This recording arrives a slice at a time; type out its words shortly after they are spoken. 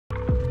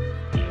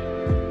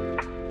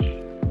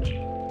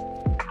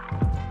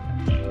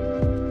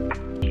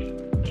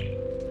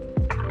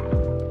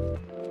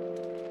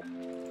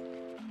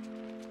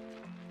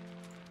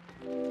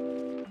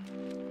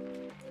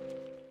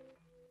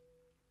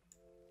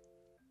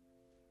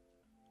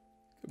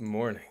Good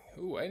morning.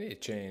 Ooh, I need to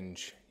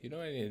change. You know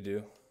what I need to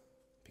do?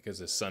 Because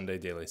of Sunday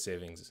daylight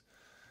savings,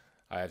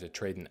 I have to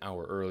trade an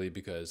hour early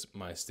because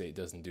my state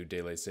doesn't do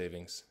daylight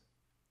savings.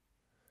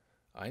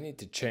 I need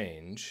to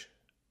change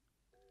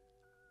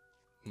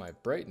my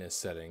brightness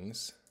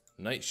settings,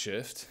 night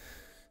shift.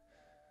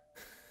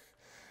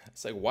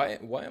 It's like, why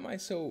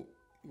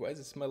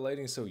is my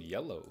lighting so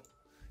yellow?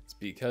 It's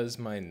because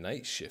my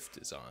night shift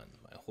is on.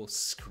 My whole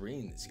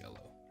screen is yellow.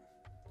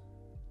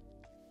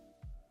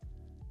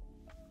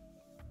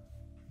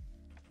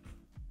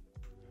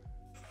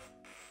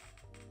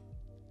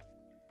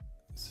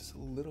 Is this a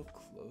little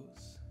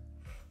close?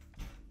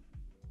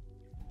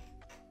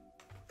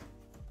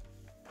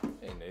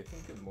 Hey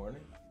Nathan, good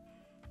morning.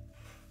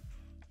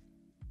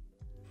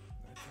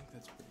 I think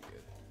that's pretty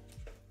good.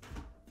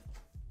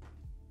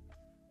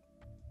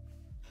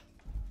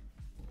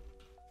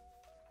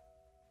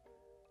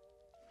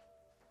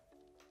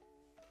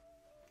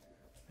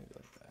 Maybe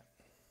like that.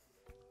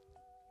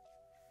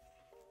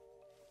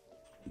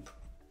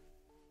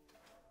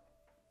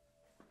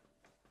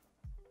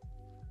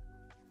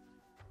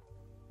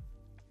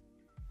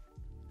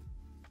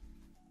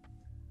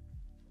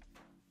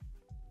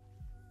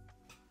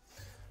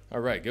 All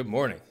right, good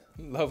morning.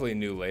 Lovely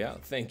new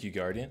layout. Thank you,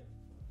 Guardian.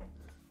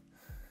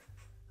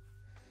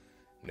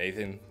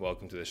 Nathan,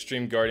 welcome to the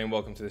stream. Guardian,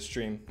 welcome to the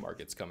stream.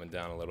 Market's coming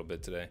down a little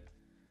bit today.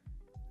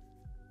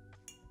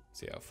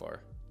 See how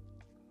far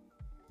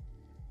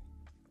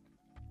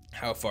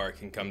it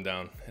can come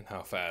down and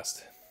how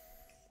fast.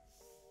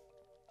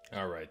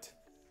 All right.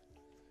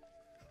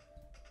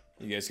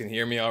 You guys can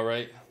hear me all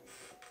right?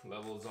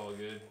 Level's all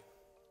good.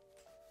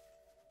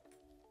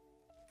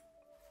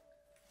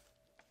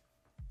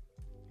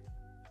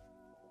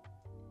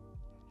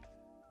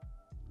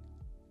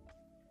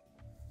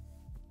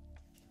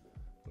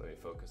 Let me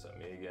focus on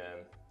me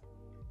again.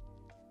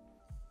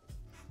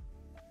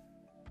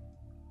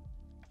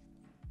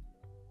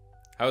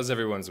 How was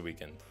everyone's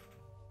weekend?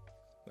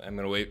 I'm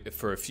gonna wait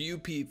for a few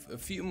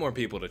more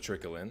people to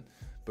trickle in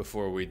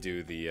before we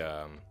do the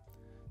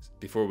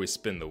before we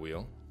spin the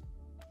wheel.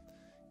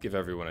 Give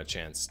everyone a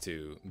chance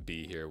to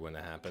be here when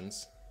it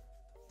happens.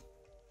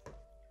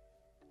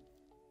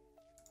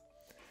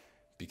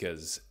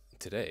 Because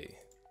today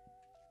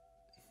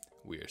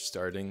we are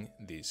starting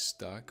the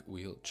stock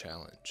wheel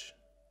challenge.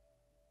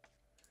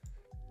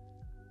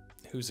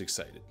 Who's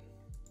excited?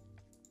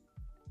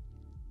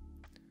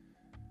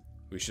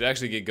 We should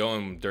actually get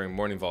going during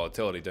morning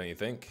volatility, don't you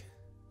think?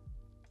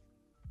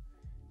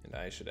 And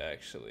I should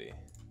actually,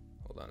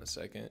 hold on a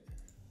second.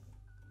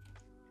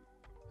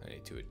 I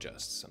need to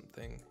adjust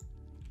something.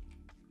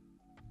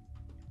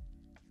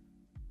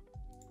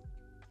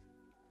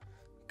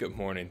 Good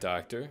morning,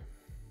 doctor.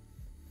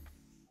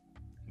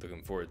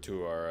 Looking forward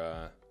to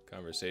our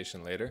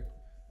conversation later.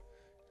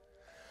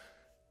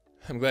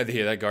 I'm glad to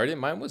hear that, Guardian.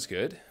 Mine was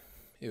good.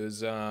 It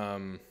was, got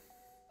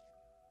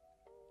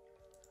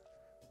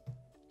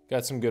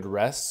some good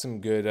rest, some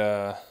good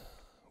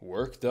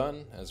work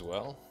done as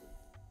well.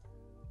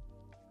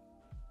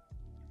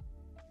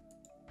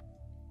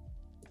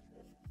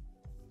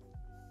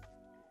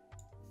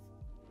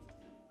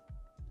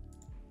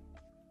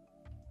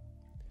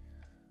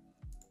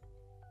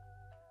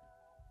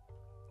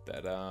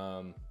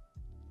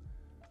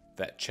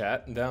 That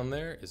chat down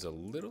there is a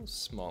little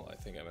small. I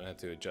think I'm gonna have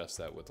to adjust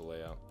that with the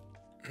layout.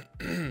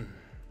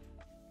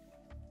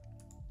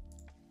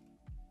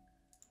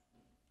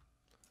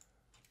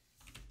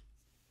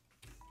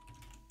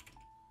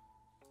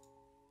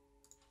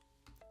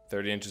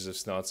 30 inches of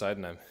snow outside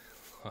and I'm,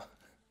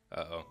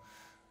 uh-oh,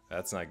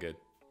 that's not good.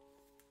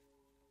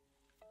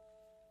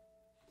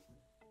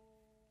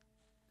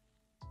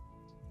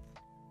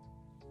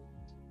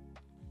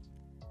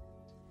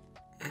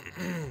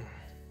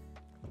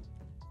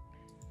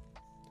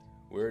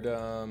 Where'd,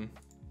 there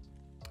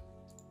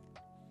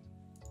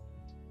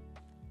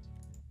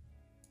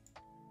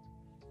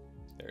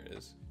it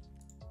is.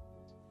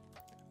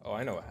 Oh,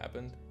 I know what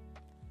happened.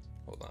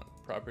 Hold on,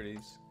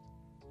 properties.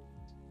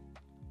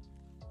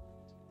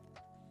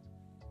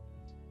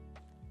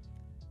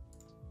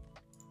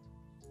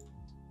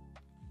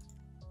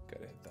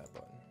 Gotta hit that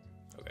button.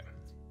 Okay.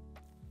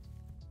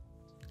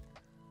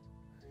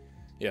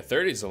 Yeah,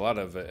 30 is a lot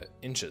of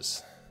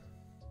inches.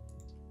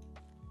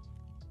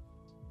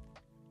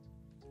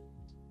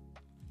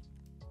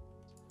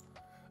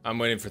 I'm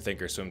waiting for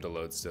Thinkorswim to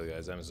load still,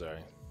 guys. I'm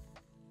sorry.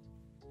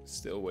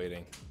 Still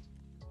waiting.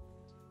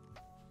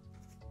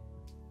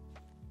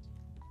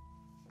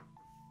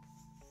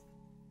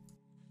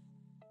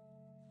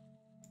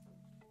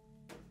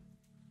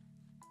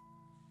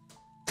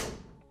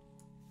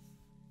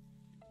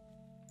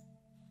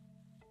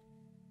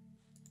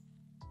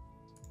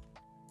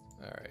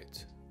 All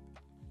right.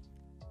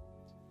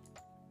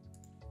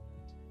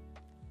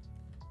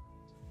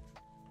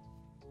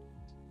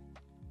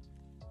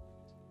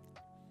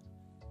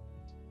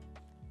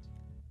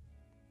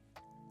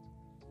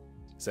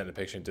 Send a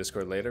picture in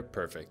Discord later.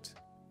 Perfect.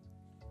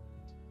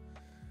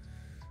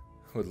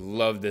 Would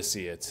love to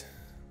see it.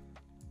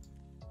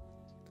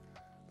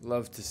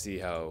 Love to see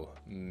how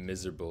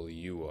miserable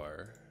you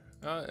are.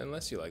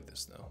 Unless you like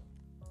this though.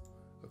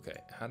 Okay,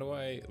 how do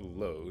I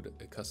load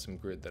a custom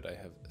grid that I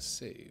have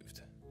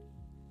saved?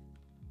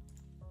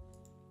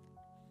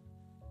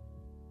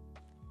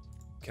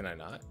 Can I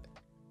not?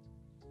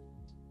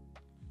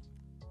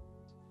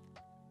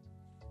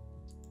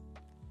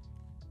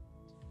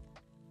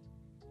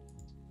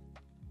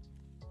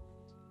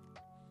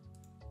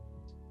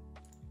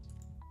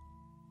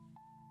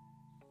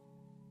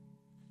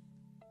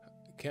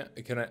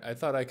 Can I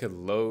thought I could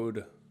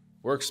load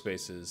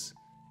workspaces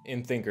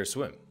in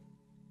thinkorswim.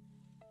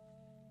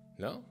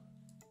 No?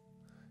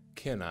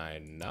 Can I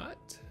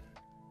not?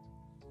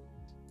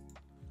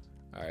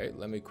 All right,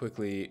 let me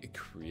quickly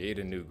create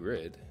a new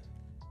grid.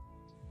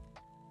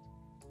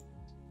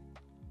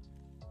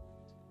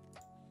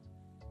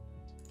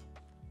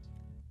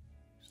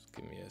 Just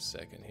give me a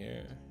second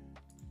here.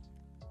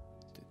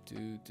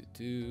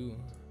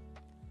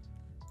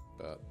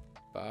 Bop,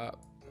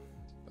 bop,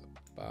 bop,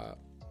 bop.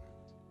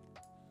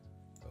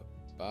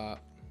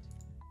 Bop.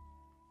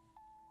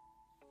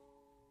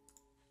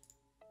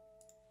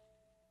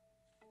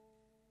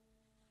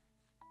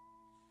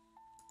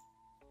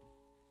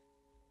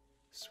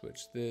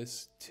 Switch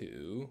this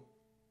to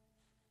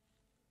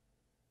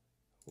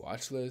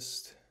watch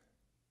list,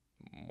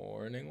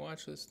 morning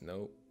watch list,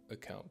 nope,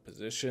 account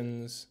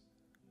positions,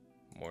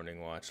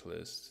 morning watch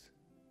list,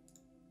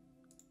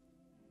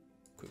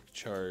 quick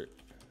chart,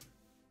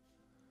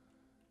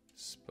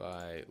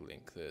 spy,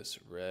 link this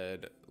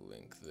red,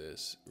 link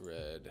this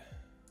red.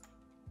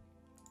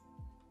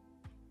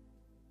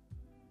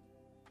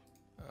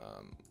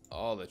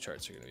 All the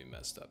charts are gonna be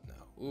messed up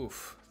now.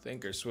 Oof,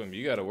 thinkorswim,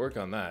 you gotta work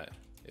on that.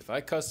 If I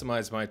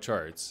customize my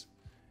charts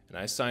and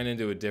I sign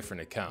into a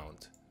different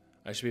account,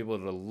 I should be able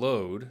to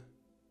load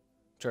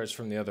charts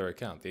from the other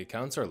account. The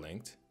accounts are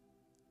linked.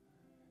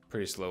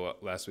 Pretty slow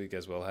last week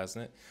as well,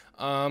 hasn't it?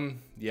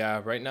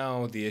 Yeah, right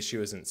now the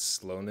issue isn't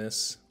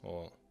slowness.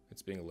 Well,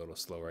 it's being a little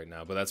slow right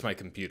now, but that's my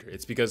computer.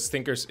 It's because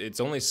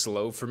it's only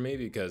slow for me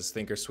because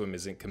thinkorswim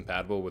isn't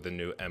compatible with the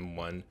new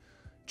M1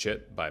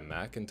 chip by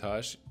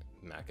Macintosh.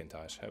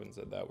 Haven't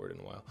said that word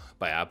in a while.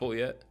 By Apple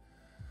yet.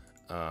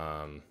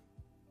 And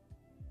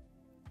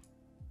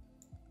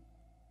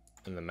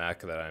the Mac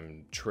that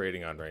I'm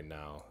trading on right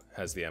now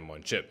has the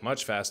M1 chip.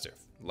 Much faster,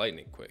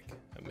 lightning quick,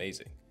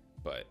 amazing.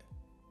 But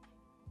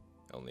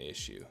only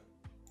issue,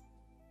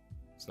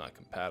 it's not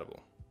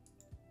compatible.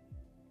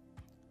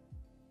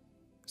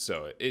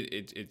 So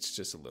it's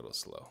just a little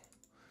slow.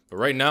 But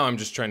right now I'm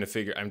just trying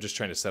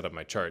to set up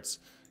my charts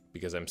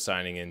because I'm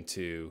signing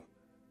into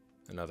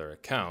another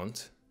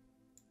account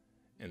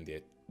and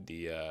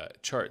the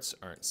charts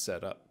aren't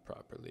set up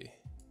properly.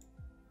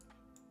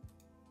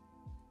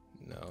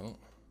 No,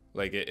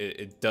 like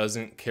it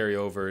doesn't carry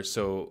over.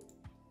 So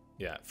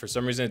yeah, for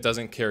some reason it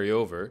doesn't carry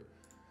over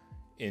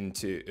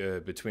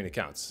into between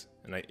accounts,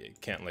 and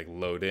it can't like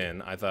load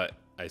in. I thought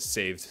I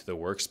saved the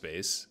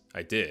workspace.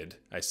 I did.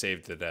 I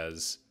saved it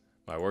as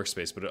my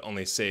workspace, but it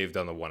only saved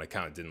on the one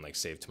account. It didn't like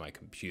save to my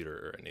computer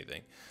or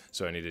anything.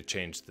 So I need to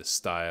change the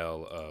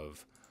style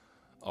of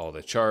all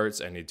the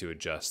charts. I need to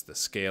adjust the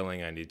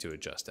scaling. I need to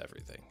adjust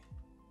everything.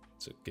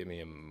 So give me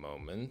a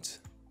moment.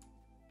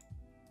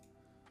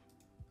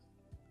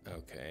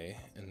 Okay,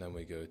 and then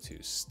we go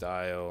to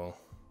style,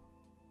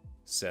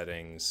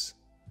 settings,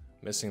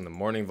 missing the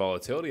morning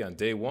volatility on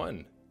day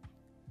one.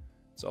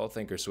 It's all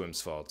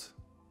thinkorswim's fault.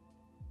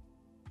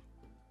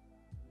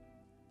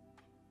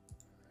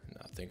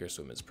 No,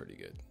 thinkorswim is pretty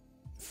good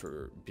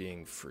for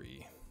being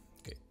free.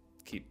 Okay,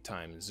 keep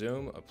time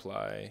zoom,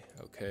 apply,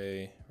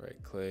 okay,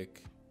 right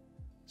click,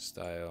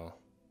 style,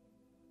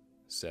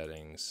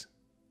 settings,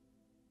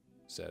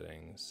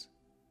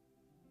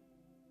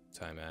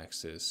 time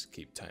axis,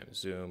 keep time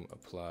zoom,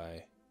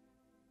 apply,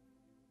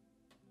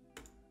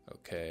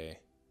 okay,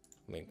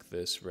 link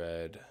this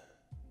red,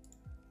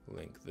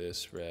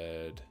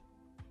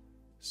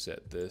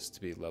 set this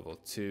to be level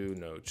 2,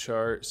 no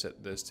chart,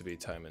 set this to be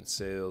time and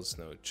sales,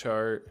 no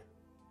chart,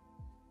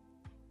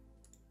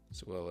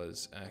 as well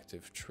as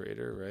active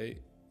trader,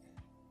 right?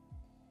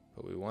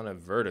 But we want a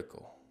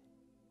vertical.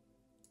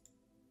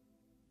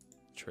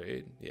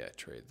 Trade? Yeah,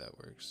 trade, that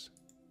works.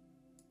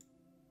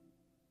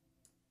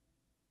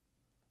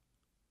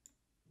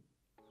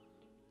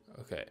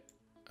 Okay,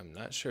 I'm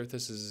not sure if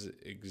this is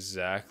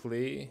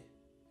exactly,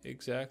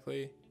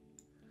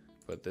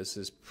 but this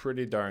is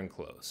pretty darn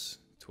close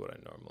to what I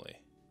normally.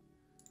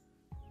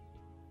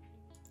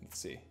 Let's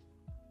see.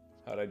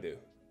 How'd I do?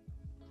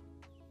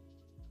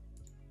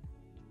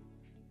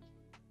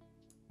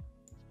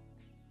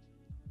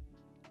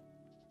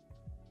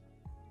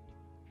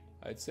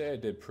 I'd say I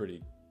did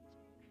pretty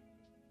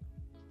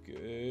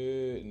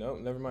good. No,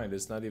 never mind.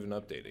 It's not even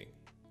updating.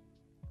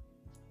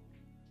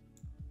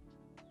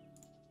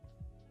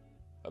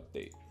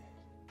 Update.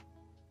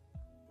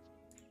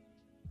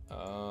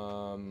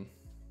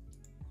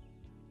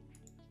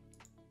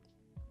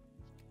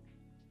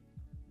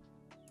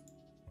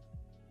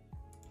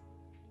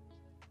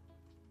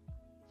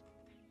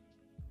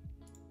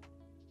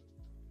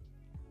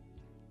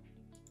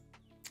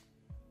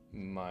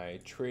 my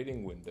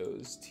trading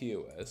windows,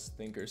 TOS,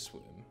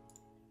 thinkorswim.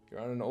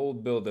 You're on an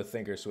old build of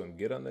thinkorswim.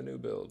 Get on the new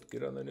build.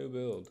 Get on the new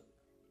build.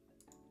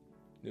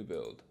 New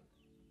build.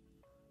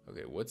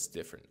 Okay, what's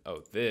different?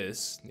 Oh,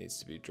 this needs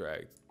to be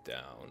dragged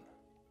down.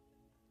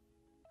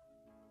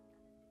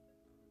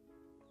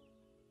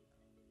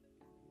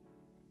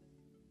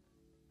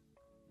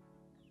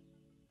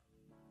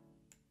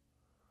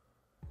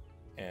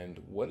 And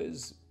what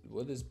is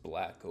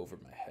black over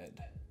my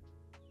head?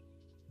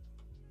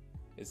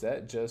 Is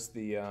that just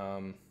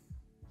the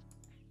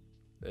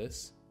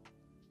this?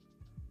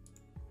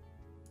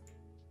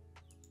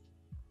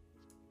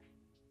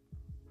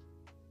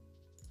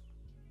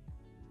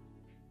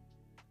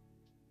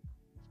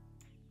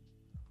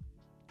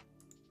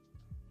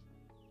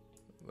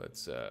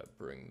 Let's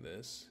bring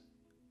this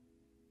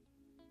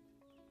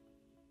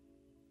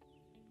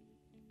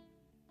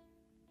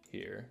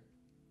here.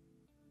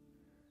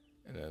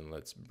 And then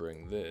let's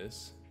bring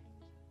this.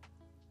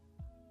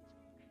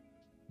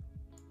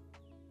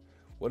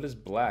 What is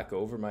black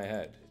over my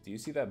head? Do you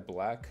see that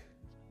black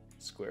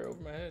square over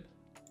my head?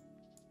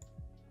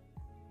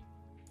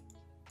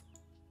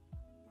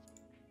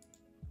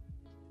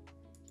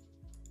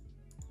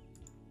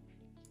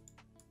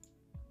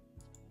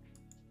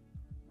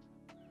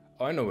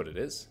 Oh, I know what it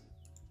is.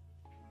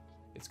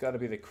 It's got to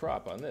be the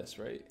crop on this,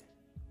 right?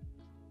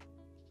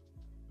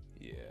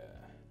 Yeah.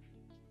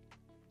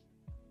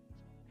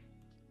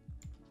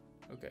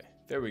 Okay,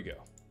 there we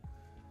go.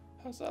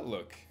 How's that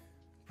look?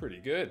 Pretty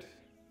good.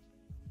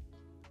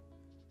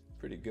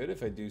 Pretty good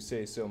if I do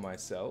say so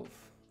myself.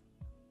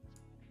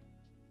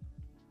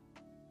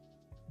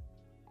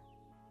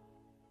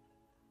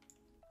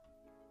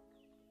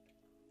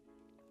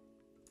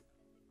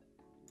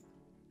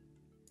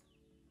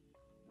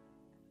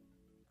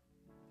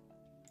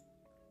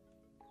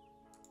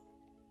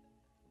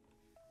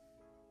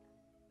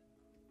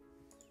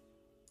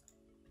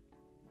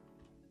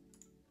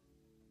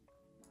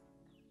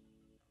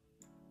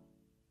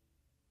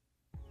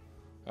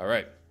 All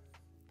right.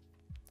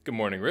 Good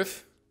morning,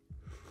 Riff.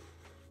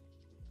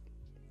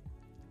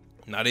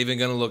 Not even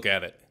gonna look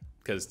at it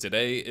because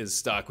today is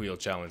Stock Wheel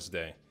Challenge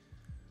Day.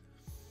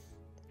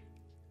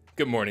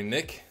 Good morning,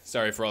 Nick.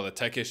 Sorry for all the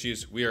tech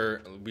issues. We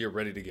are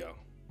ready to go.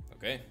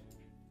 Okay.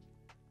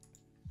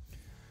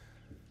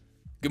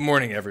 Good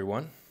morning,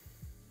 everyone.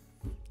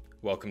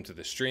 Welcome to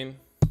the stream.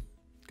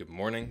 Good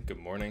morning. Good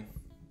morning.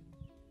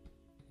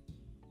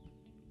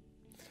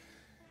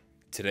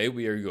 Today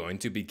we are going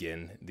to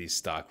begin the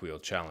Stock Wheel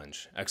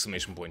Challenge.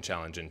 Exclamation point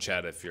challenge in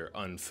chat if you're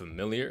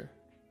unfamiliar.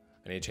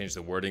 I need to change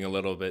the wording a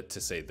little bit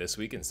to say this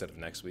week instead of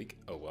next week.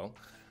 Oh well.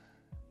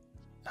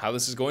 How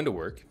this is going to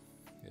work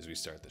is we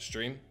start the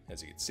stream,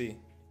 as you can see.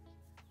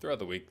 Throughout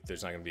the week,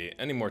 there's not going to be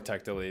any more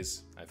tech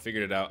delays. I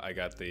figured it out. I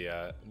got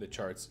the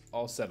charts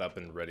all set up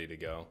and ready to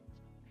go.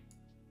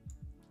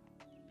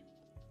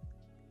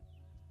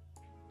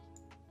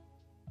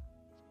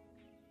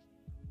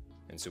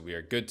 And so we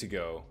are good to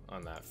go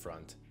on that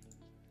front.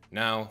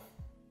 Now,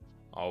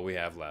 all we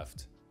have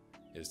left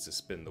is to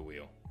spin the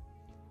wheel.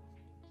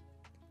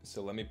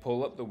 So let me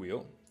pull up the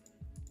wheel.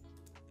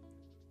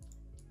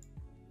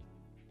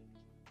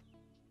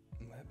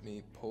 Let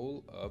me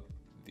pull up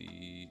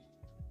the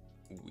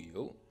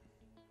wheel.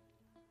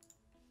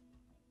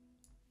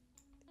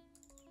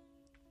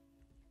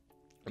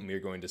 And we are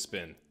going to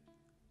spin.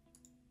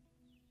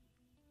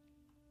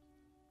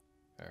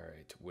 All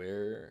right,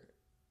 where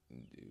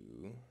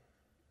do...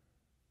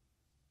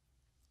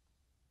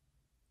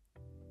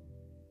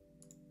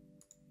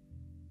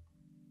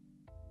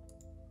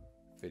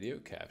 Video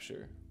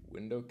capture,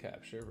 window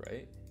capture,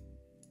 right?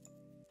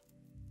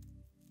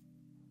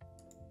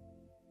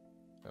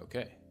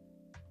 Okay.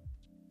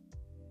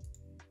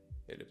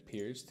 It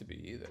appears to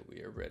be that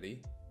we are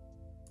ready.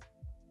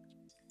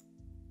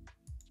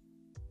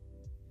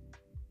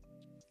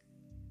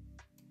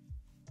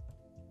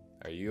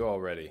 Are you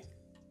all ready?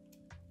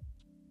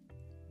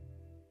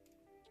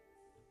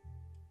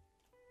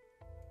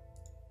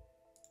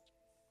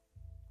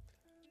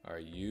 Are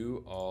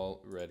you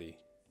all ready?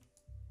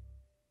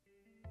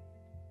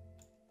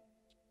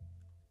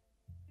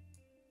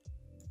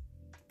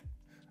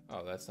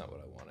 Oh, that's not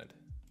what I wanted.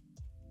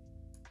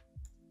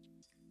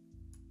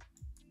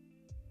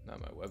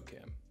 Not my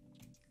webcam.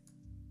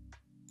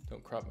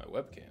 Don't crop my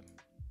webcam.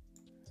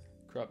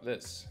 Crop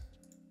this.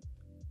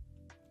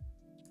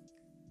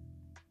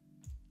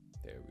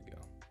 There we go.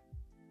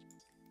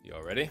 You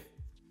all ready?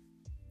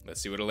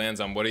 Let's see what it lands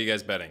on. What are you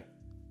guys betting?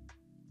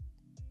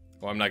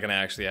 Well, I'm not gonna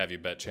actually have you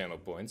bet channel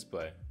points,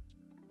 but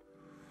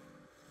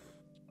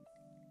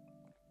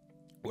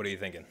what are you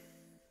thinking?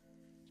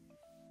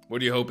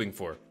 What are you hoping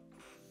for?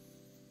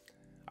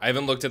 I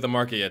haven't looked at the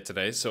market yet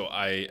today, so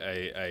I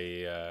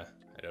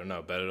don't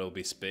know. Bet it'll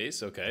be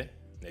space. Okay,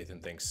 Nathan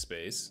thinks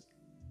space.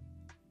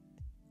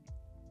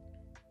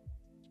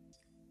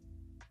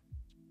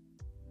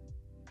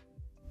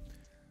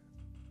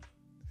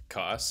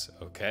 Costs.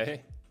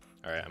 Okay.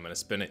 All right, I'm gonna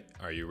spin it.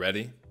 Are you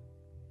ready?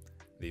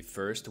 The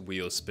first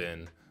wheel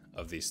spin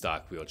of the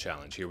Stock Wheel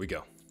Challenge. Here we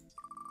go.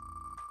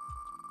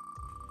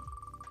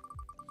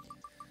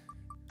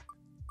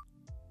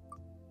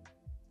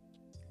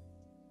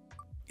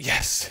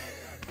 Yes.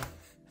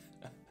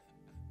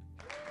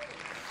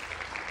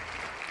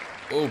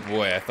 Oh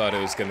boy, I thought it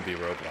was going to be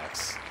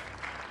Roblox.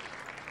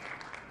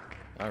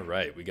 All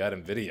right, we got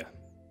NVIDIA.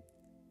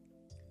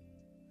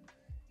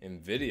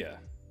 NVIDIA.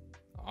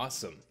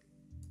 Awesome.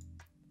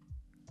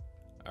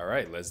 All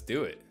right, let's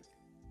do it.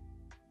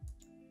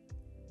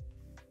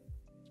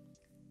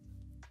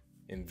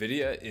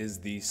 NVIDIA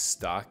is the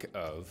stock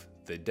of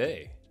the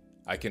day.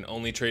 I can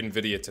only trade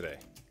NVIDIA today.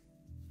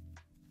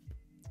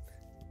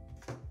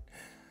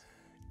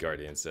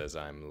 Guardian says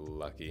I'm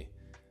lucky.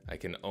 I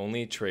can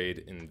only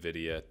trade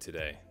NVIDIA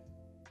today.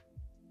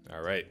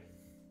 All right.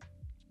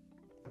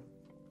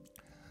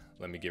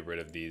 Let me get rid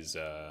of these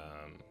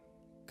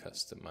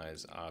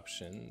customize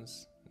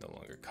options. No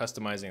longer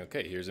customizing.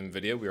 Okay, here's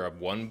NVIDIA. We are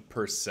up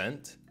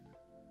 1%.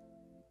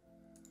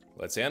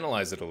 Let's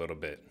analyze it a little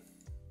bit.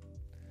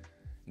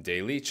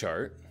 Daily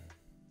chart.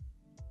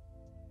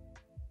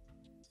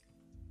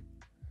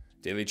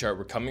 Daily chart,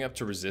 we're coming up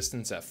to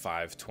resistance at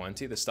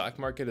 520. The stock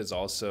market is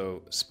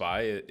also,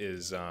 SPY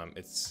is,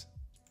 it's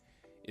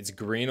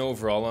green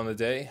overall on the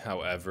day.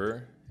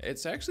 However,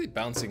 it's actually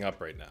bouncing up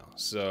right now.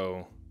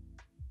 So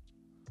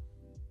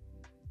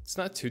it's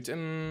not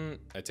too,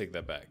 I take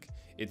that back.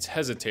 It's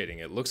hesitating.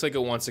 It looks like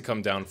it wants to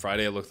come down.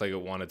 Friday, it looked like it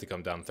wanted to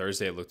come down.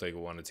 Thursday, it looked like it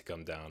wanted to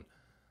come down,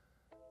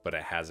 but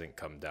it hasn't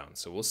come down.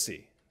 So we'll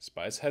see.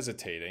 SPY's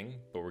hesitating,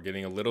 but we're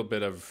getting a little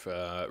bit of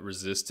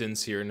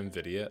resistance here in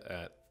NVIDIA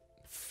at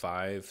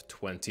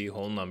 520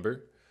 whole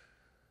number.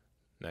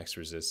 Next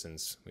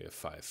resistance, we have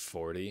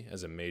 540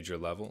 as a major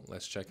level.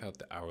 Let's check out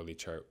the hourly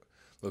chart.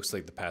 Looks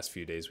like the past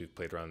few days we've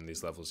played around in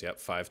these levels. Yep,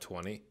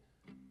 520.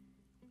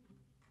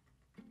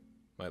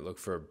 Might look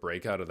for a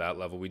breakout of that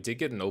level. We did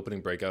get an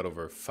opening breakout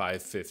over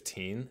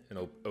 515,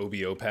 an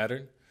OBO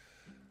pattern.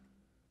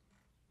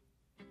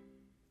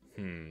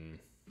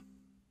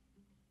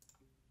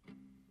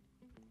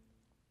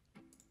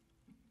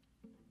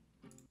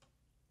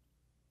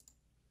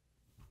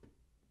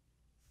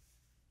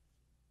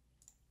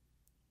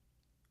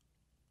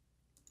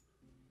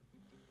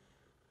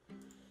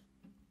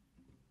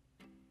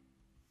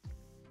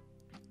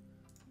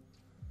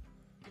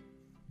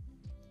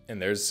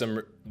 And there's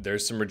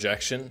some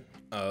rejection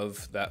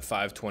of that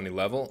 520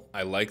 level.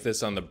 I like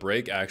this on the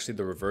break. Actually,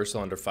 the reversal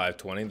under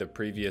 520. The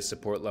previous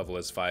support level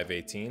is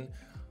 518.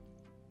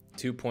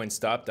 2-point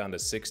stop down to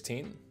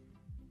 16.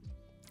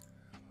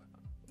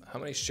 How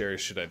many shares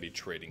should I be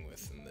trading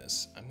with in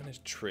this? I'm going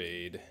to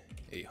trade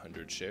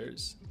 800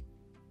 shares.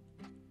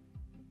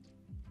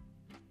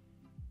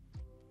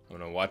 I'm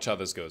going to watch how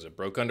this goes. It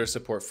broke under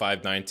support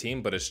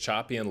 519, but it's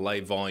choppy and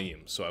light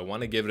volume. So I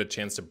want to give it a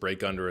chance to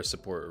break under a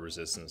support or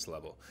resistance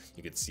level.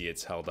 You can see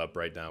it's held up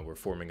right now. We're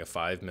forming a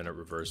 5-minute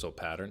reversal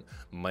pattern.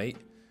 Might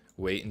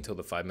wait until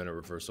the 5-minute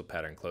reversal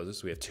pattern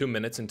closes. We have 2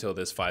 minutes until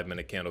this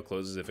 5-minute candle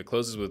closes. If it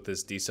closes with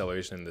this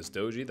deceleration in this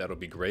doji, that'll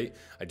be great.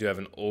 I do have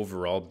an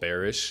overall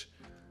bearish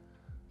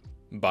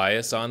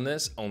bias on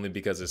this, only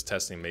because it's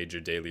testing major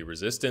daily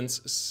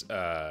resistance.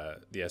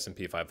 The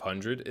S&P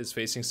 500 is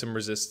facing some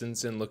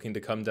resistance and looking to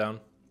come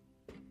down.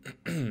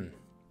 And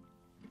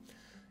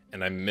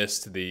I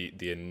missed the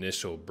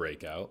initial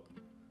breakout,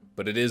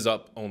 but it is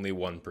up only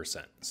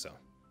 1%. So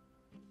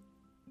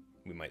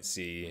we might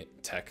see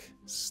tech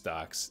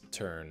stocks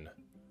turn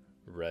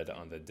red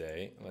on the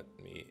day. Let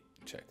me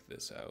check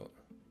this out.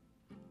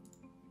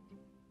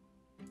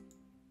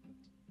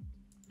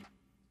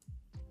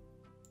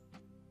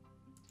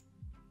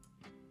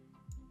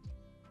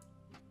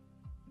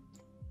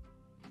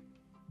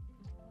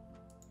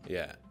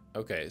 Yeah,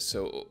 okay,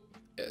 so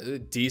a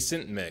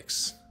decent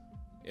mix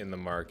in the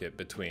market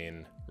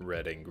between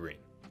red and green.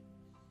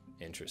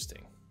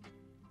 Interesting.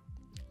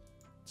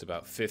 It's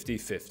about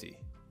 50-50.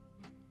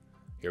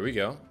 Here we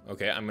go.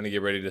 Okay, I'm gonna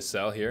get ready to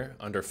sell here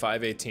under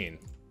 518.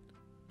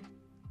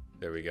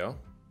 There we go.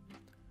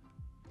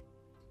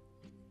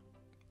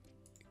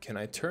 Can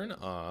I turn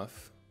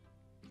off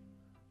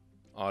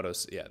auto?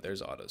 Yeah,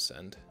 there's auto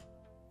send.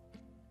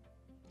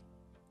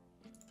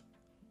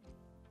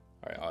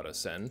 All right, auto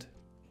send.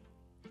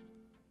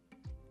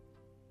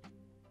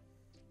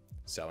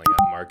 Selling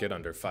at market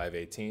under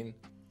 518.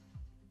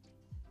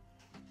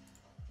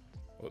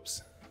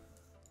 Whoops.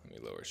 Let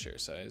me lower share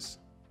size.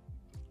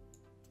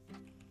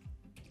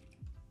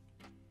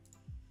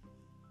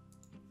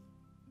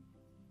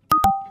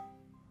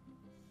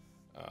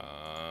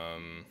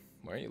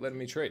 Why aren't you letting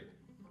me trade?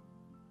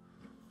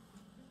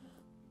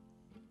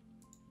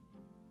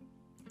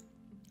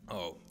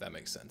 Oh, that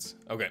makes sense.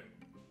 Okay.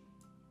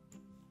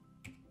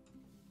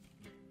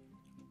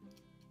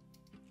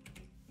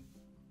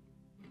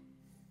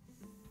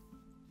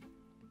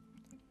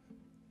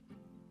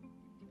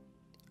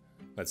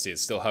 Let's see,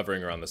 it's still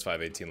hovering around this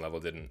 518 level.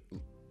 Didn't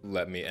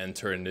let me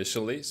enter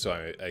initially,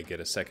 so I get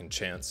a second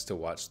chance to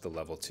watch the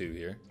level 2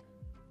 here.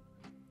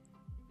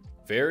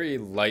 Very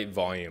light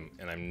volume,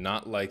 and I'm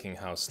not liking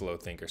how slow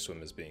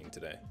Thinkorswim is being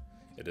today.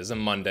 It is a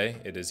Monday.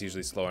 It is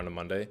usually slower on a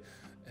Monday,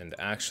 and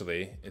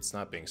actually, it's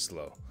not being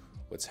slow.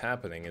 What's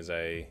happening is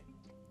I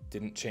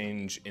didn't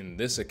change in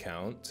this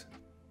account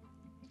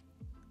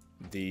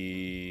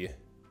the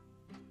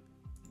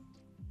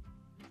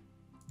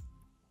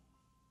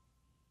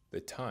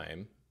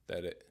time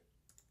that it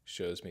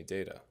shows me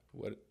data.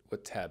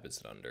 What tab is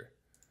it under?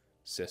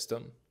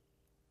 System,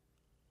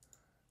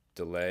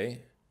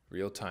 delay,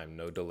 real time,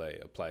 no delay,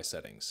 apply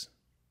settings.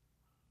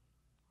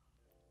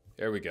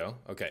 There we go.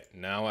 Okay,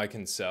 now I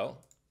can sell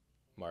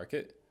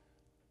market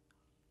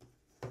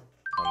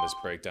on this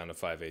breakdown of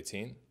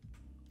 518.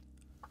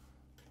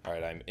 All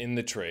right, I'm in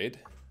the trade.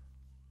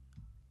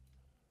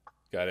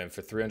 Got in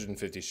for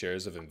 350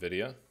 shares of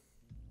NVIDIA.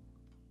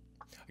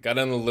 I got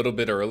in a little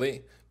bit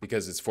early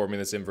because it's forming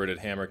this inverted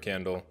hammer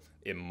candle.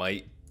 It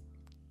might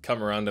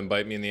come around and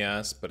bite me in the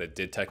ass, but it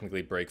did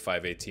technically break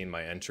 518,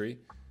 my entry.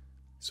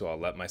 So I'll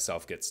let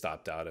myself get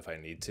stopped out if I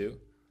need to.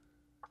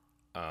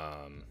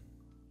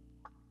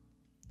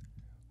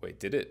 Wait,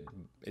 did it?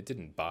 It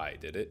didn't buy,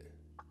 did it?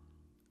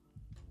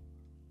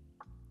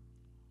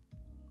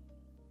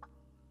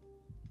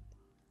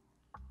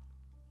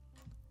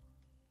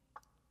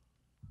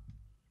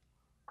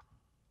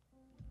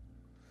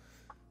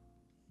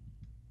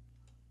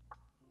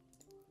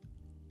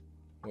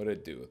 What did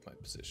it do with my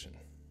position?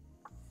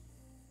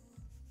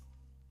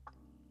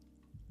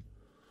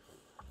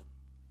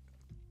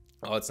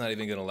 Oh, it's not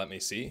even gonna let me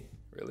see?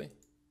 Really?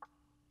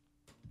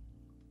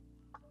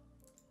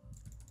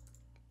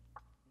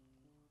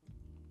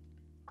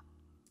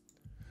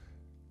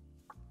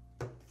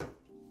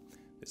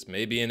 This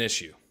may be an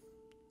issue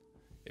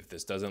if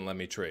this doesn't let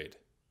me trade.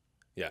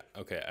 Yeah,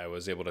 okay, I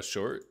was able to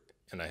short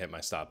and I hit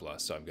my stop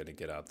loss, so I'm gonna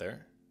get out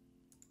there.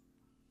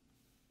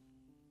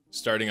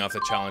 Starting off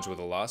the challenge with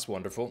a loss,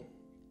 wonderful,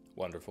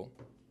 wonderful.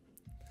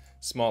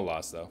 Small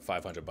loss though,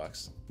 500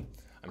 bucks.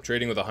 I'm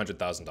trading with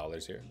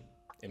 $100,000 here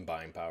in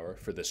buying power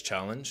for this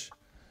challenge.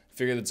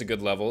 Figured it's a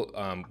good level.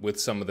 With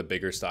some of the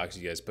bigger stocks,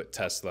 you guys put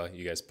Tesla,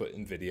 you guys put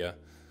NVIDIA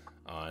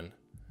on,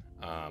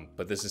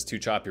 but this is too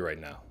choppy right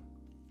now.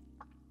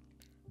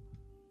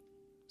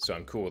 So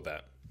I'm cool with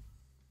that.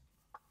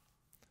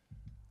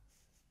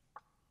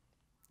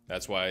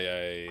 That's why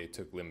I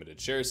took limited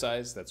share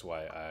size. That's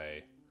why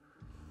I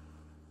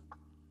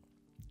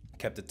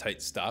kept a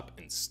tight stop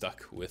and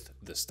stuck with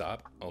the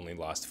stop. Only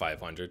lost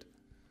 500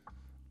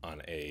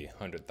 on a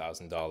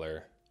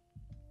 $100,000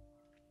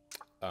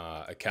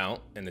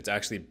 account, and it's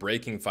actually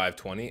breaking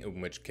 520,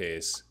 in which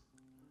case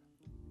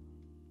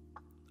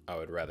I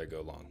would rather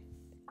go long.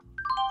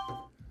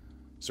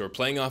 So we're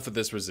playing off of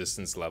this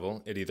resistance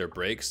level. It either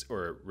breaks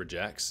or it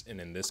rejects, and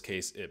in this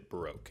case it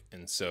broke.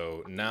 And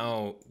so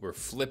now we're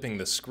flipping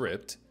the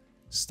script.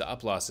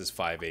 Stop loss is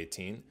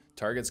 518,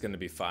 target's going to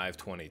be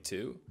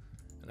 522,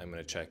 and I'm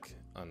going to check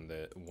on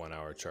the 1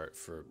 hour chart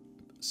for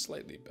a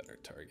slightly better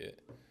target.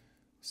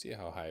 See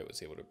how high it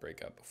was able to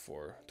break up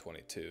before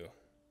 22.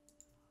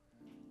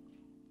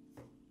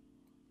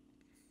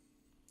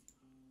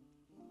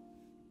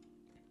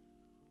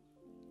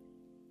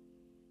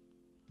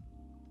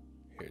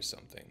 Here's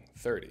something,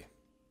 30.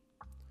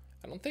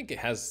 I don't think it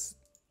has,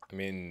 I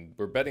mean,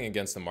 we're betting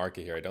against the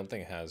market here. I don't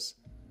think it has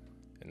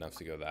enough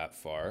to go that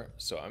far.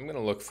 So I'm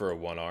gonna look for a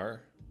 1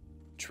 hour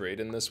trade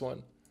in this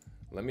one.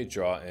 Let me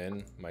draw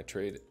in my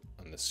trade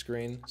on the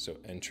screen. So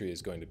entry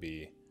is going to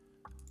be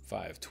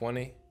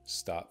 520,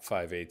 stop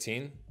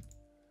 518.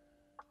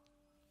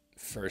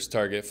 First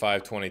target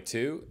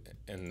 522,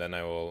 and then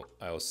I will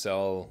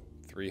sell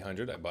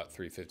 300. I bought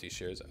 350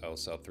 shares. I will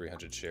sell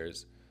 300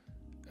 shares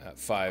at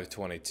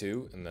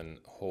 522 and then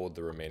hold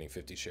the remaining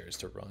 50 shares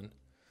to run.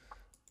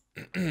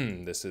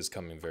 This is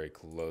coming very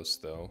close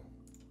though.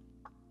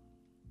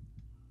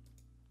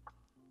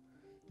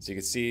 So you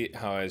can see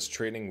how I was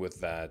trading with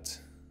that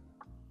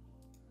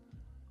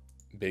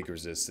big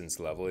resistance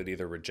level. It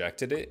either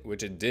rejected it,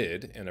 which it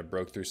did, and it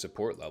broke through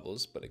support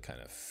levels, but it kind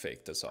of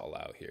faked us all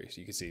out here.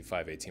 So you can see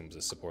 518 was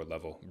a support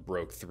level,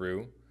 broke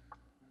through,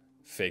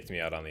 faked me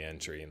out on the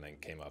entry, and then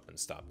came up and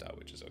stopped out,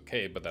 which is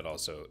okay, but that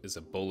also is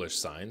a bullish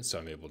sign, so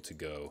I'm able to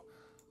go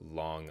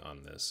long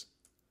on this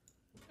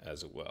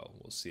as well.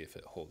 We'll see if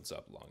it holds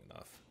up long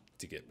enough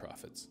to get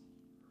profits,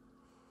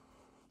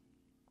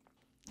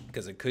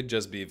 because it could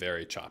just be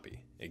very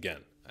choppy.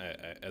 Again,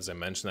 as I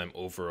mentioned, I'm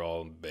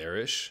overall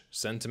bearish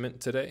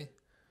sentiment today.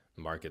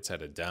 Market's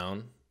headed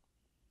down,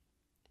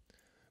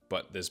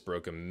 but this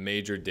broke a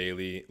major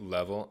daily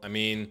level. I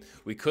mean,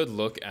 we could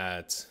look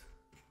at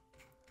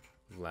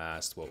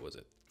last, what was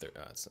it?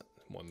 It's not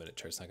 1 minute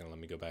chart. It's not gonna let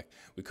me go back.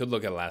 We could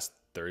look at last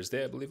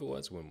Thursday, I believe it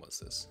was. When was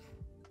this?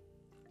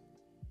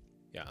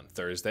 Yeah, on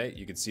Thursday,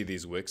 you could see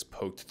these wicks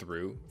poked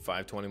through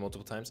 520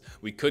 multiple times.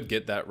 We could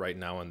get that right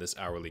now on this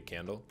hourly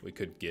candle. We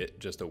could get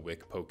just a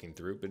wick poking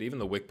through, but even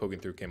the wick poking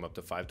through came up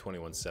to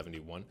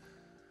 521.71.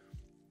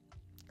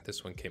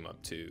 This one came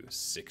up to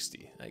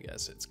 60. I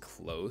guess it's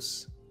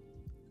close.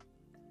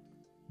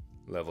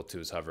 Level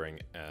 2 is hovering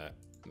at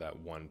that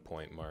 1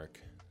 point mark.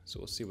 So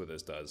we'll see what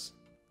this does.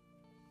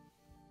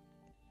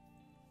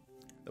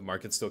 The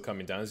market's still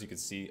coming down, as you can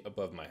see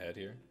above my head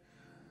here.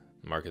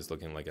 The market's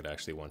looking like it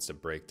actually wants to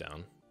break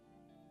down.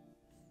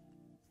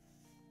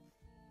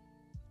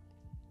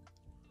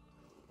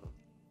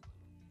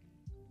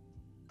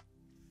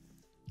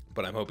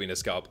 but I'm hoping to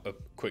scalp a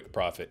quick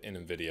profit in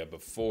NVIDIA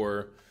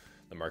before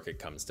the market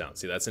comes down.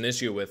 See, that's an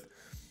issue with,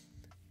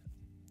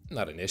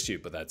 not an issue,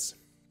 but that's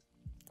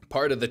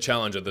part of the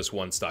challenge of this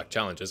one stock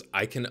challenge is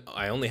I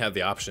only have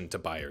the option to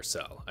buy or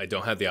sell. I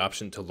don't have the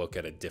option to look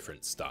at a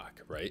different stock,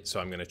 right?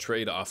 So I'm going to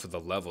trade off of the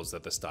levels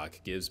that the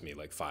stock gives me,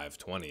 like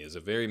 520 is a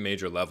very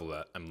major level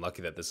that I'm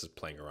lucky that this is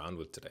playing around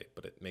with today,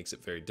 but it makes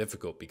it very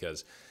difficult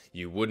because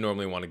you would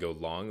normally want to go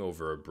long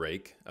over a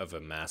break of a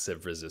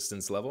massive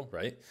resistance level,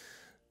 right?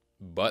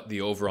 But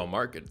the overall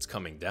market is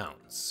coming down.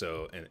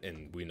 So,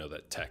 and we know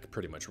that tech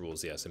pretty much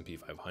rules the S&P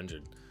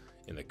 500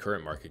 in the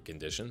current market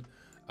condition.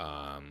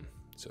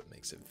 So it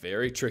makes it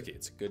very tricky.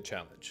 It's a good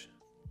challenge.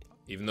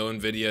 Even though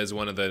NVIDIA is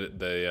one of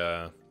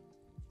the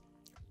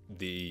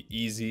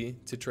easy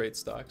to trade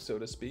stocks, so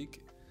to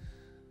speak,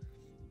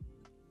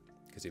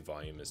 because the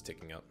volume is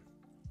ticking up.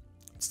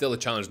 It's still a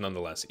challenge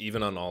nonetheless,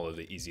 even on all of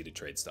the easy to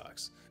trade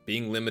stocks.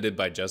 Being limited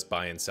by just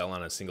buy and sell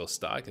on a single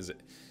stock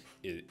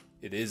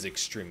it is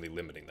extremely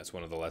limiting. That's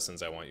one of the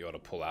lessons I want you all to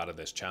pull out of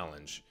this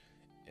challenge,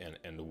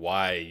 and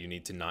why you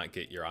need to not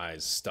get your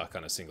eyes stuck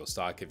on a single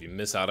stock. If you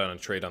miss out on a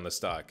trade on the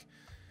stock,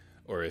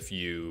 or if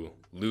you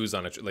lose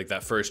on like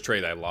that first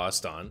trade I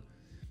lost on,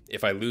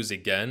 if I lose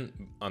again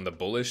on the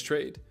bullish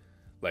trade,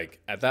 like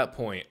at that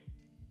point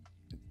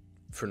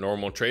for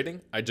normal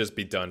trading, I'd just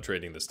be done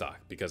trading the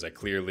stock because it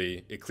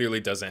clearly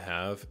doesn't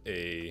have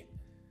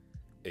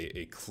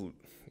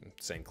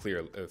saying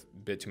clear a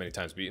bit too many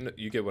times, but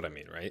you get what I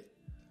mean, right?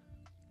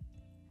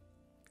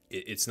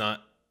 It's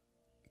not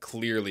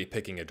clearly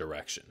picking a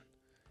direction.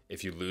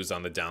 If you lose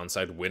on the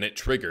downside when it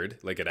triggered,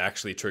 like it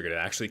actually triggered, it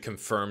actually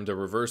confirmed a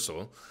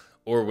reversal,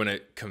 or when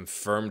it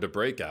confirmed a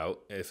breakout,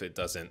 if it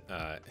doesn't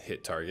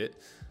hit target,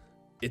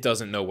 it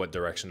doesn't know what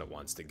direction it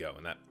wants to go.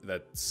 And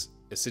that's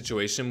a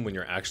situation when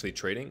you're actually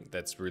trading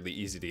that's really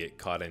easy to get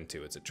caught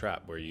into. It's a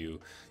trap where you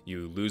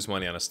lose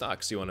money on a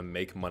stock, so you want to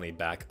make money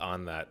back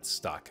on that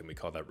stock, and we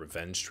call that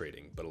revenge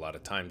trading. But a lot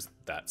of times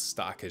that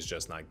stock is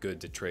just not good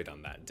to trade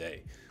on that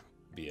day,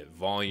 be it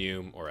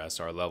volume or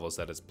SR levels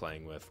that it's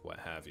playing with, what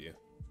have you.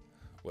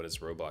 What is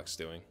Roblox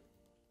doing?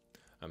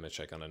 I'm gonna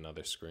check on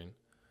another screen.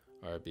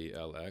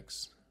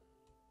 RBLX.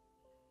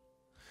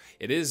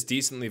 It is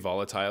decently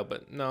volatile,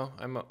 but no,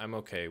 I'm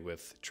okay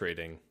with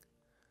trading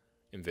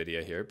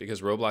NVIDIA here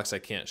because Roblox I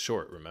can't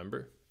short,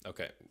 remember?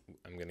 Okay,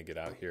 I'm gonna get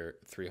out here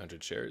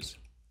 300 shares.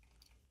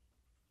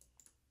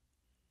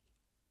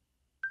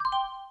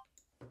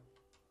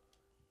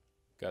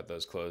 Got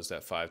those closed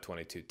at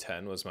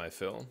 522.10 was my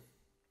fill.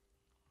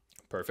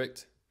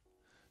 Perfect.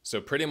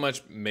 So pretty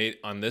much made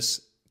on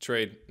this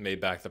trade, made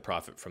back the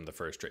profit from the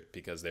first trade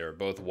because they were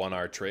both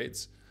 1-hour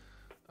trades.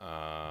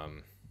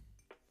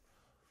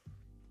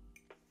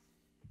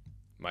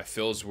 My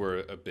fills were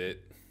a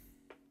bit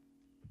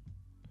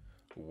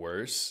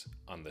worse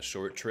on the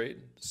short trade,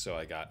 so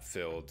I got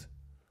filled.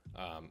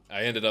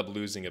 I ended up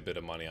losing a bit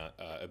of money on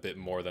a bit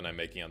more than I'm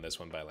making on this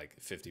one by like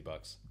 50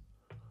 bucks.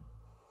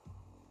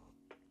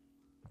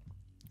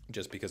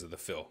 Just because of the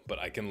fill, but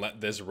I can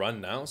let this run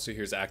now. So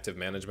here's active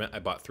management. I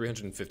bought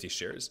 350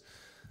 shares.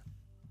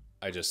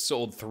 I just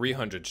sold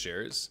 300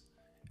 shares,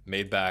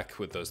 made back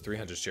with those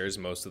 300 shares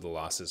most of the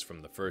losses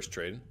from the first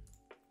trade.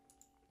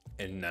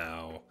 And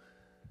now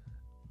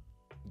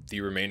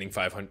the remaining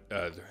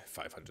the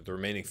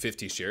remaining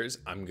 50 shares,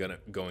 I'm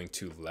going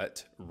to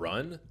let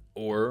run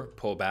or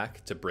pull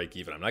back to break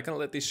even. I'm not going to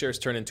let these shares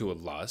turn into a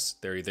loss.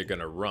 They're either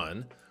going to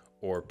run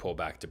or pull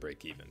back to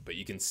break even. But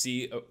you can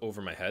see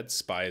over my head,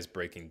 SPY is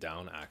breaking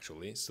down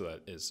actually. So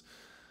that is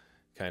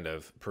kind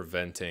of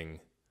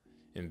preventing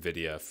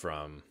NVIDIA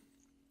from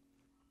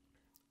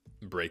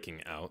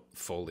breaking out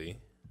fully,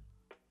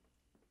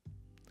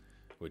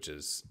 which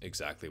is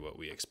exactly what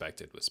we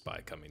expected with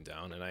SPY coming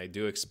down. And I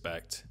do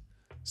expect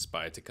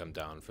SPY to come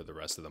down for the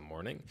rest of the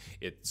morning.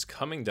 It's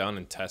coming down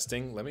and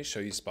testing. Let me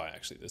show you SPY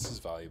actually. This is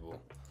valuable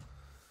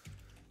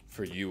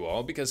for you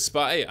all because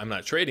SPY, I'm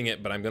not trading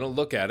it, but I'm going to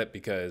look at it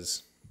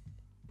because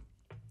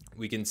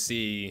we can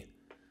see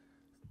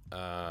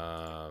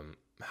how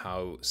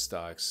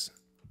stocks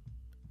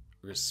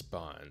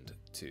respond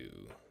to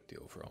the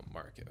overall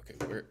market.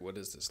 Okay, what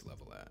is this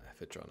level at? I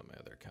have it drawn on my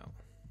other account.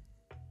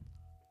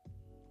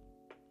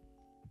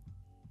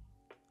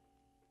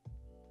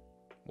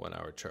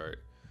 One-hour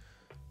chart,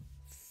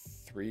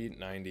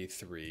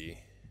 393.30.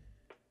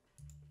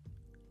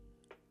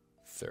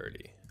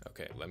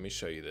 Okay, let me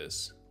show you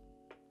this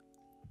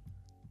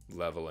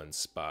level in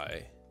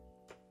SPY.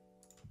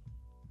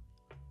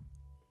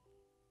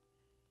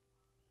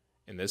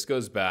 And this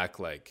goes back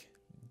like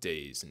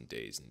days and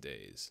days and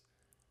days.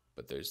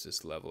 But there's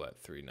this level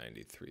at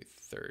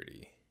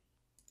 393.30.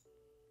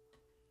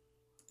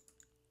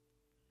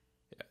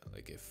 Yeah,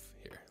 like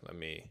here, let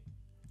me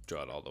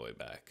draw it all the way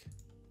back.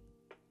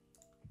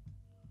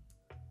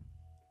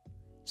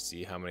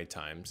 See how many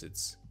times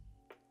it's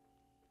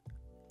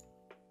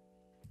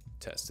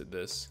tested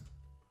this.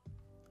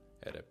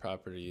 Edit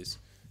properties,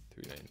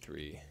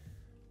 393. I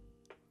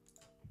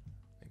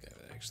think I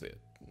have it actually at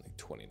like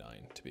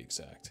 29 to be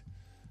exact.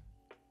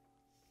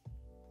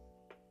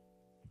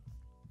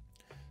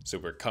 So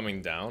we're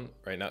coming down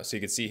right now. So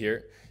you can see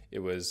here, it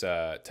was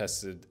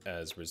tested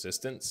as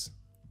resistance,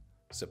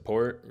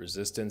 support,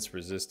 resistance,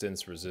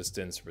 resistance,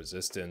 resistance,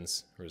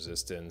 resistance,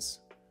 resistance.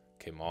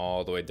 Came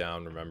all the way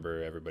down.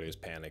 Remember, everybody was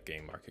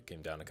panicking. Market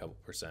came down a couple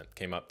percent.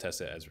 Came up,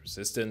 tested as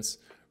resistance.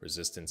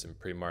 Resistance in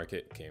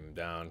pre-market, came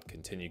down,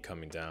 continued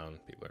coming down.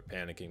 People are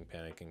panicking,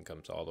 panicking,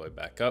 comes all the way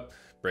back up.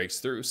 Breaks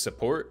through,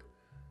 support,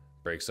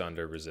 breaks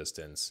under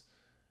resistance.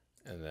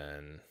 And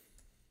then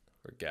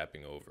we're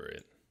gapping over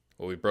it.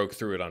 Well, we broke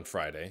through it on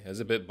Friday. It was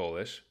a bit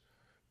bullish,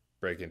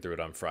 breaking through it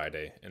on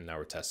Friday. And now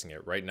we're testing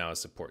it. Right now,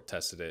 support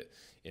tested it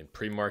in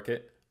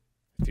pre-market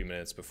a few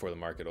minutes before the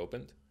market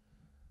opened.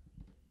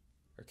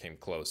 Or came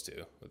close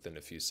to, within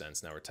a few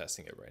cents. Now we're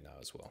testing it right now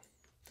as well.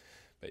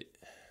 But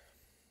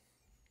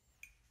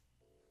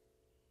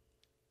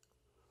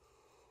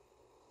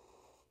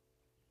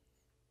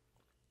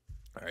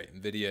all right,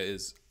 NVIDIA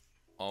is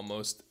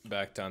almost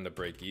back down to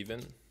break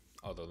even,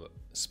 although the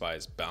SPY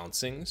is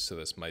bouncing, so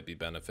this might be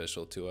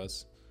beneficial to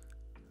us.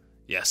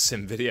 Yes,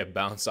 NVIDIA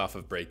bounced off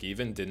of break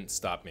even, didn't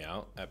stop me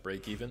out at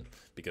break even,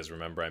 because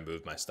remember I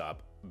moved my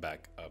stop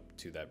back up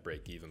to that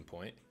break even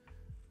point.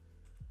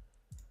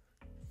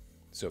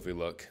 So if we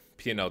look,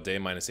 P&L day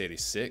minus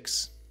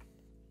 86.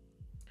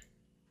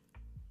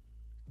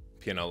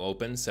 P&L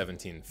open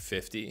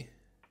 1750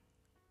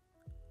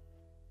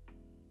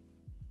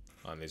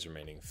 on these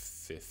remaining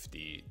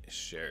 50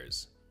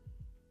 shares.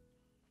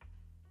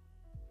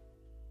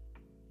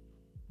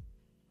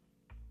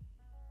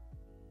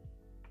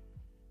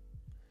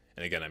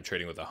 And again, I'm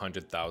trading with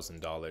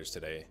 $100,000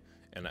 today.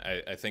 And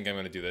I think I'm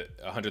going to do the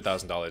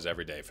 $100,000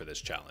 every day for this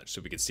challenge. So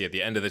we can see at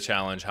the end of the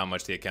challenge how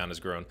much the account has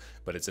grown.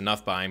 But it's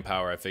enough buying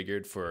power, I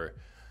figured, for,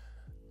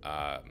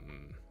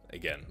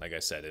 again, like I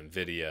said,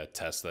 NVIDIA,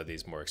 Tesla,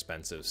 these more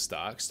expensive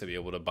stocks, to be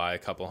able to buy a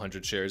couple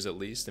hundred shares at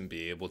least and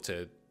be able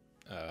to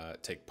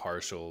take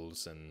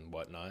partials and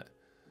whatnot.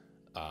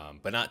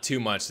 But not too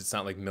much. It's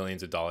not like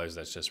millions of dollars.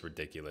 That's just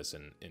ridiculous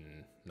and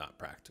not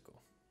practical.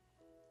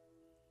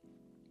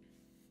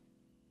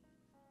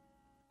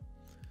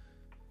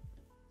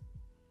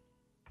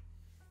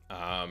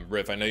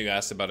 Riff, I know you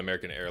asked about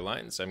American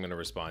Airlines. I'm going to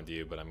respond to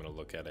you, but I'm going to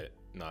look at it,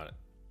 not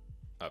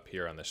up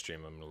here on the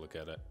stream. I'm going to look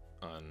at it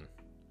on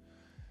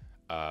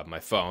my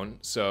phone.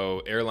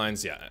 So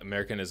airlines, yeah,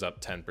 American is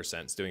up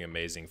 10%. It's doing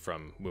amazing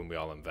from when we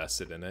all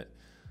invested in it.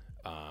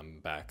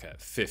 Back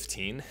at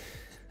 15,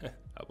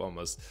 up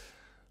almost,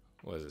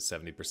 what is it,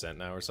 70%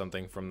 now or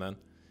something from then.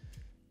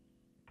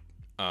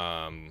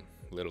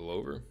 Little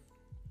over.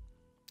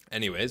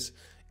 Anyways,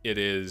 it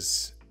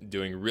is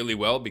doing really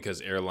well because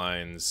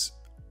airlines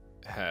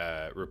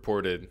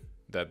reported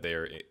that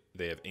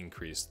they have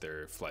increased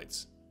their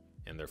flights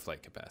and their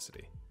flight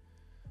capacity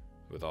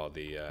with all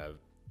the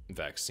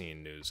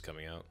vaccine news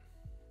coming out.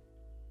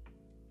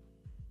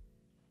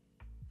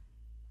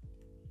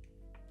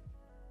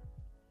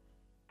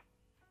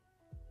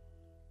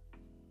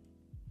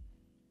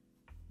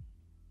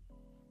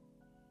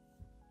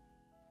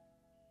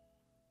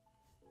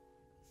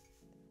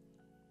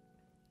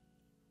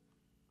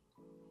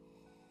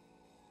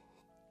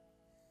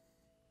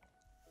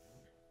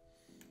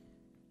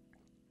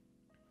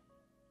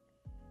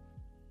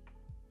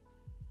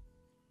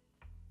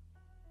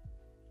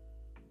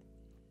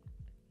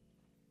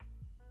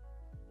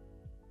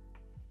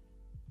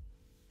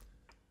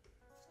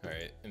 All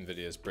right,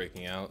 NVIDIA is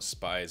breaking out.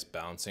 SPY is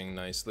bouncing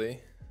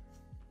nicely.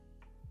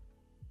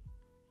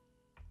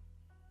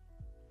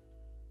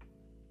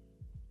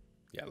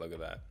 Yeah, look at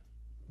that.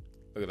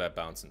 Look at that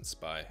bounce in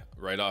SPY.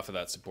 Right off of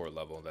that support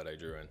level that I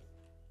drew in.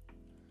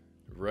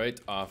 Right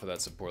off of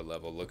that support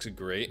level. Looks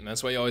great, and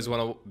that's why you always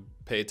want to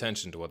pay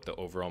attention to what the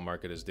overall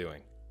market is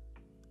doing.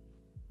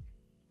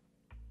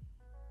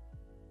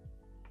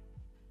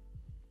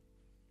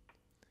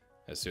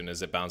 As soon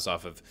as it bounced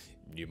off of,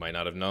 you might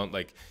not have known,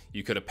 like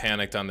you could have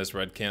panicked on this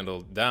red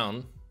candle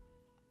down,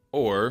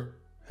 or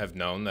have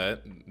known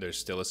that there's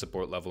still a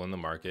support level in the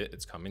market.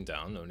 It's coming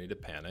down, no need to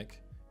panic.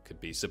 Could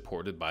be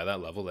supported by that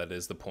level. That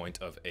is the point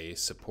of a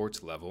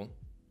support level.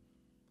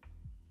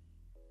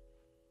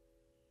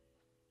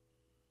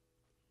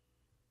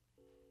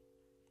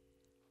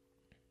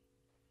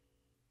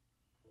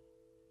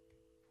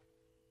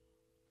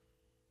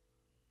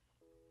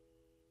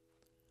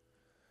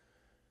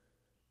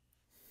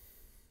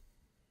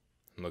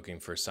 I'm looking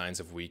for signs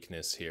of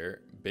weakness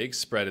here. Big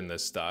spread in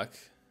this stock,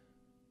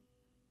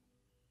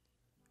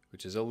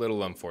 which is a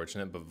little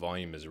unfortunate, but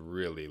volume is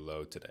really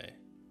low today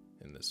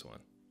in this one.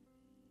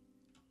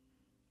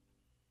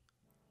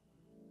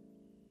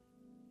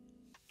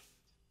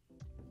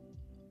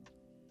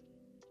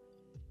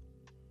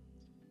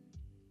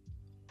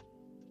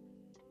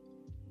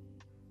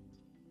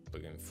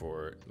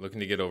 Looking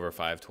to get over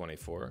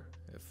 524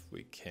 if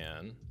we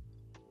can.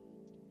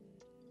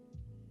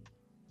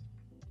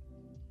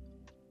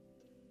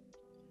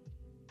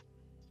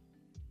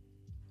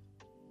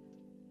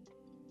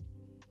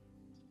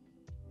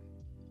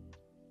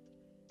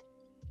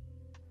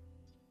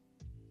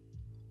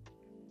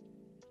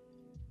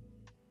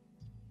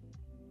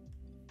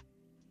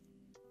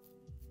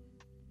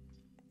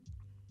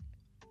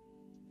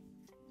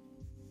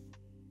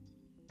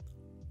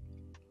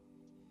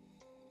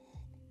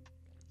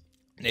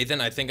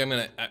 Nathan, I think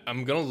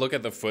I'm gonna look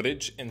at the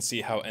footage and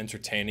see how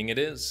entertaining it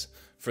is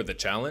for the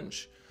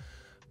challenge.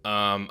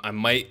 I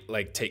might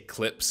like take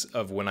clips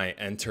of when I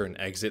enter and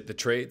exit the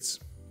trades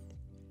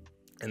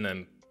and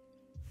then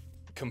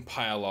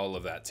compile all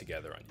of that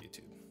together on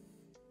YouTube.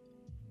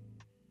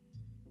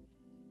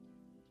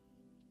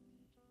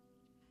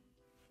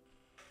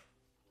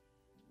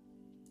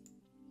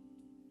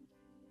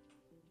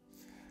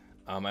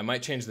 I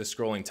might change the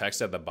scrolling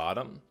text at the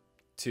bottom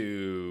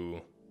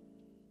to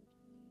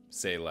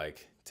say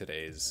like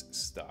today's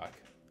stock.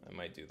 I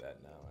might do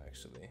that now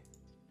actually.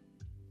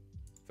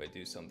 If I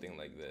do something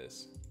like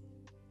this.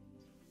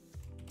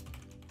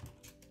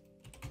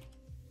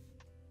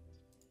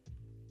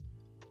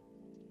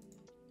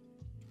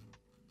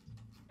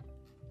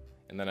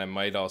 And then I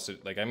might also,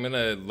 like, I'm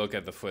gonna look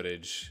at the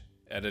footage,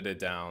 edit it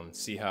down,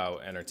 see how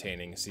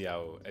entertaining, see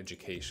how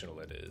educational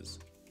it is.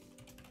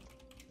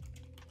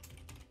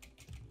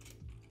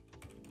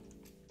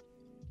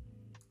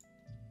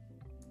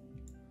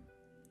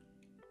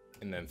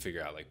 And then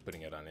figure out like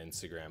putting it on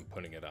Instagram,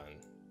 putting it on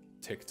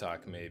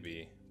TikTok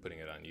maybe, putting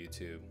it on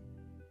YouTube.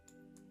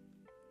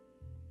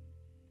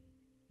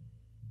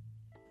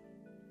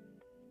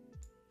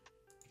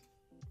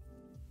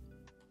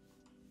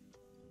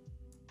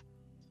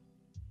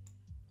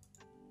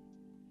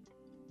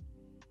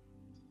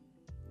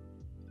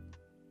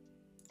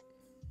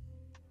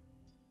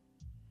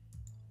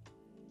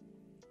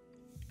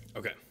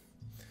 Okay,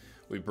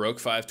 we broke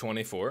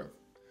 524.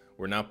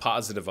 We're now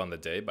positive on the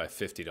day by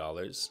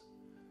 $50.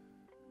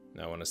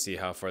 Now I want to see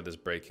how far this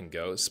break can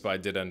go. SPY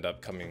did end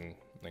up coming,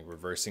 like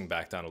reversing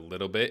back down a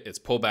little bit. Its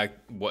pullback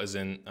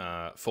wasn't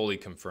fully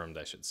confirmed,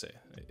 I should say.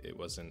 It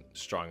wasn't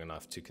strong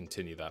enough to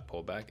continue that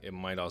pullback. It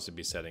might also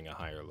be setting a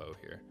higher low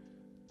here.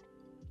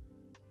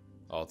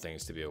 All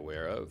things to be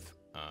aware of.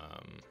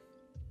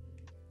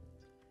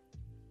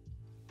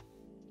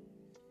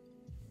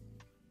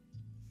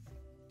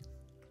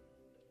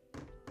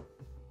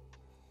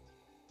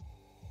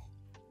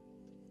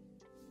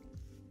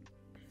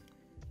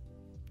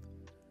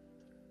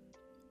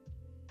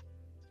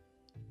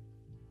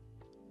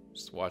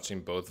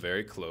 Watching both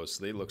very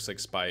closely. Looks like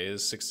SPY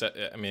is success.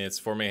 I mean, it's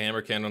forming a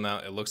hammer candle now.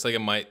 It looks like it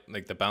might,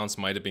 like the bounce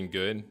might have been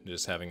good.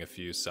 Just having a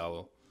few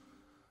sell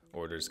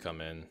orders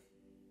come in.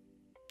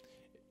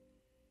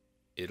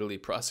 Italy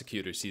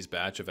prosecutor sees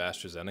batch of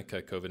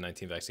AstraZeneca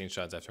COVID-19 vaccine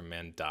shots after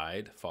man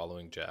died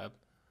following jab.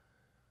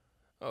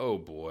 Oh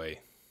boy,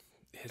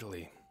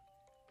 Italy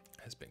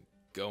has been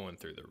going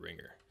through the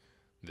ringer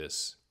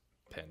this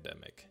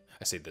pandemic.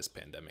 I say this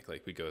pandemic,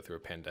 like we go through a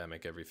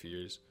pandemic every few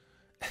years.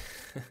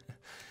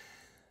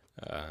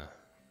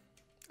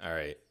 All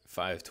right,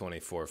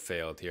 524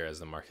 failed here as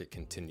the market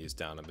continues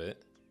down a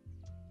bit.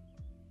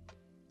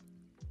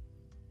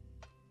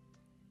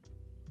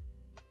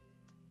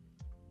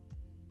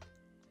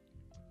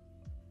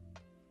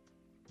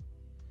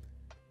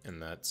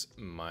 And that's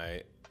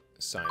my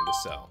sign to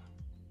sell.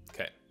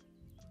 Okay.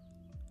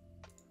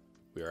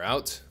 We are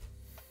out.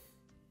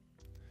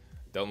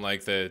 Don't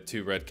like the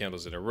 2 red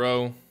candles in a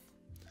row.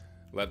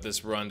 Let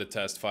this run to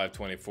test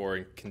 524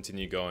 and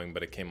continue going,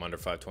 but it came under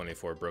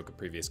 524, broke a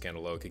previous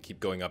candle low. It could keep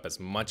going up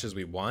as much as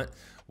we want.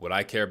 What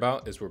I care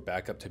about is we're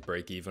back up to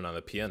break even on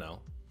the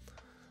P&L.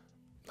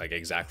 Like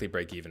exactly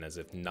break even, as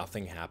if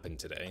nothing happened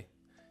today.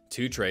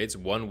 2 trades,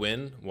 1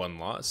 win, 1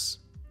 loss.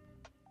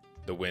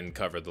 The win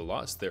covered the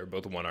loss. They're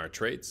both 1-hour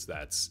trades.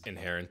 That's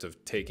inherent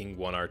of taking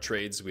 1-hour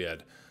trades. We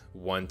had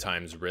 1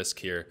 times risk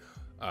here,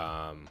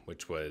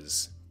 which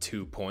was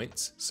 2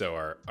 points. So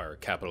our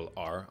capital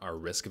R, our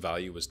risk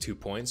value was 2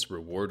 points.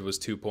 Reward was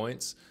 2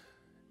 points.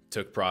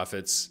 Took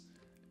profits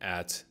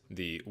at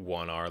the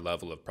 1-hour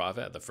level of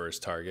profit at the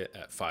first target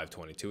at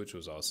 522, which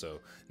was also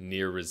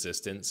near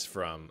resistance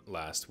from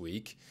last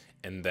week.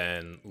 And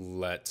then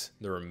let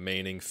the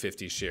remaining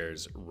 50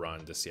 shares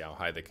run to see how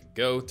high they could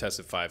go.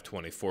 Tested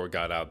 524,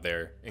 got out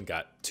there and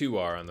got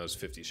 2R on those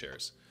 50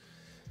 shares.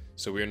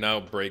 So we are now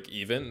break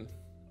even.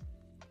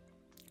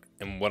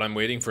 And what I'm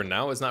waiting for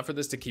now is not for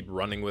this to keep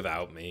running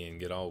without me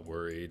and get all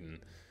worried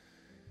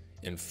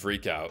and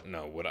freak out.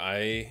 No, what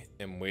I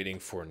am waiting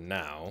for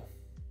now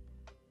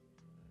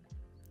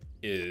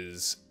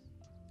is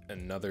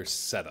another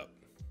setup.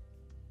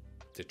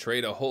 To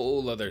trade a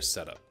whole other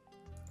setup.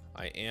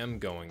 I am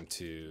going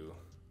to...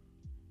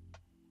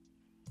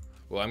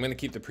 Well, I'm going to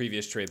keep the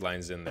previous trade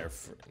lines in there.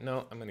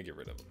 No, I'm going to get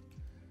rid of them.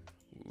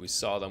 We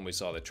saw them. We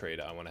saw the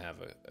trade. I want to have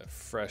a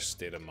fresh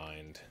state of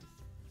mind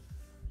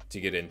to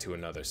get into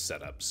another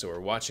setup. So we're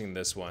watching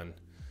this one.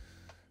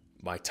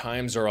 My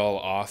times are all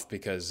off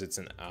because it's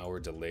an hour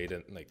delayed.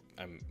 Like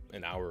I'm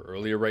an hour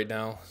earlier right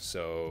now.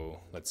 So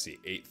let's see,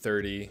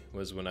 8:30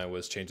 was when I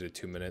was changing to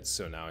 2 minutes.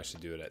 So now I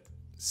should do it at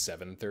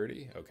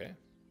 7:30. Okay.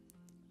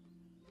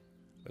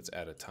 Let's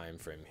add a time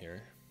frame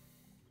here.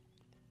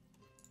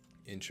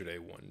 Intraday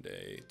 1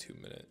 day, 2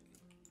 minute.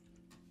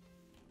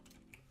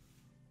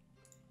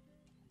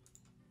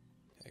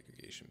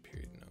 Aggregation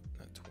period, no,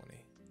 not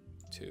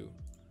 22.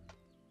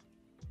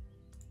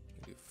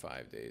 Do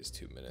 5 days,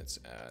 2 minutes,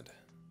 add.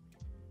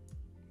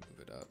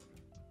 Move it up,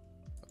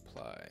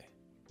 supply.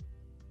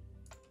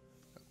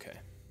 Okay.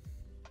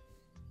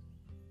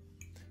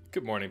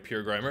 Good morning,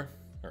 Pure Grimer,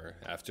 or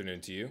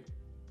afternoon to you.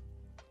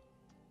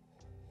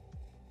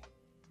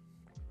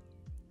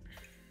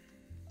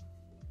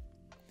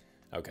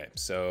 Okay,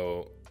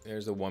 so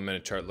there's a 1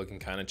 minute chart looking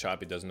kind of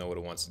choppy, doesn't know what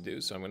it wants to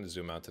do. So I'm going to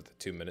zoom out to the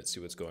 2 minutes, see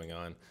what's going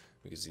on.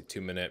 We can see 2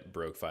 minute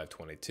broke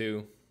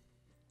 522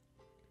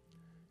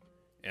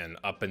 and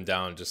up and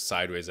down just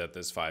sideways at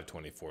this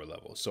 524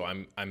 level. So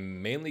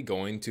I'm mainly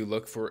going to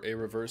look for a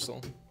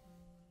reversal.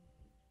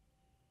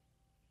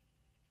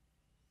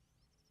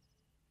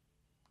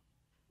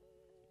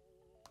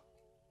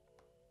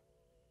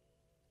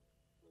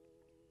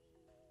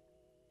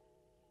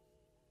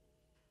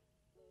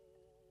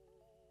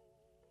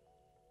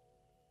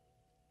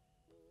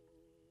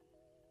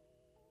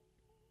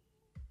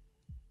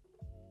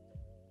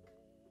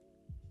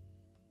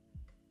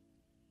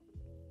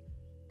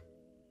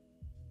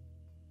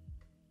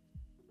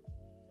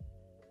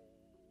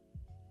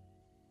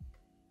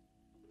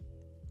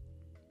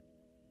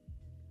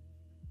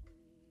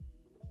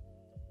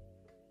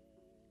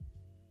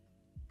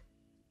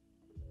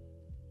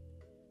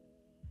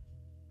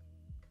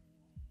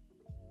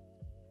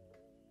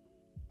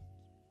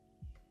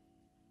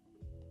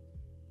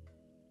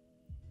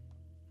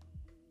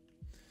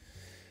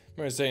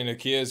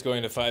 𝗪𝗵𝗲𝗲𝗹 is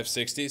going to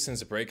 560 since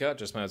the breakout.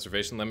 Just my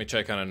observation. Let me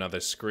check on another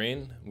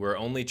screen. We're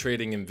only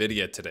trading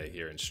NVIDIA today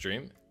here in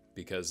stream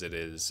because it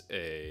is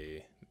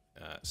a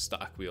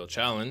stock wheel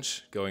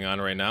challenge going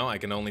on right now. I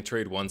can only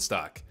trade one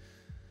stock.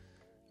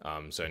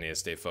 So I need to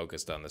stay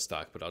focused on the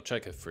stock, but I'll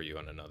check it for you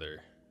on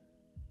another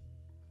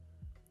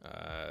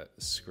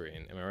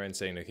screen. Am I right in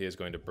saying NVIDIA is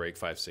going to break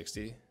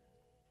 560?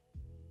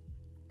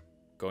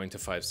 Going to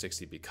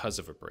 560 because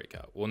of a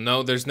breakout. Well,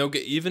 no, there's no,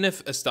 even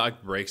if a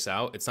stock breaks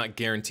out, it's not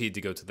guaranteed to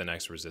go to the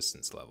next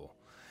resistance level.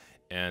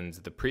 And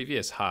the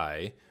previous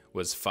high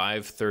was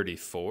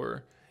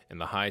 534, and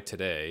the high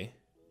today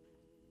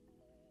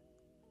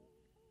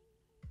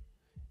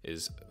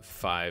is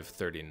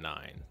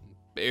 539.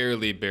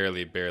 Barely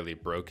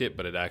broke it,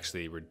 but it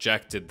actually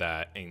rejected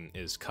that and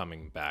is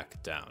coming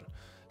back down.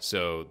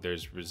 So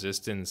there's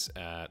resistance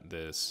at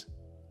this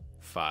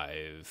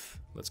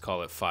let's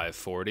call it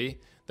 540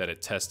 that it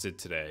tested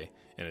today,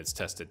 and it's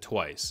tested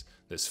twice.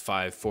 This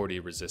 540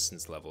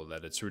 resistance level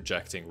that it's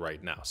rejecting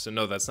right now. So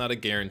no, that's not a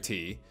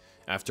guarantee.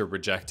 After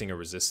rejecting a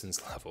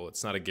resistance level,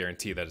 it's not a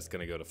guarantee that it's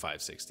going to go to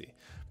 560.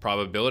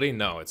 Probability?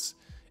 No, it's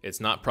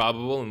not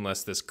probable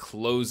unless this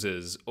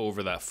closes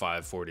over that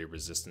 540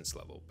 resistance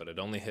level, but it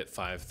only hit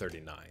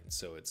 539.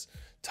 So it's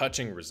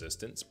touching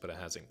resistance, but it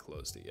hasn't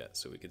closed it yet.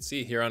 So we can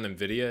see here on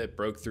NVIDIA, it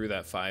broke through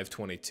that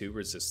 522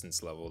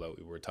 resistance level that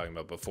we were talking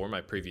about before, my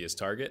previous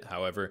target.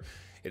 However,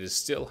 it is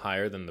still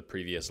higher than the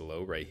previous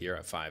low right here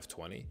at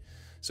 520.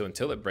 So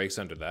until it breaks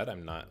under that,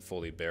 I'm not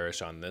fully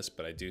bearish on this,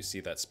 but I do see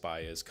that SPY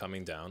is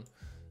coming down.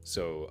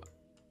 So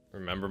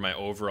remember, my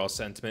overall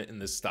sentiment in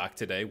this stock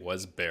today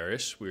was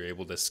bearish. We were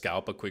able to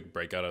scalp a quick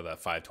breakout of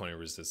that 520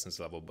 resistance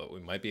level, but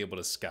we might be able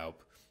to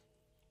scalp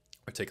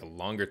or take a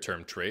longer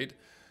term trade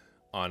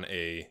on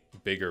a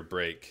bigger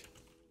break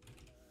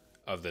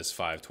of this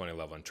 520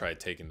 level and try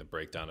taking the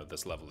breakdown of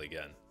this level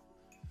again.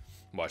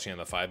 Watching on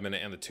the 5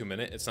 minute and the 2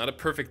 minute, it's not a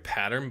perfect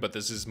pattern, but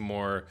this is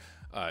more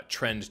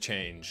trend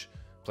change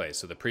play.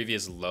 So the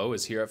previous low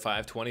is here at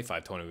 520.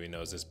 520 we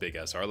know is this big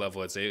SR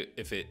level.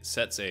 If it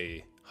sets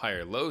a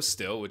higher low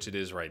still, which it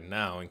is right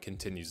now, and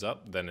continues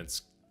up, then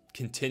it's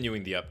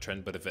continuing the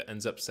uptrend. But if it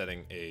ends up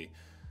setting a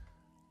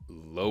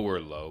lower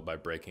low by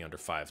breaking under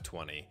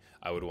 520,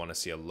 I would want to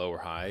see a lower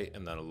high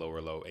and then a lower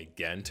low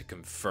again to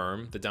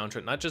confirm the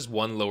downtrend. Not just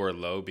one lower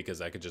low, because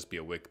that could just be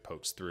a wick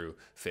pokes through,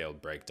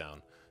 failed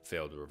breakdown,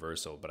 failed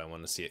reversal, but I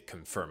want to see it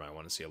confirm. I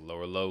want to see a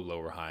lower low,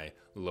 lower high,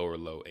 lower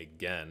low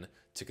again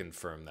to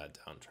confirm that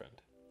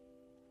downtrend.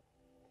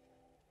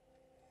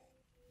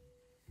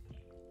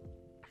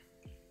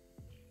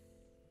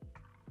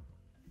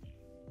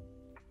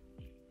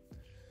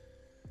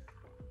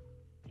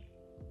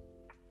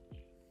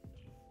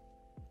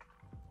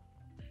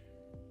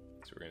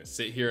 We're going to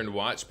sit here and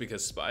watch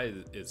because SPY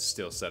is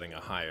still setting a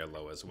higher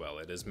low as well.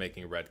 It is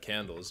making red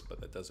candles, but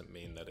that doesn't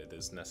mean that it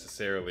is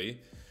necessarily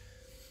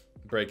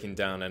breaking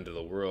down end of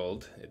the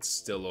world. It's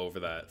still over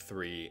that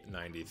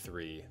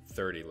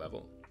 393.30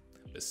 level.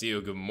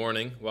 Basio, good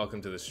morning.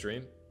 Welcome to the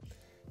stream.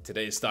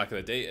 Today's stock of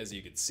the day, as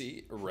you can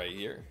see right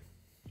here,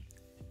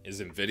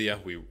 is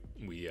NVIDIA.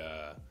 We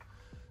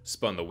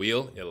spun the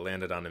wheel. It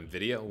landed on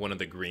NVIDIA, one of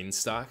the green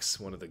stocks,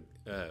 one of the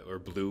or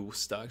blue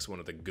stocks, one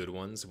of the good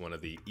ones, one of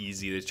the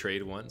easy to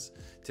trade ones.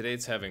 Today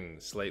it's having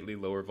slightly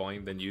lower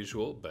volume than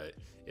usual, but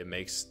it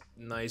makes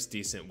nice,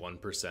 decent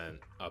 1%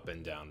 up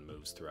and down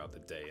moves throughout the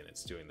day, and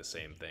it's doing the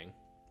same thing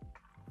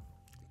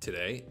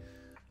today.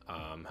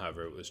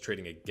 However, it was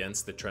trading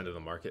against the trend of the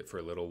market for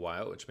a little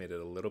while, which made it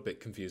a little bit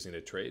confusing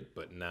to trade,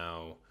 but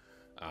now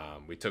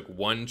we took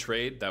one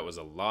trade that was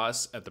a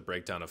loss at the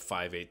breakdown of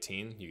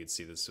 518. You can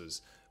see this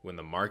was when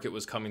the market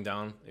was coming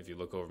down. If you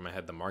look over my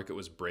head, the market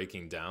was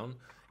breaking down,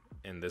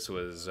 and this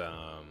was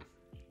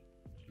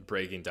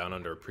breaking down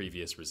under a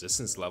previous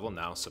resistance level,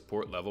 now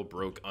support level,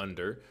 broke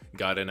under,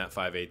 got in at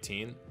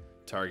 518.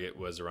 Target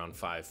was around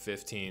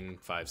 515,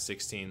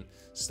 516,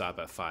 stop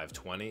at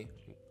 520,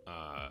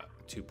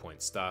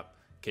 2-point stop,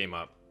 came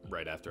up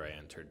right after I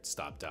entered,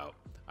 stopped out.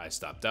 I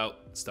stopped out,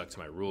 stuck to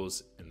my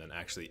rules, and then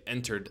actually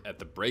entered at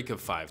the break of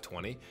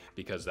 520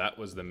 because that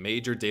was the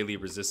major daily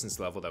resistance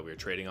level that we were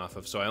trading off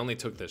of. So I only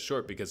took this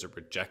short because it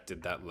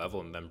rejected that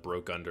level and then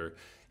broke under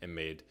and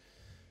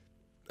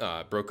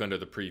broke under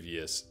the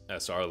previous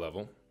SR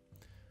level,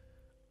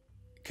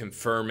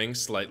 confirming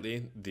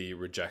slightly the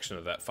rejection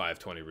of that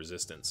 520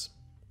 resistance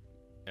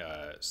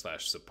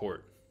slash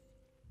support.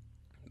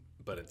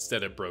 But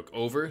instead it broke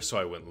over, so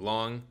I went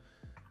long.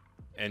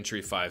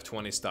 Entry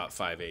 520, stop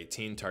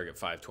 518, target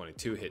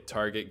 522, hit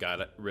target,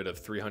 got rid of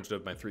 300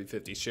 of my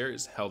 350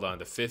 shares, held on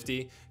to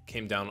 50,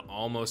 came down,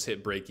 almost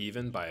hit break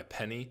even by a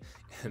penny,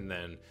 and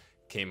then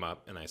came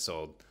up and I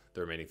sold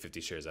the remaining 50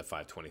 shares at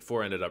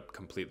 524, ended up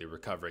completely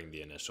recovering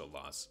the initial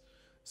loss.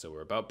 So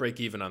we're about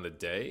break even on the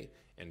day,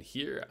 and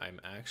here I'm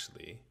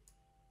actually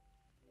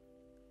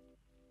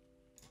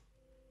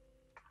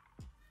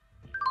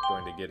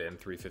going to get in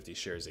 350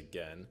 shares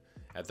again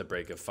at the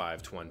break of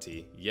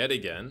 520 yet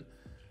again,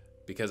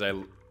 because I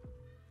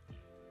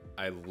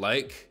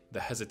like the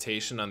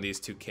hesitation on these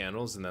two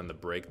candles and then the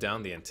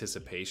breakdown, the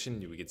anticipation.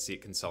 We could see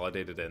it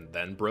consolidated and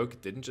then broke.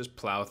 It didn't just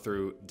plow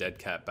through, dead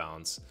cat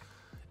bounce.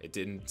 It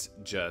didn't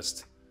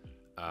just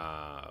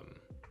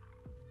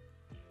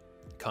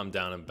come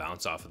down and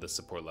bounce off of the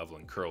support level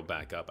and curl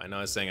back up. I know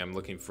I was saying I'm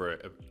looking for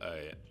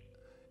a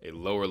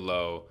lower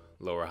low,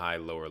 lower high,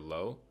 lower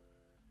low,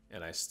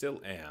 and I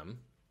still am.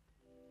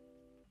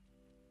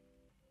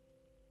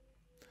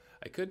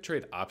 I could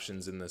trade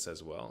options in this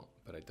as well,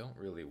 but I don't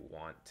really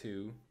want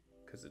to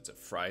because it's a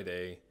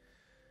Friday,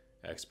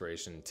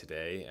 expiration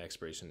today,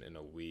 expiration in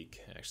a week.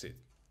 Actually,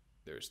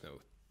 there's no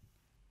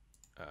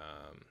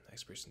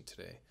expiration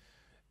today.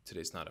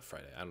 Today's not a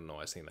Friday. I don't know why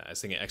I was thinking that. I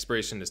was thinking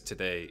expiration is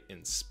today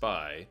in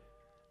SPY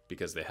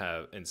because they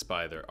have in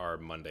SPY there are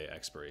Monday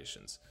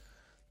expirations.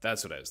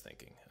 That's what I was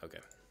thinking. Okay.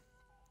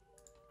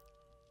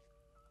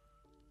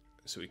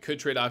 So we could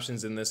trade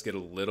options in this, get a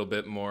little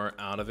bit more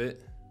out of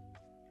it.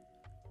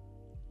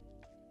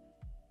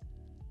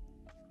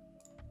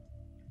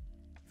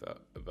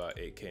 About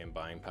 8K in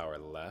buying power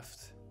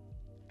left,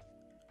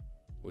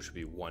 which would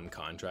be one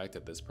contract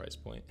at this price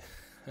point.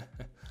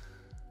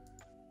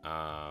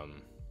 But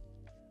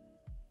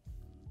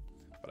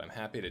I'm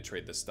happy to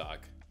trade the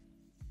stock.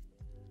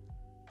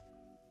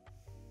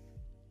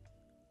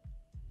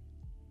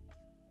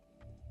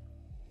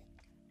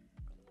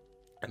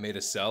 I made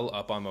a sell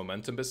up on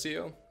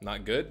𝗪𝗵𝗲𝗶𝗲𝗹.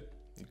 Not good.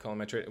 You calling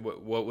my trade?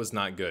 What was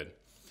not good?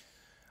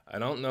 I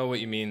don't know what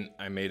you mean.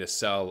 I made a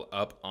sell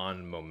up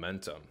on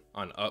momentum,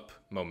 on up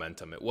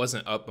momentum. It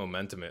wasn't up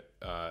momentum.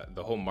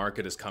 The whole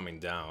market is coming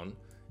down.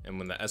 And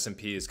when the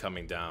S&P is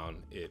coming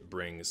down, it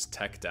brings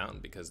tech down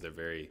because they're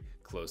very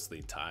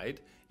closely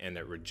tied. And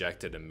it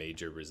rejected a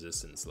major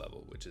resistance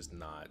level, which is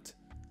not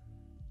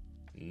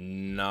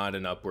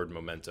an upward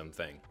momentum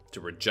thing.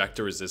 To reject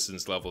a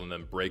resistance level and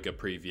then break a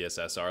previous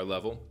SR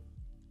level.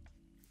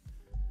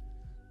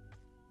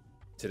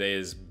 Today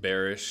is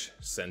bearish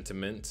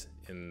sentiment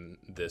in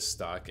this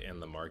stock and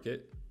the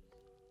market.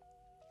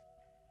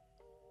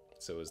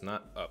 So it's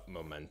not up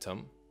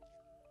momentum,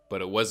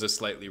 but it was a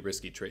slightly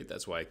risky trade.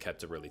 That's why I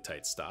kept a really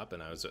tight stop.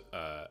 And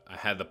I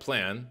had the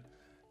plan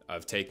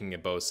of taking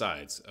it both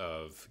sides,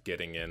 of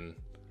getting in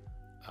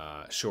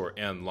short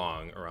and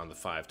long around the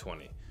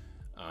 520.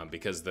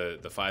 Because the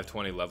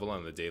 520 level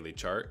on the daily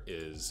chart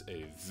is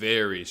a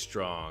very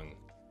strong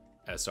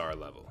SR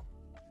level.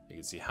 You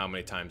can see how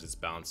many times it's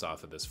bounced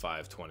off of this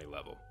 520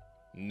 level.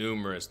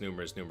 Numerous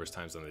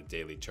times on the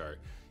daily chart.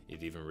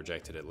 It even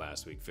rejected it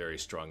last week. Very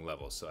strong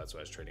level. So that's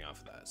why I was trading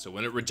off of that. So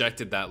when it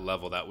rejected that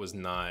level, that was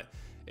not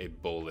a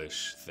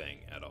bullish thing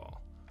at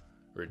all.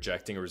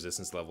 Rejecting a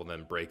resistance level,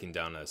 then breaking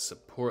down a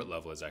support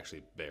level is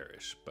actually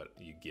bearish. But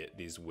you get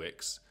these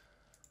wicks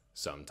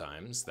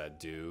sometimes that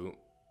do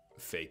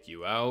fake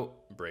you out,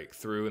 break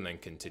through, and then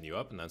continue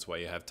up. And that's why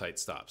you have tight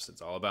stops.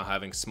 It's all about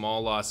having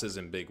small losses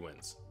and big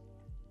wins.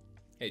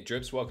 Hey,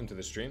 Drips, welcome to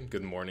the stream.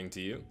 Good morning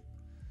to you.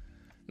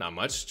 Not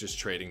much, just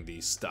trading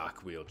the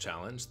stock wheel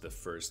challenge. The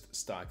first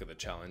stock of the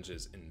challenge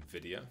is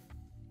NVIDIA.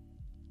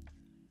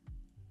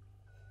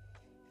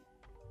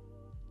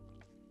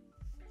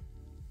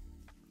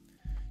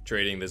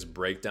 Trading this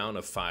breakdown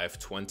of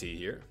 520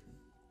 here.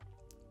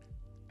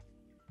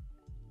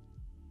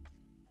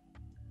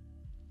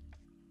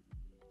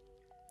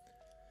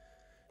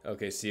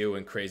 Okay, CEO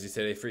went crazy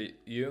today for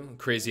you.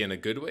 Crazy in a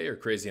good way or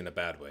crazy in a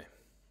bad way?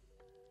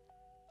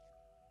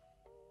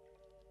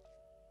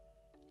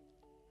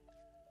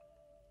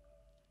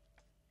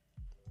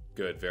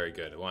 Good, very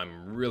good. Well,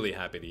 I'm really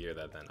happy to hear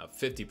that then. Up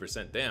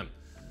 50%, damn.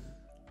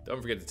 Don't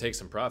forget to take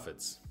some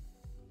profits.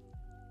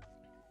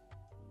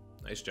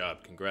 Nice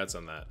job, congrats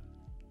on that.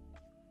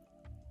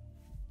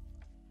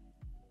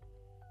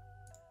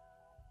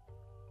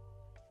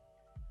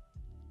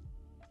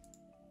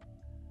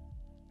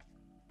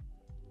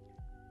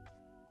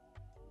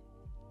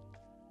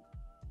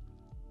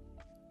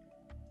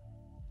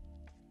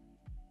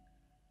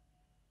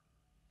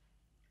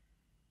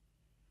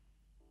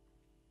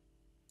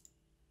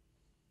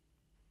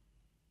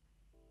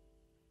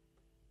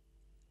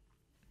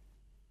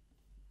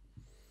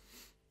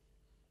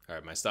 All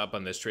right, my stop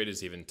on this trade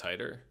is even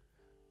tighter.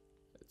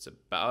 It's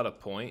about a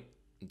point,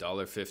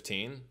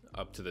 $1.15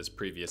 up to this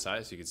previous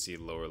high. So you can see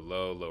lower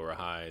low, lower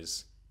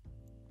highs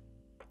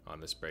on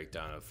this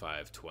breakdown of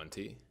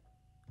 520.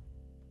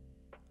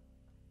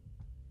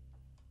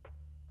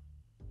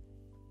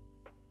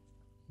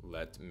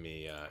 Let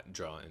me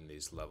draw in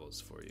these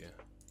levels for you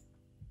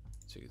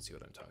so you can see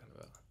what I'm talking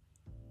about.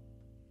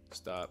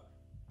 Stop,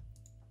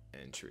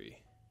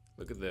 entry.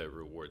 Look at the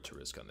reward to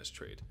risk on this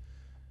trade.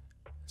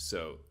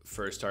 So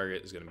first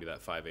target is going to be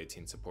that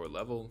 518 support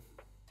level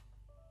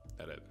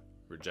that it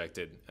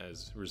rejected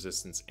as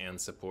resistance and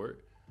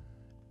support.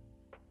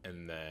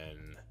 And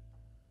then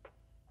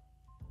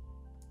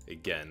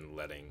again,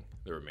 letting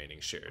the remaining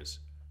shares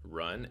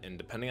run, and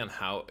depending on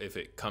how, if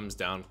it comes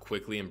down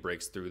quickly and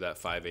breaks through that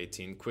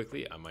 518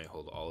 quickly, I might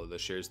hold all of the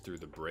shares through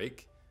the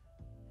break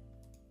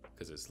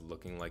because it's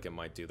looking like it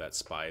might do that.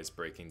 SPY is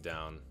breaking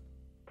down.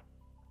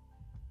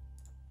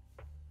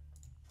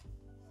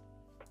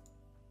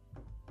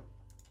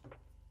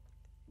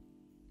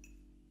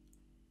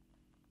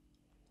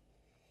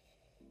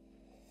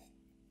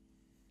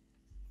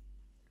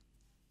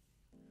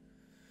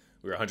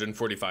 We were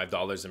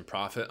 $145 in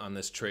profit on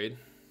this trade.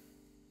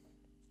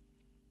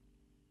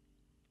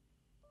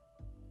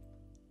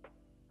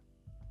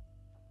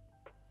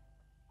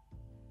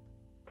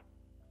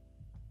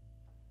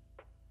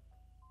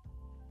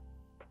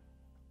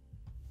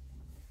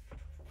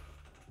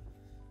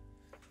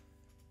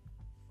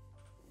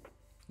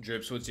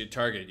 Drips, what's your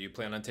target? You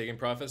plan on taking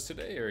profits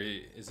today, or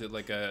is it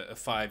like a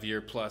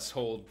 5-year plus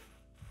hold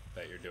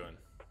that you're doing?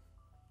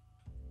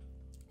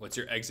 What's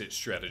your exit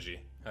strategy?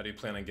 How do you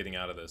plan on getting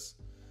out of this?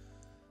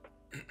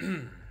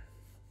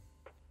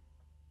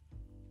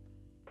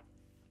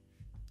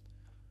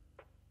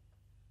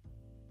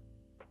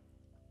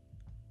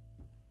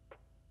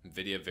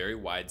 NVIDIA, very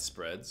wide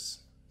spreads,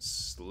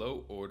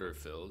 slow order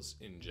fills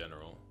in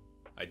general.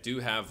 I do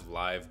have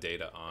live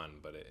data on,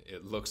 but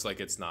it looks like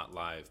it's not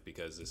live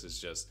because this is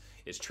just,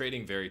 it's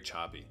trading very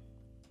choppy.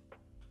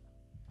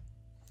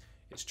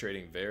 It's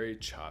trading very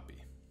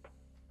choppy.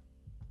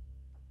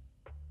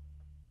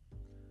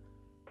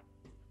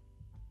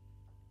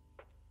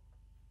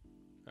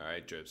 All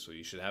right, Drips, so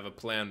you should have a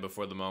plan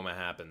before the moment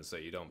happens so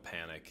you don't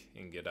panic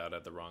and get out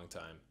at the wrong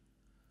time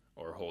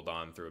or hold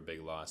on through a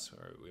big loss.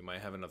 Or we might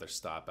have another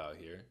stop out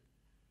here.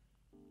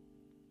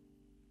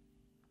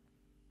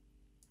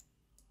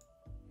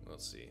 We'll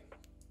see.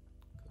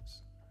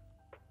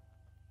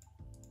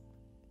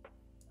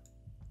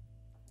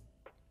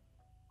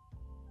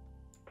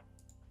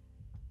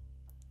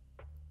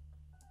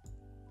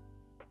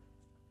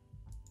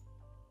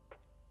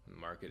 The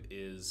market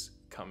is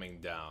coming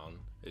down.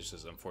 It's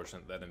just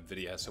unfortunate that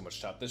NVIDIA has so much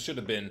chop. This should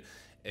have been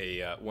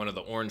a one of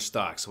the orange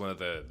stocks, one of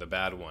the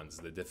bad ones,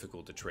 the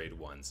difficult to trade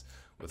ones.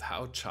 With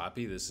how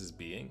choppy this is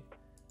being,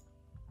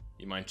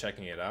 you mind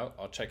checking it out?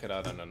 I'll check it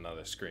out on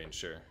another screen,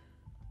 sure.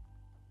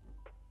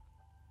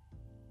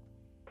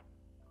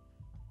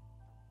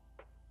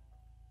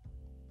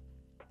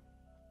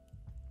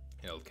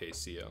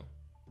 LKCO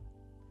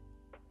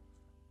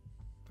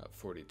up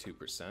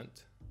 42%.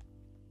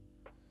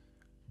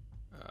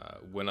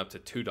 Went up to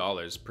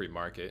 $2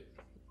 pre-market.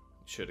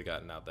 Should have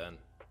gotten out then.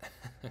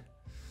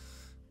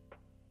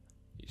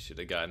 You should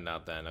have gotten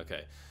out then.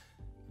 Okay,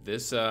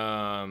 this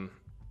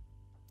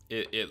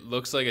it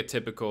looks like a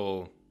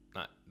typical,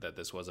 not that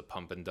this was a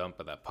pump and dump,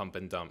 but that pump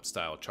and dump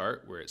style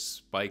chart where it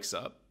spikes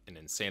up an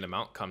insane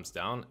amount, comes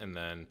down, and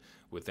then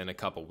within a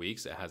couple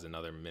weeks it has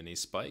another mini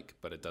spike,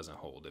 but it doesn't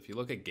hold. If you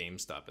look at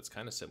GameStop, it's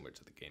kind of similar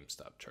to the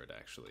GameStop chart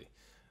actually,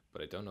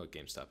 but I don't know what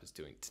GameStop is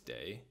doing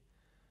today.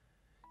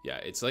 Yeah,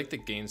 it's like the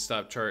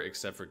GameStop chart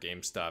except for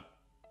GameStop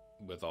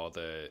with all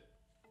the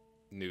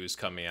news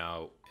coming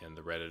out and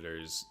the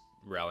Redditors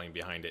rallying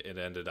behind it, it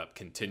ended up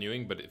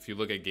continuing. But if you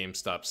look at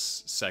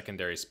GameStop's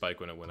secondary spike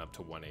when it went up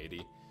to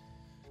 180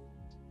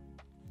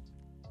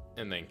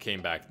 and then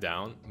came back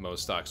down,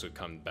 most stocks would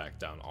come back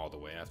down all the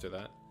way after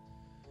that.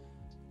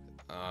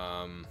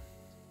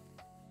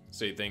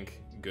 So you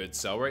think good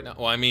sell right now?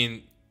 Well, I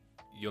mean,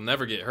 you'll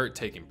never get hurt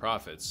taking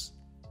profits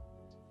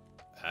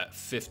at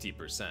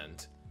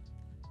 50%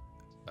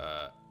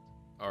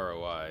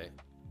 ROI.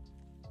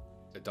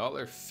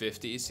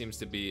 $1.50 seems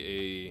to be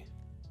a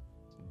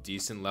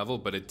decent level,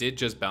 but it did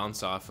just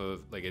bounce off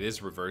of, like, it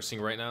is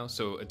reversing right now.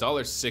 So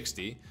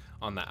 $1.60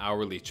 on the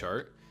hourly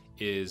chart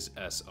is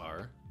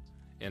SR,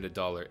 and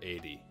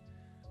 $1.80.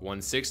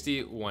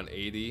 160,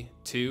 180,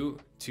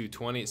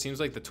 220. It seems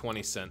like the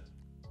 20-cent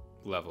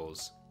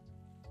levels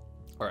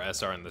are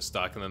SR in the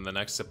stock, and then the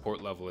next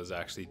support level is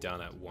actually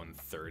down at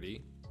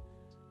 130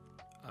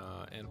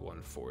 and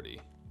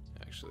 140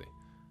 actually.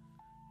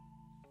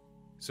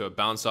 So it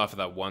bounced off of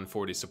that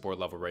 140 support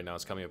level right now.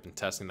 It's coming up and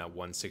testing that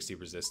 160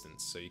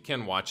 resistance. So you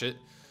can watch it.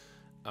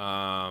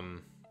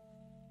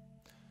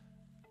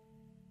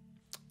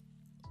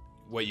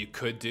 What you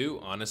could do,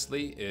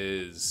 honestly,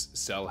 is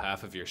sell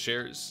half of your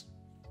shares,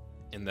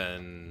 and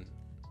then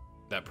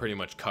that pretty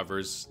much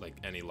covers like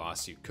any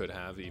loss you could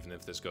have, even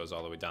if this goes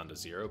all the way down to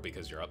zero,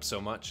 because you're up so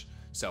much.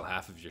 sell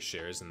half of your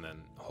shares and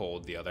then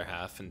hold the other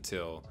half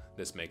until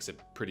this makes a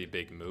pretty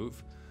big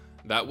move.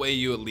 That way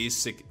you at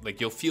least,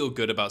 like, you'll feel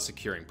good about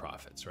securing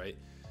profits, right?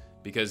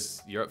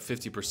 Because you're up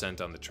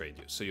 50% on the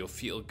trade, so you'll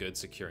feel good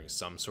securing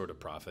some sort of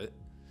profit.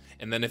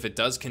 And then if it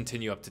does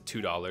continue up to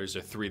 $2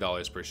 or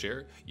 $3 per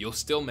share, you'll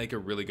still make a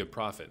really good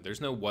profit.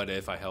 There's no what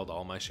if I held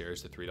all my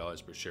shares to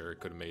 $3 per share.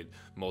 It could have made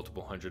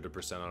multiple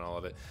 100% on all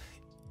of it.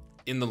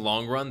 In the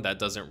long run, that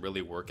doesn't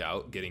really work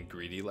out, getting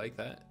greedy like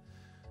that.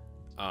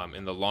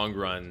 In the long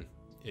run,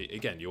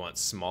 again, you want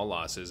small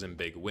losses and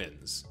big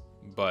wins.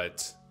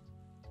 But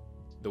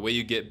the way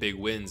you get big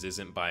wins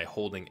isn't by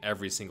holding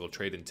every single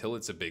trade until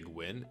it's a big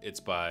win.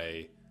 It's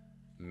by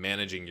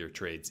managing your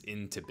trades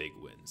into big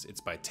wins. It's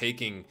by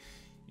taking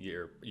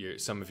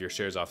some of your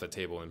shares off the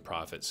table in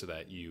profit so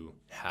that you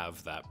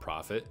have that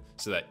profit,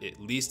 so that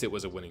at least it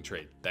was a winning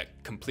trade. That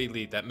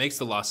makes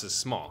the losses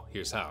small.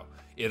 Here's how.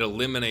 It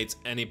eliminates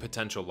any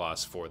potential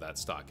loss for that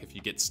stock. If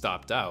you get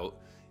stopped out,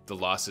 the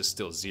loss is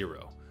still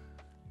zero,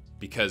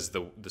 because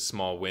the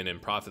small win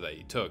and profit that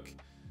you took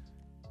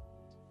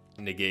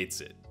negates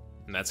it.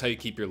 And that's how you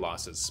keep your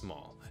losses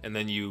small. And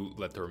then you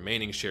let the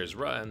remaining shares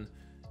run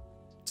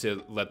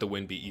to let the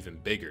win be even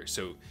bigger.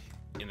 So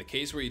in the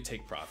case where you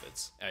take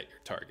profits at your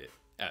target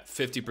at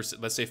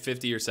 50%, let's say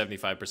 50 or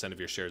 75% of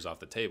your shares off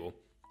the table.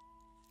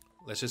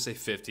 Let's just say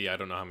 50. I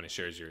don't know how many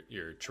shares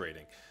you're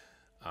trading.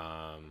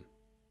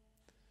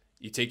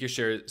 You take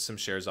some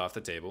shares off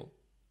the table.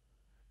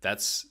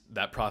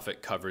 That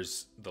profit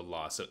covers the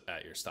loss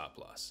at your stop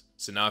loss.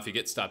 So now if you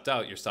get stopped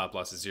out, your stop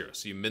loss is zero.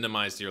 So you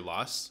minimize your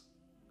loss.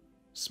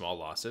 Small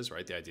losses,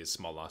 right? The idea is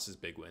small losses,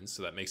 big wins.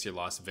 So that makes your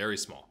loss very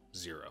small,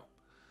 zero.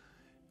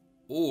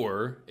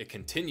 Or it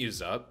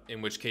continues up,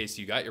 in which case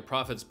you got your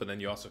profits, but then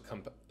you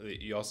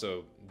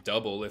also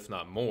double, if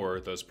not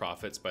more, those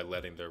profits by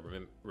letting the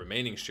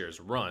remaining shares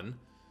run.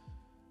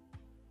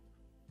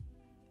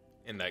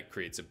 And that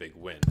creates a big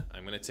win.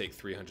 I'm going to take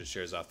 300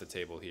 shares off the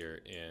table here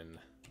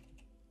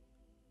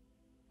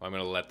I'm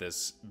going to let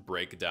this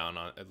break down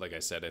on, like I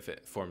said, if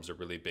it forms a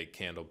really big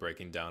candle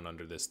breaking down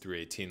under this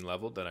 318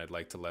 level, then I'd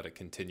like to let it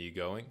continue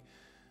going.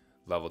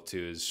 Level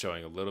 2 is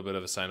showing a little bit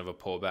of a sign of a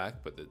pullback,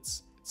 but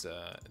it's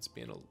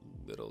being a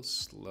little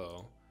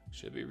slow.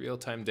 Should be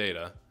real-time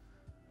data.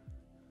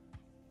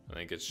 I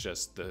think it's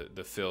just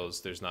the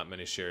fills. There's not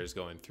many shares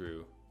going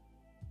through.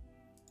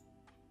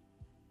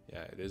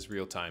 Yeah, it is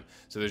real-time.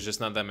 So there's just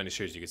not that many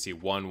shares. You can see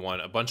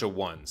a bunch of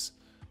ones.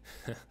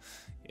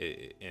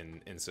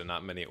 And so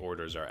not many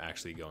orders are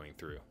actually going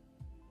through.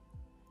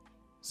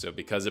 So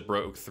because it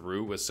broke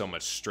through with so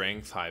much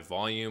strength, high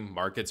volume,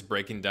 markets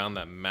breaking down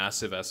that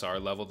massive SR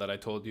level that I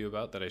told you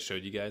about, that I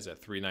showed you guys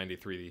at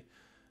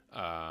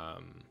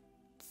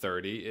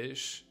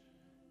 393.30-ish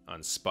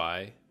on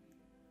SPY.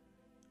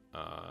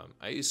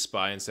 I use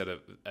SPY instead of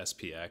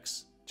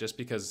SPX just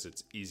because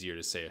it's easier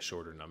to say a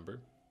shorter number.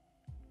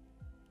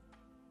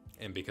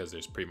 And because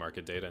there's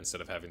pre-market data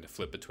instead of having to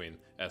flip between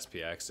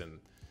SPX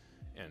and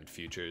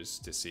futures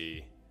to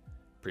see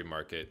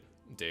pre-market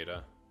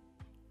data.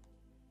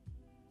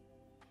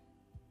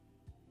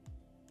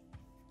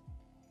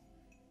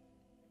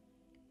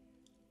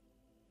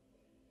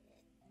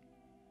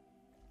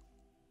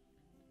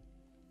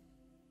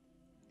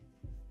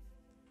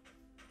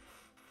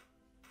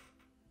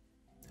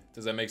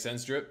 Does that make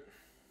sense, Drip?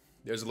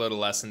 There's a little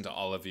lesson to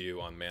all of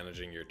you on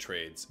managing your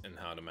trades and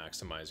how to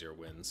maximize your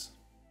wins.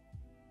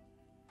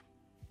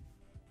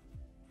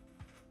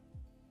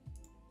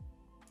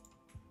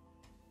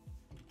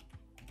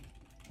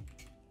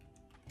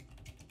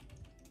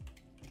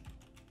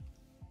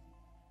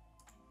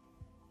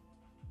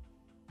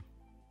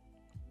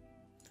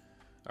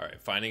 All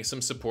right, finding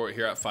some support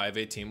here at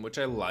 518, which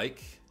I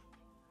like.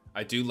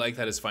 I do like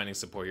that it's finding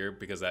support here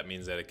because that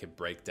means that it could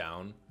break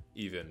down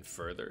even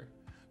further.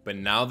 But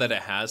now that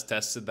it has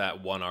tested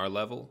that 1R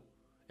level,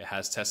 it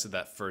has tested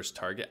that first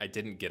target. I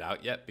didn't get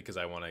out yet because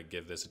I want to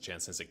give this a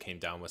chance since it came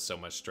down with so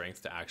much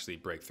strength to actually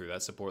break through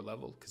that support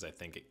level, because I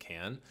think it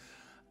can.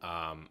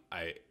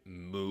 I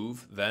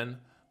move then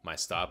my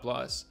stop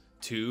loss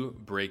to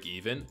break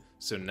even.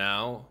 So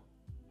now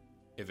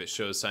if it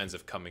shows signs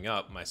of coming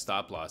up, my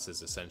stop loss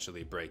is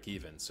essentially break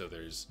even. So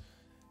there's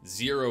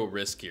zero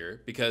risk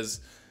here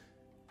because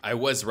I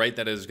was right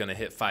that it was going to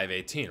hit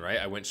 518, right?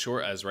 I went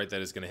short. I was right that it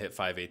was going to hit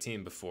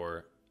 518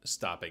 before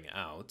stopping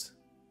out.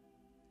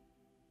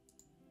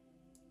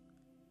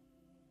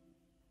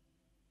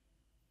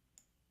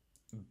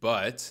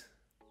 But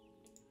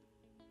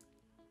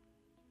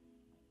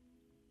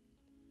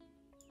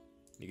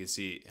you can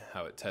see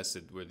how it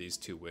tested where these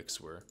two wicks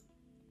were.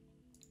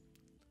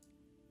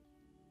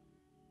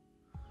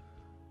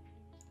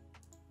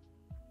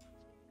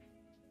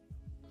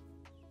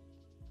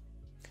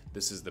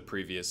 This is the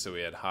previous, so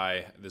we had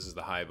high, this is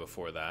the high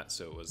before that,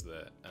 so it was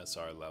the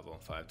SR level,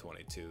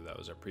 522. That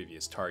was our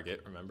previous target,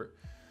 remember?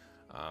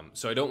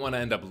 So I don't want to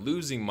end up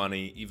losing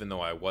money, even though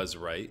I was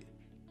right.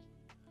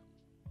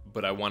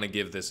 But I want to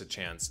give this a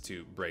chance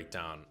to break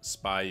down.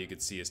 SPY, you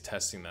could see, is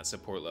testing that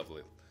support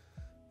level.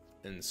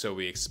 And so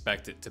we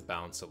expect it to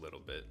bounce a little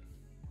bit.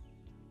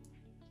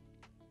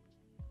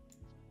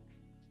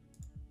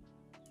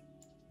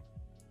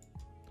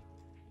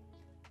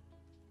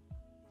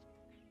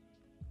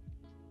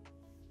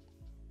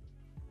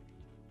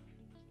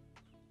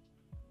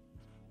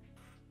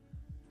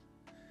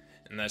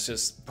 And that's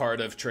just part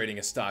of trading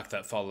a stock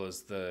that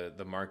follows the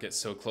market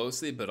so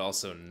closely, but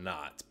also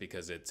not,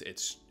 because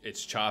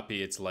it's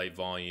choppy, it's light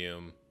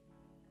volume,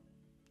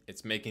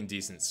 it's making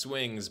decent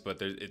swings,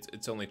 but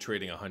it's only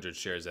trading 100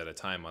 shares at a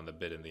time on the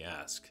bid and the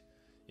ask.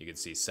 You can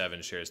see 7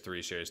 shares,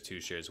 3 shares,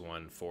 2 shares,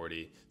 1,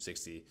 40,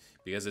 60,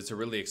 because it's a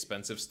really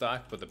expensive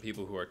stock, but the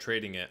people who are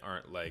trading it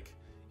aren't like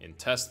in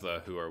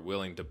Tesla, who are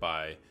willing to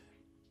buy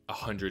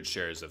 100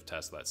 shares of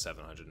Tesla at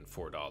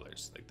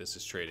 $704. Like, this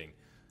is trading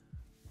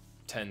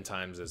 10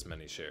 times as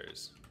many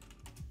shares.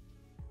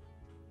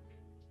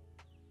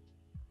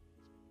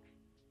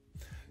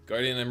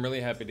 Guardian, I'm really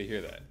happy to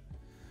hear that.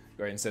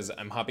 Guardian says,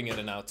 I'm hopping in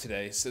and out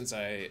today since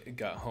I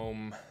got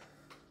home,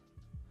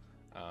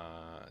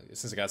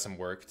 since I got some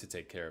work to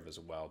take care of as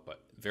well,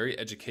 but very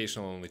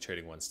educational, only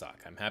trading one stock.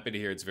 I'm happy to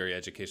hear it's very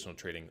educational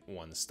trading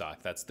one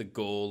stock. That's the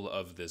goal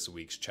of this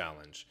week's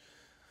challenge,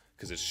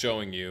 because it's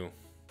showing you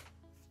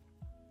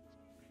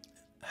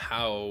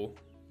how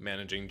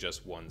managing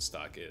just one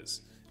stock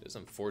is. It is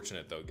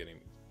unfortunate though, getting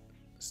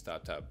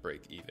stop top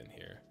break even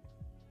here.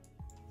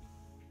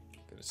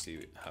 Gonna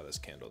see how this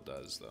candle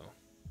does though,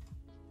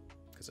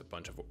 because a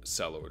bunch of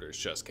sell orders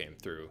just came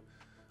through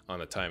on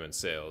the time and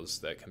sales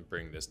that can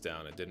bring this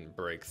down. It didn't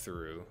break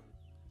through.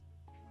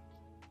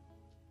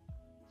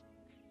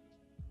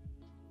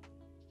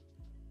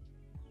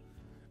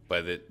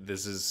 But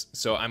this is,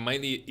 so I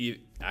might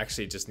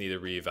actually just need to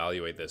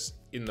reevaluate this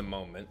in the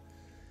moment.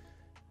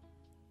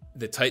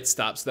 The tight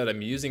stops that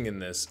I'm using in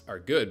this are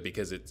good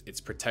because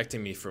it's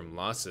protecting me from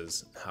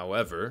losses.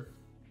 However,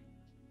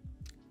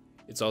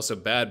 it's also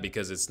bad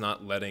because it's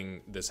not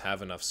letting this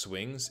have enough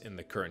swings in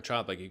the current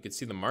chop. Like, you can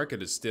see the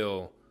market is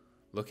still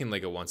looking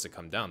like it wants to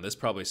come down. This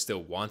probably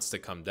still wants to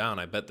come down.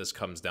 I bet this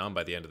comes down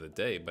by the end of the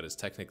day, but it's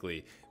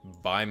technically,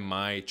 by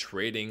my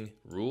trading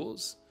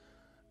rules,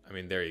 I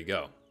mean, there you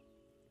go.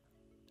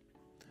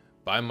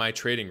 By my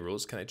trading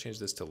rules, can I change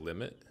this to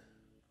limit,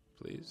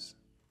 please?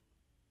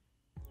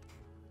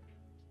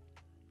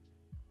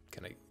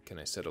 Can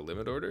I set a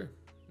limit order?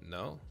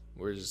 No.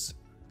 Where's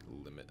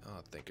limit?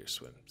 Oh,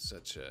 thinkorswim.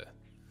 Such a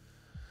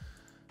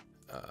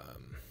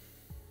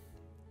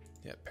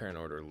yeah, parent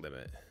order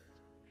limit.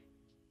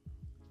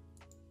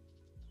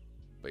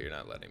 But you're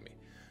not letting me.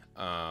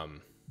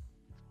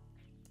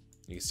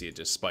 You can see it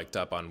just spiked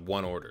up on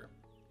one order.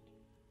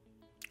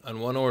 On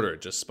one order, it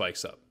just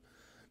spikes up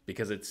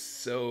because it's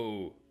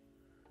so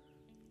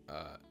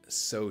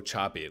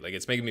choppy. Like,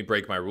 it's making me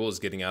break my rules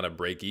getting out of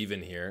break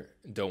even here.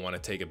 Don't want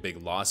to take a big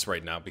loss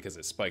right now because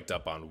it spiked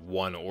up on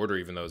one order,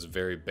 even though it's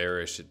very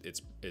bearish.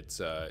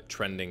 It's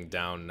trending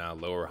down now,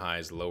 lower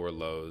highs, lower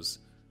lows.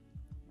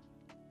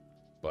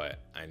 But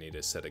I need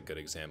to set a good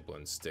example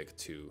and stick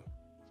to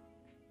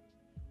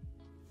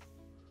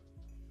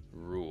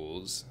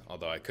rules.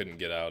 Although I couldn't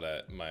get out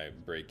at my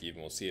break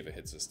even. We'll see if it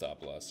hits a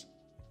stop loss.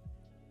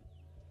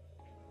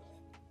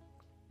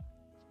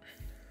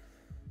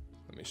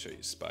 Let me show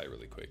you SPY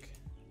really quick.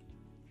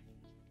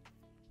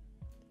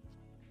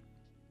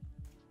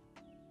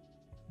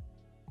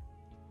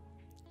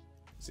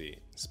 See,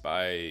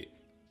 SPY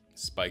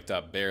spiked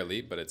up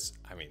barely, but it's,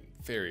 I mean,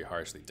 very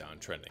harshly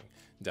downtrending,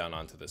 down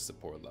onto the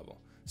support level.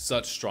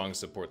 Such strong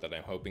support that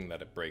I'm hoping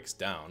that it breaks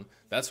down.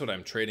 That's what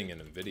I'm trading in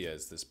NVIDIA,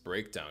 is this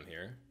breakdown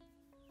here.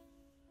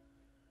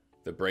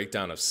 The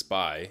breakdown of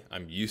SPY,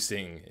 I'm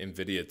using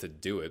NVIDIA to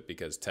do it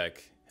because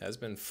tech has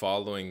been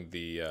following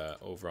the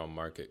overall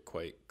market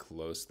quite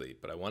closely.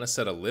 But I want to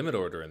set a limit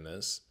order in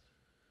this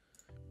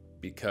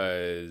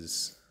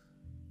because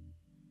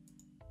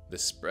the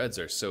spreads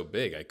are so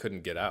big. I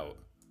couldn't get out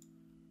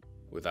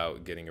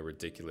without getting a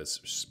ridiculous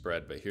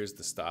spread. But here's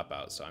the stop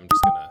out. So I'm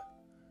just going to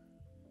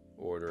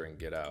order and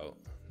get out.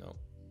 Nope,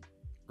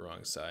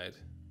 wrong side.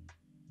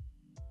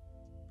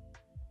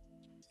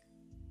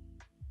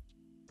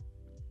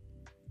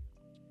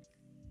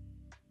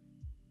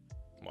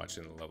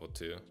 Watching the level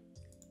 2.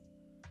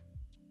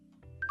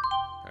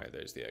 All right,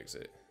 there's the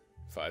exit.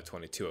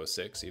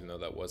 522.06, even though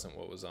that wasn't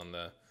what was on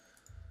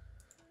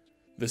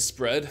the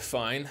spread.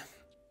 Fine.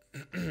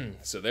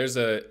 So there's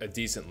a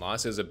decent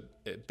loss. There's a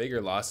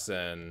bigger loss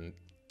than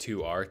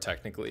 2R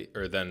technically,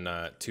 or than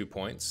 2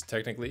 points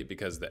technically,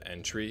 because the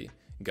entry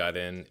got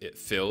in, it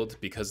filled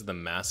because of the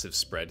massive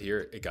spread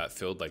here. It got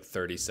filled like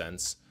 30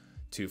 cents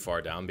too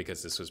far down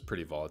because this was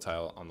pretty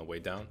volatile on the way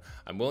down.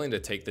 I'm willing to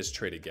take this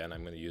trade again.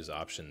 I'm going to use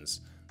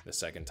options the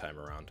second time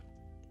around.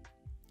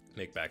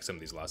 Make back some of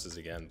these losses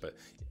again, but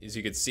as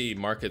you can see,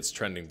 market's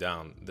trending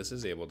down. This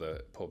is able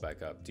to pull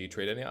back up. Do you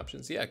trade any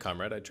options? Yeah,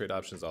 comrade, I trade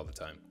options all the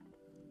time.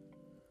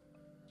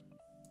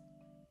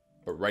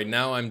 But right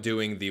now I'm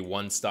doing the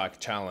one stock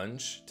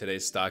challenge.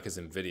 Today's stock is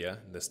NVIDIA.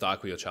 The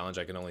stock wheel challenge,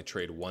 I can only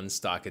trade one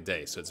stock a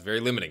day, so it's very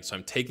limiting. So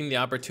I'm taking the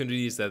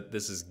opportunities that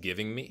this is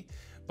giving me,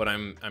 but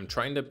I'm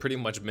trying to pretty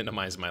much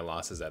minimize my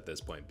losses at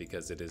this point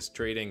because it is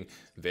trading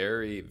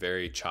very,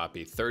 very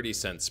choppy,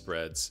 30-cent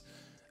spreads,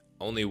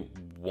 only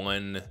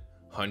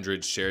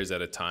 100 shares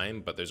at a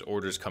time, but there's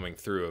orders coming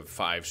through of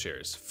 5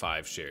 shares.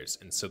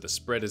 And so the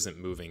spread isn't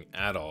moving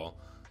at all.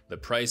 The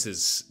price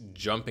is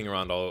jumping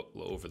around all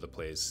over the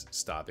place,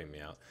 stopping me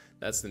out.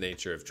 That's the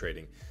nature of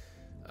trading.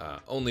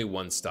 Only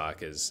one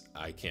stock is,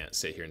 I can't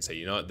sit here and say,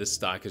 you know what, this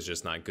stock is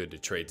just not good to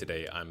trade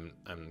today. I'm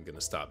going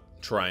to stop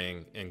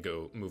trying and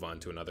go move on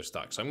to another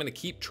stock. So I'm going to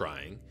keep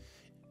trying,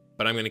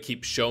 but I'm going to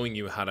keep showing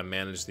you how to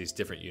manage these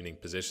different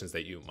unique positions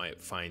that you might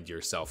find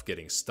yourself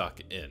getting stuck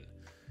in.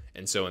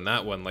 And so in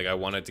that one, like I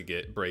wanted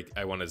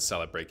to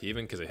sell at break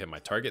even because I hit my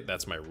target.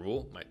 That's my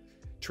rule, my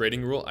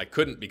trading rule. I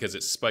couldn't because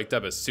it spiked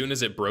up. As soon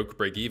as it broke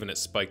break even, it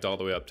spiked all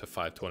the way up to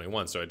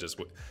 521. So I just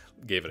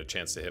gave it a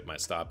chance to hit my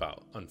stop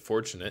out.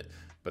 Unfortunate,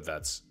 but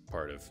that's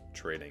part of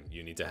trading.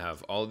 You need to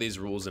have all of these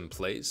rules in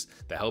place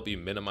that help you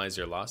minimize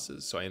your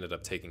losses. So I ended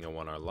up taking a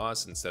 1-hour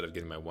loss instead of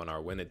getting my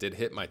 1-hour win. It did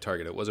hit my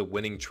target. It was a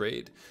winning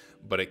trade,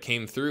 but it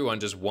came through on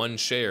just one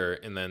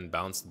share and then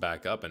bounced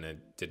back up, and it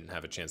didn't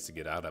have a chance to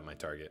get out at my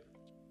target.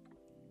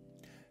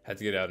 Had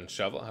to get out and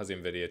shovel. How's the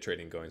NVIDIA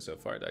trading going so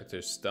far?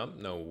 Dr. Stump,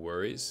 no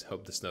worries.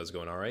 Hope the snow's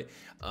going all right.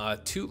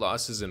 2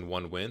 losses and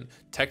 1 win.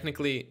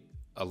 Technically,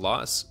 a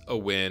loss, a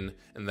win,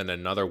 and then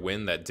another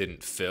win that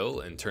didn't fill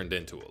and turned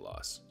into a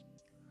loss.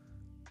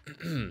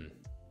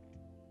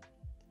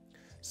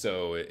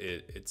 So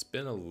it's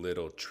been a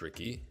little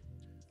tricky.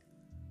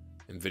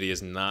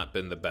 NVIDIA's not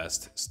been the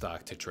best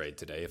stock to trade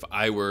today. If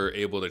I were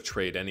able to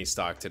trade any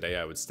stock today,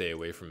 I would stay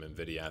away from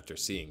NVIDIA after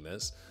seeing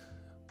this.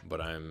 But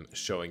I'm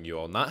showing you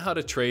all not how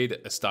to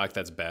trade a stock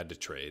that's bad to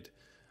trade.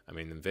 I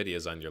mean, NVIDIA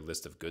is on your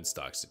list of good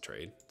stocks to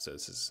trade. So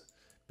this is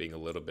being a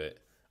little bit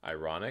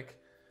ironic.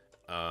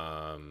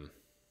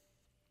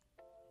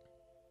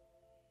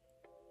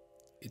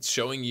 It's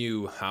showing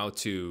you how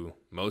to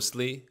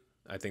mostly,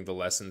 I think the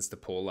lessons to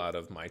pull out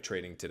of my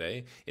trading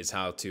today is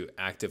how to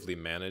actively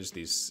manage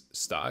these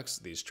stocks,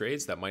 these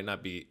trades that might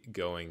not be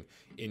going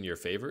in your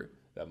favor,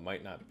 that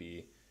might not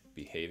be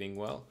behaving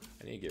well.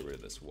 I need to get rid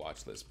of this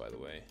watch list, by the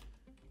way.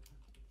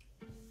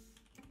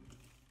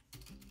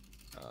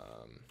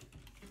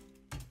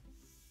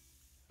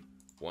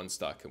 One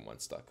stock and one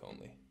stock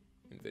only,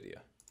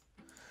 NVIDIA.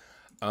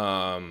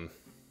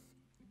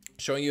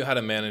 Showing you how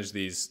to manage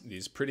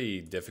these pretty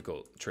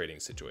difficult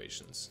trading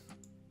situations.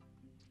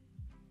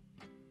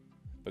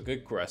 But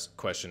good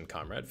question,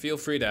 comrade. Feel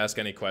free to ask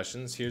any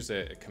questions. Here's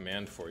a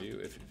command for you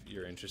if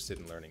you're interested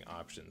in learning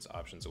options.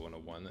 Options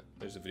 101.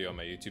 There's a video on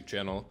my YouTube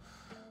channel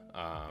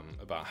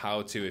about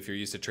how to, if you're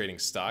used to trading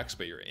stocks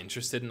but you're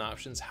interested in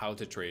options, how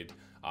to trade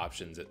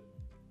options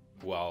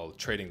while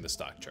trading the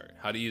stock chart.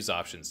 How to use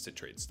options to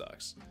trade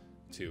stocks.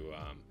 If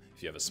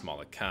you have a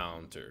small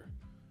account or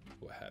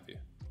what have you.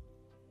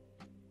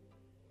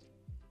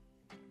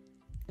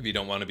 If you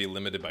don't want to be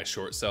limited by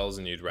short sells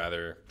and you'd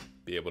rather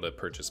be able to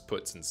purchase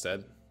puts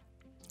instead.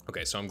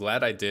 Okay, so I'm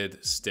glad I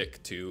did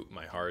stick to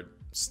my hard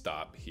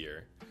stop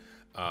here.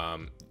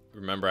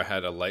 Remember I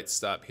had a light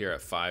stop here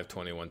at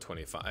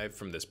 521.25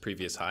 from this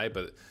previous high,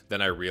 but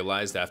then I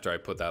realized after I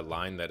put that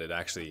line that it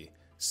actually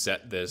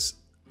set this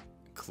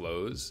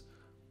close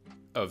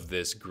of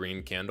this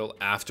green candle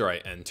after I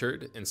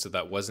entered, and so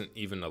that wasn't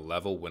even a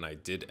level when I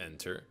did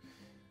enter.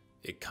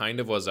 It kind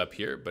of was up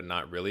here, but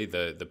not really.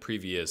 The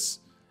previous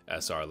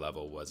SR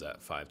level was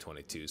at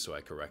 522, so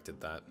I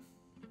corrected that.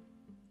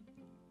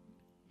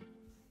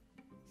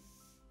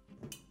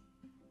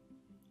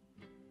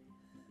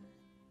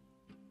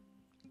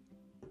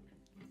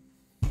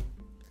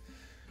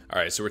 All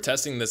right, so we're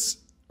testing this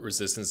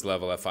resistance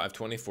level at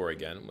 524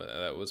 again.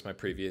 That was my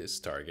previous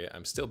target.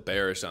 I'm still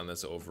bearish on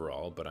this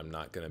overall, but I'm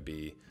not going to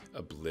be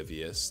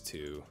oblivious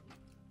to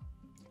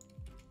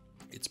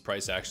its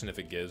price action if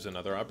it gives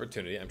another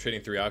opportunity. I'm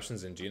trading 3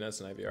 options in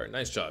GNS and IVR.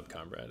 Nice job,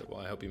 comrade. Well,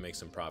 I hope you make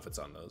some profits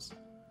on those.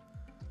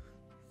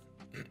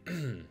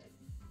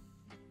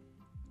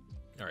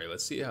 All right,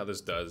 let's see how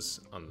this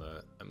does on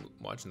the, I'm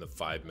watching the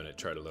 5-minute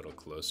chart a little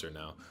closer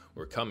now.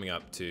 We're coming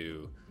up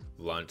to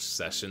lunch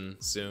session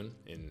soon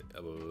in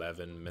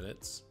 11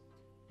 minutes.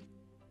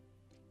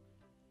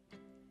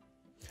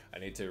 I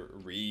need to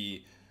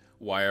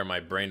rewire my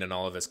brain and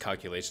all of its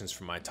calculations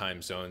from my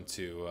time zone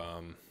to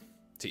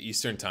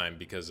Eastern time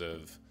because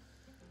of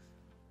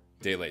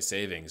daylight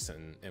savings,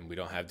 and we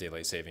don't have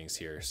daylight savings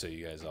here, so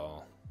you guys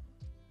all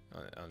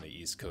on the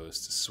East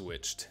Coast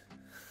switched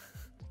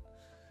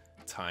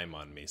time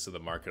on me, so the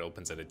market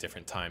opens at a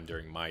different time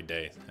during my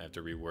day. I have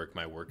to rework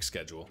my work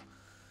schedule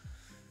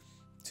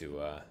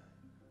to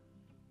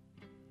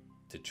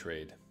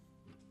trade.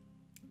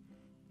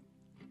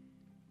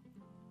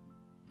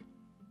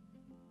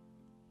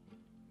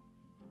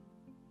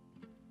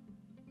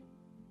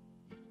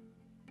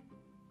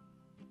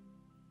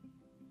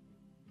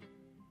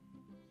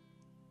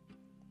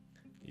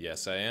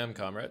 Yes, I am,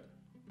 comrade.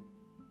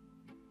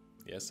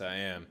 Yes, I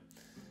am.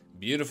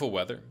 Beautiful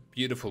weather,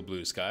 beautiful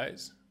blue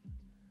skies,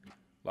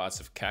 lots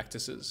of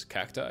cactuses,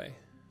 cacti,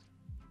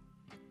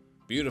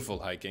 beautiful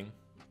hiking.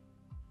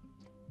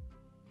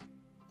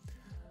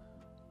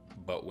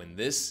 But when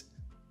this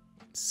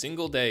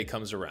single day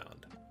comes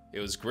around,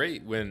 it was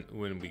great when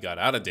we got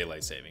out of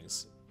daylight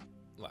savings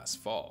last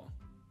fall,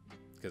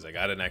 because I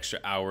got an extra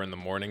hour in the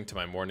morning to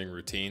my morning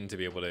routine to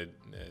be able to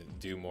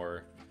do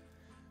more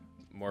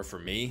for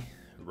me,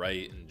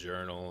 write and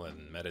journal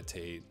and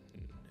meditate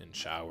and and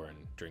shower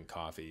and drink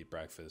coffee, eat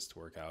breakfast,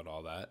 work out,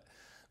 all that.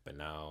 But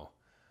now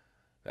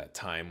that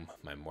time,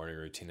 my morning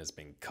routine has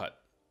been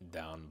cut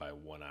down by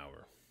 1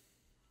 hour.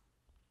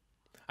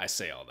 I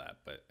say all that,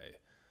 but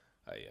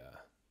I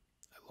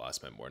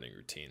lost my morning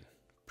routine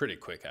pretty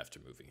quick after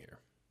moving here.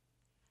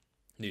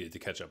 Needed to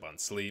catch up on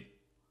sleep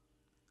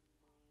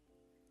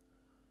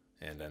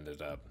and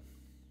ended up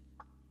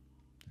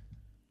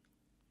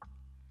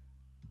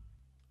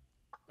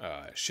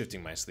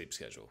shifting my sleep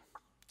schedule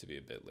to be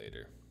a bit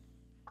later.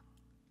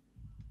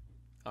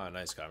 Oh,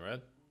 nice,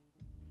 comrade.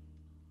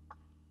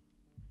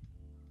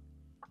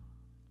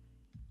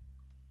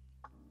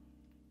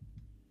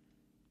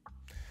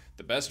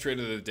 The best trade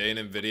of the day in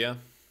NVIDIA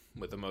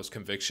with the most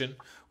conviction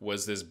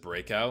was this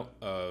breakout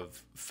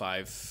of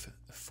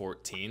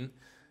 514.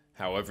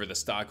 However, the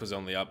stock was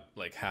only up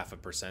like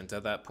 0.5%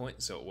 at that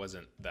point, so it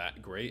wasn't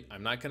that great.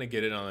 I'm not going to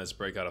get in on this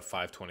breakout of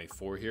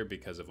 524 here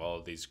because of all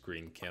of these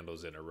green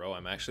candles in a row.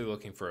 I'm actually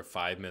looking for a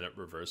 5-minute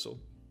reversal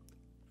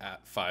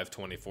at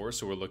 524.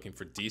 So we're looking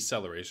for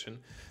deceleration.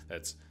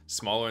 That's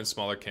smaller and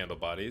smaller candle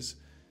bodies,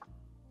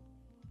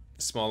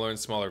 smaller and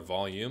smaller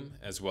volume,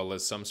 as well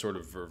as some sort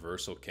of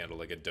reversal candle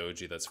like a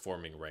doji that's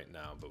forming right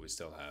now. But we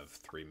still have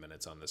 3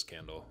 minutes on this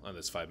candle, on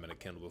this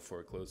 5-minute candle before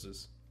it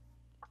closes.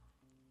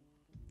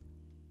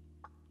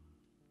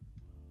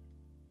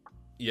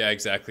 Yeah,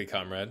 exactly,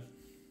 comrade.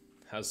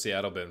 How's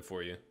Seattle been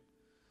for you?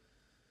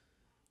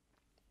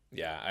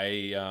 Yeah,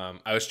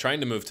 I was trying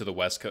to move to the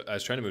West Coast. I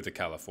was trying to move to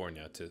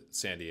California, to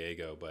San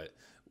Diego, but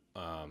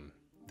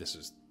this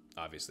was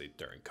obviously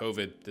during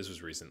COVID. This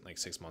was recent, like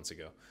 6 months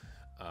ago.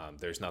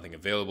 There's nothing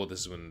available. This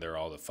is when there are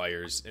all the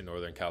fires in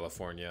Northern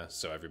California,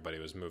 so everybody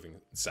was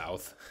moving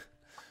south.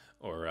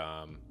 Or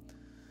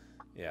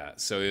yeah,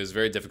 so it was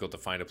very difficult to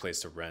find a place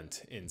to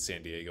rent in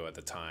San Diego at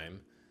the time.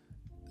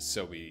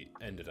 So we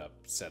ended up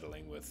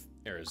settling with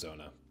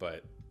Arizona,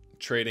 but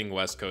trading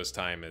West Coast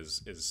time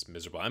is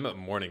miserable. I'm a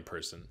morning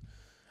person.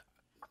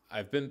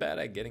 I've been bad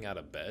at getting out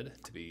of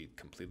bed, to be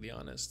completely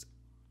honest.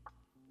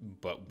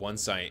 But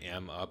once I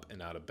am up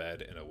and out of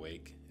bed and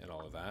awake and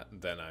all of that,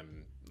 then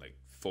I'm like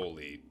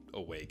fully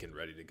awake and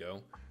ready to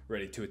go,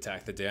 ready to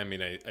attack the day. I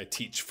mean, I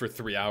teach for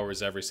 3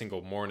 hours every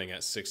single morning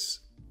at 6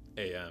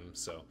 a.m.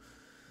 So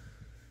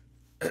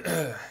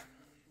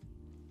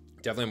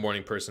definitely a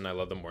morning person. I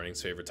love the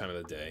mornings, favorite time of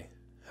the day.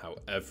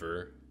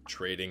 However,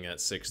 trading at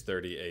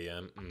 6:30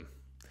 a.m.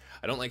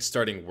 I don't like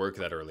starting work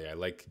that early. I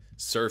like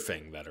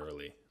surfing that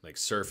early, like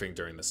surfing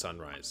during the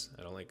sunrise.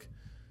 I don't like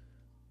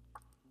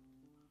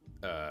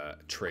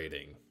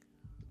trading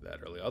that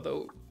early.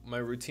 Although my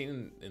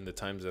routine in the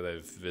times that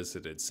I've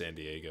visited San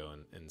Diego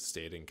and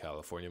stayed in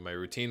California, my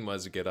routine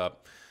was to get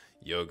up,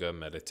 yoga,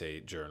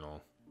 meditate,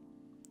 journal,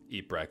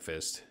 eat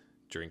breakfast,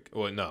 drink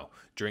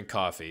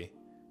coffee,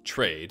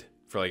 trade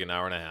for like an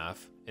hour and a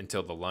half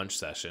until the lunch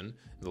session.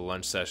 The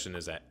lunch session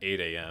is at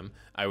 8 a.m.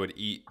 I would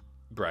eat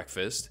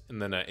breakfast,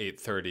 and then at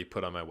 8:30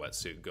 put on my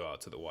wetsuit, go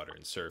out to the water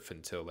and surf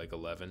until like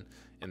 11,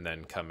 and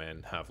then come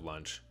in, have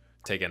lunch,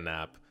 take a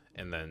nap,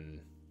 and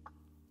then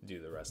do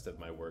the rest of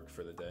my work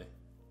for the day.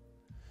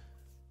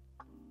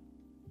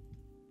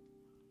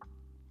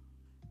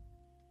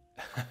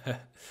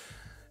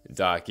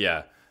 Doc,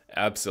 yeah,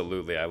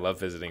 absolutely. I love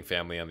visiting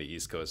family on the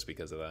East Coast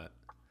because of that.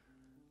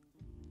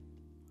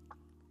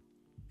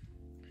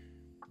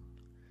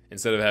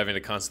 Instead of having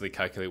to constantly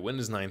calculate when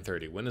is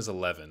 9:30, when is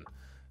 11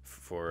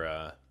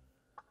 for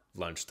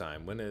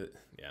lunchtime, when is,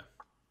 yeah.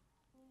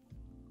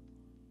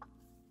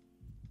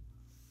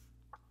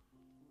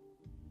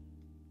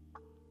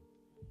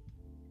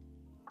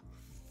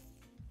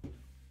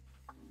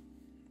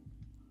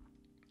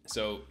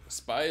 So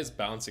SPY is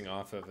bouncing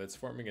off of, it's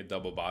forming a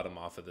double bottom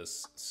off of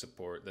this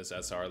support, this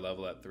SR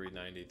level at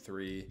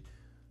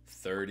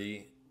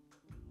 393.30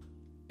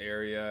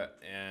 area,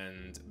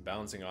 and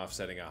bouncing off,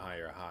 setting a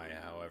higher high.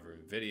 However,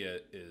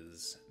 NVIDIA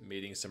is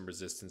meeting some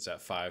resistance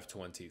at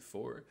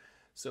 524.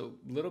 So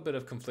a little bit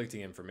of conflicting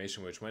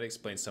information, which might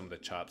explain some of the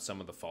chops, some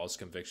of the false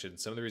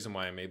convictions, some of the reason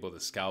why I'm able to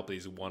scalp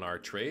these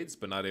 1R trades,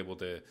 but not able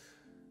to,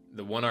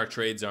 the 1R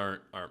trades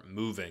aren't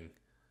moving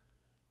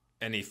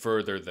any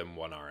further than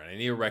 1R. And I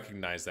need to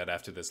recognize that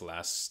after this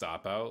last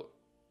stop out,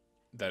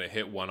 that it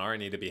hit 1R, I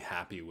need to be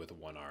happy with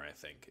 1R, I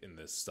think, in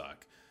this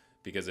stock,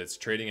 because it's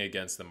trading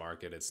against the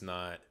market. It's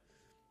not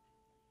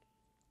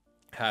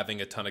having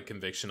a ton of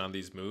conviction on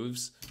these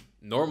moves.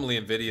 Normally,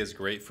 NVIDIA is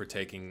great for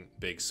taking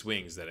big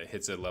swings, that it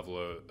hits a level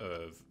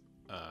of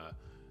a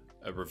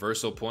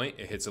reversal point,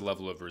 it hits a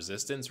level of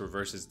resistance,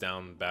 reverses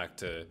down back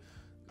to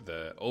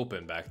the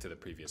open, back to the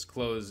previous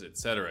close,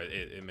 etc.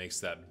 It makes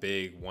that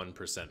big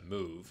 1%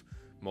 move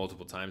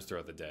multiple times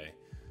throughout the day.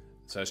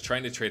 So I was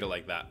trying to trade it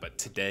like that, but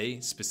today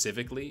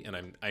specifically,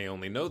 and I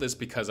only know this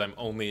because I'm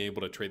only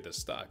able to trade this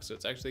stock. So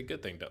it's actually a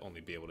good thing to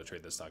only be able to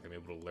trade this stock. I'm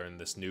able to learn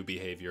this new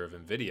behavior of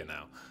NVIDIA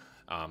now,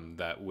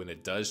 that when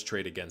it does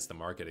trade against the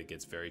market, it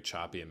gets very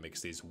choppy and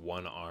makes these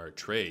 1R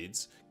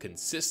trades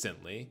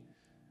consistently.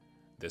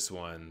 This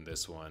one,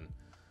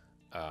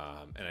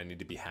 and I need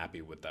to be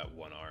happy with that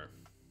 1R.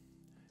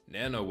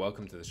 Nano,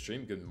 welcome to the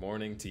stream. Good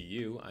morning to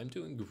you. I'm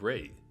doing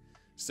great.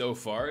 So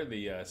far,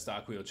 the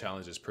stock wheel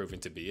challenge is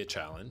proving to be a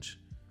challenge,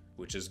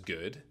 which is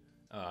good.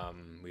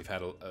 We've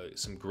had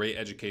some great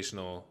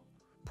educational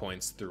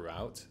points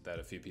throughout that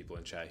a few people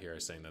in chat here are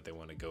saying that they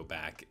want to go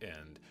back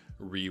and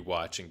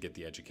rewatch and get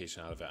the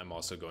education out of it. I'm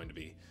also going to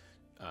be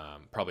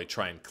probably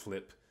try and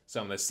clip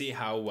some. Let's see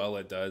how well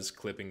it does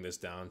clipping this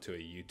down to a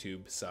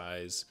YouTube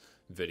size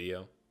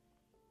video.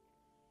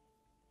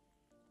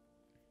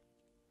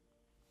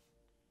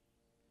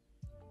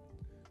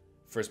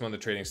 First month of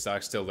trading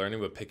stocks, still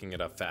learning, but picking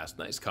it up fast.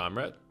 Nice,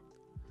 comrade.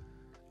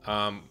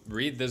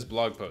 Read this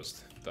blog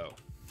post, though.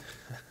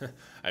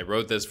 I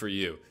wrote this for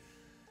you.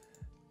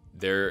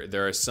 There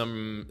are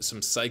some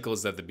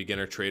cycles that the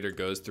beginner trader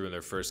goes through in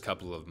their first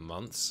couple of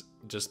months.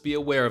 Just be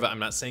aware of it. I'm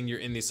not saying you're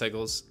in these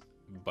cycles,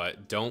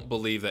 but don't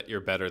believe that you're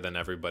better than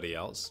everybody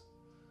else.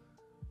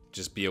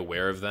 Just be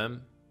aware of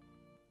them,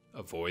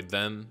 avoid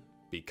them,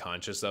 be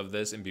conscious of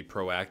this, and be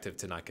proactive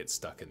to not get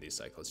stuck in these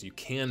cycles. You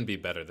can be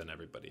better than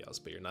everybody else,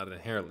 but you're not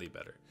inherently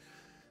better.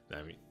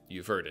 I mean,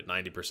 you've heard it,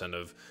 90%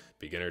 of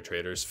beginner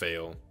traders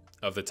fail.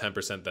 Of the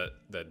 10%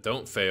 that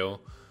don't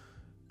fail,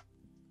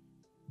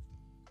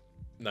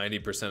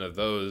 90% of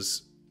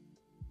those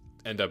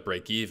end up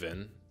break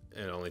even,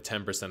 and only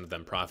 10% of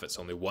them profit.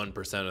 So only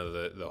 1%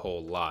 of the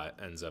whole lot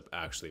ends up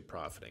actually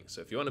profiting.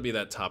 So if you want to be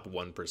that top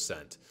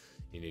 1%,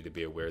 you need to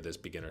be aware of this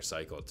beginner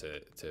cycle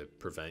to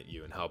prevent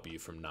you and help you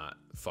from not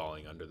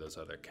falling under those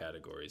other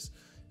categories.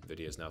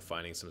 NVIDIA is now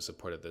finding some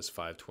support at this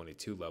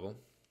 522 level.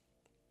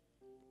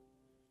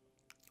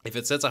 If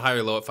it sets a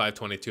higher low at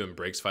 522 and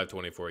breaks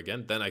 524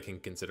 again, then I can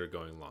consider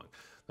going long.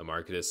 The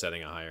market is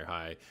setting a higher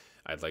high.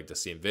 I'd like to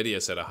see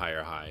NVIDIA set a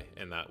higher high,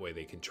 and that way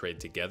they can trade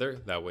together.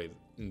 That way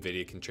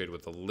NVIDIA can trade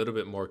with a little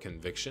bit more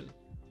conviction.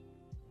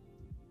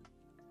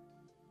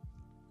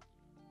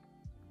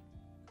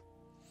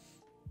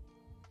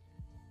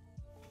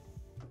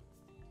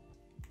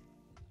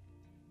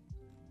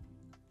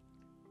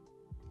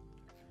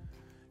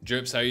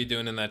 Drips, how are you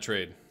doing in that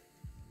trade?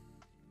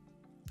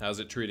 How's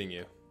it treating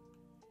you?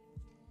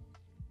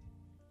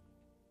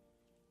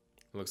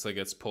 Looks like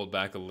it's pulled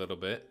back a little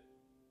bit.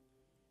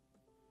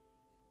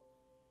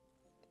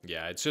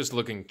 Yeah, it's just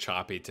looking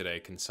choppy today,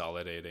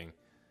 consolidating.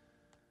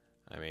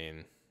 I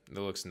mean, it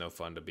looks no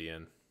fun to be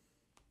in,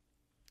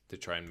 to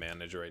try and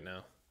manage right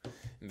now.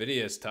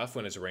 NVIDIA is tough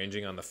when it's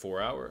ranging on the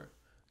 4-hour.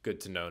 Good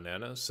to know,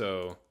 Nano.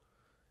 So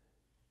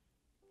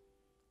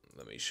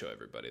let me show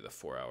everybody the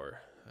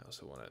 4-hour. I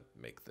also want to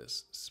make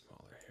this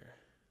smaller here.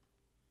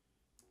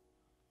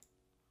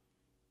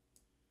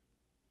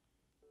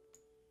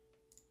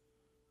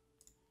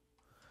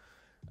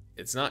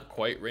 It's not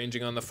quite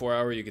ranging on the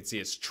 4-hour. You can see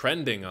it's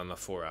trending on the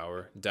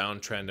 4-hour,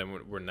 downtrend,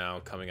 and we're now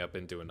coming up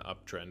into an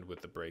uptrend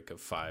with the break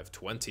of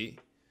 520.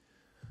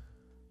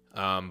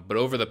 But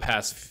over the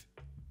past,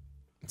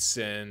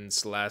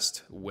 since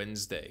last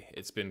Wednesday,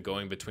 it's been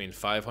going between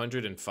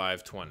 500 and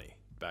 520.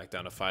 Back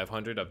down to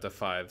 500, up to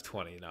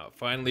 520. Now it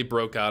finally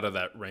broke out of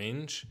that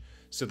range,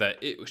 so that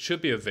it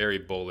should be a very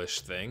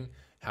bullish thing.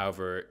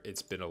 However,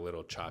 it's been a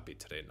little choppy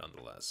today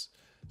nonetheless.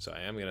 So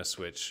I am going to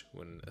switch.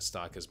 When a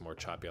stock is more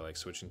choppy, I like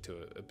switching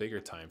to a bigger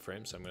time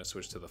frame. So I'm going to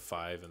switch to the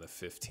 5 and the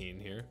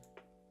 15 here.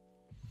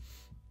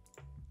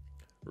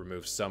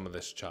 Remove some of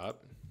this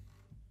chop.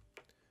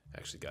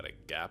 Actually got a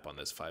gap on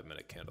this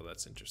 5-minute candle.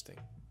 That's interesting.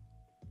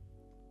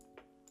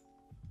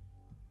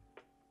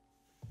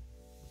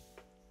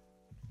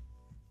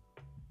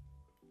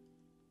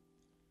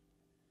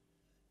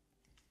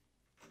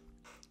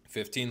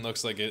 $15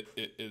 looks like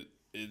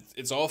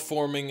it's all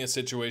forming a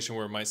situation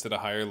where it might set a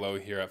higher low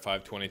here at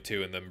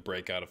 522 and then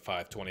break out of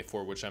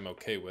 524, which I'm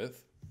okay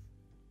with.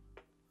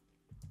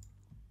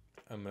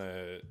 I'm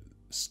gonna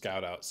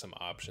scout out some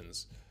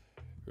options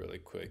really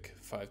quick.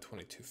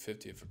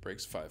 522.50. If it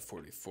breaks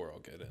 544, I'll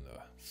get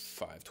into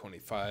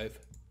 525.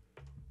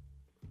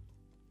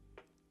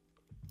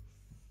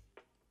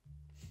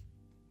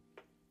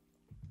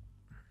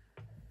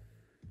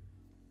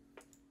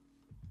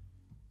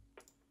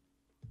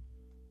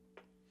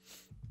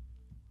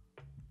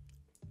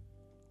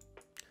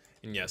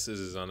 And yes, this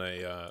is on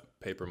a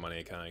paper money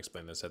account. I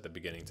explained this at the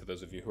beginning to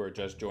those of you who are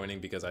just joining,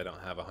 because I don't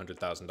have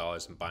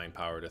 $100,000 in buying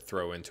power to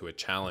throw into a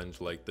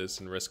challenge like this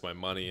and risk my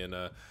money in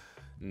a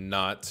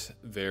not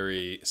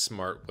very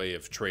smart way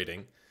of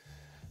trading.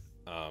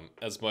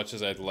 As much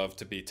as I'd love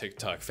to be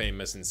TikTok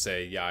famous and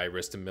say, yeah, I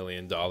risked $1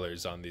 million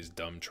on these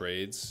dumb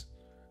trades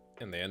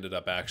and they ended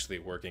up actually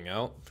working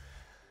out,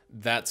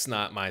 that's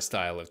not my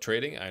style of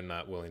trading. I'm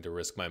not willing to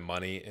risk my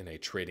money in a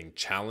trading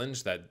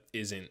challenge that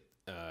isn't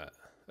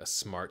a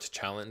smart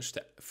challenge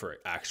for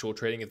actual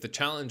trading. If the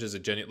challenge is a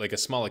genuine, like a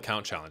small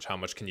account challenge, how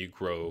much can you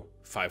grow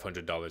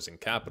 $500 in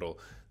capital?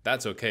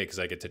 That's okay, because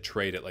I get to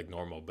trade it like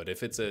normal. But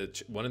if it's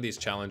one of these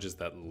challenges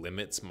that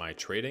limits my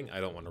trading,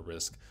 I don't want to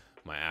risk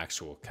my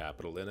actual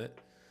capital in it.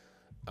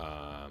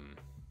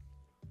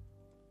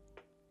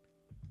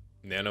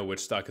 Nano, which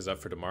stock is up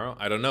for tomorrow?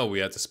 I don't know. We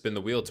have to spin the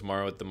wheel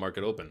tomorrow at the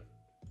market open,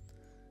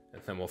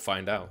 and then we'll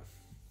find out.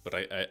 But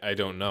I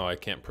don't know. I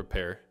can't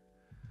prepare.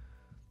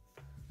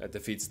 That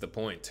defeats the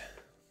point.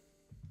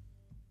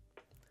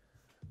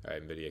 All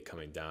right, NVIDIA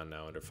coming down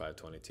now under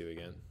 522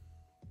 again.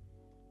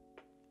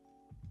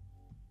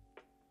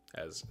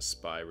 As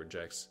SPY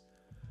rejects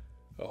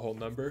a whole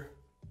number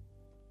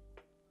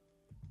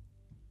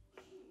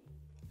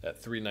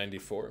at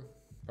 394.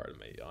 Pardon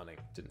my yawning.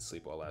 Didn't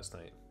sleep well last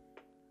night.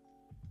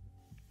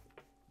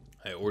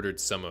 I ordered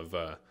some of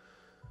the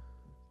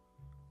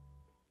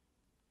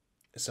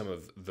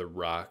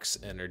Rocks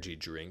energy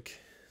drink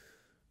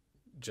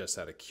just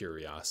out of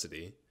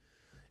curiosity,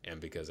 and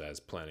because I was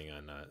planning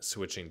on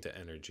switching to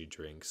energy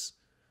drinks,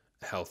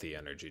 healthy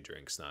energy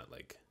drinks, not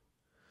like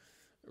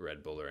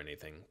Red Bull or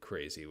anything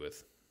crazy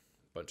with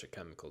a bunch of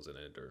chemicals in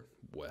it or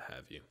what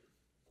have you.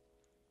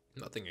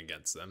 Nothing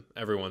against them.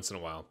 Every once in a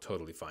while,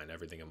 totally fine.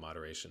 Everything in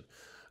moderation.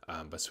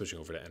 But switching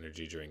over to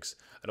energy drinks.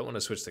 I don't want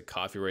to switch to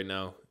coffee right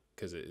now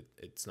because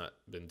it's not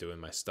been doing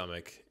my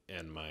stomach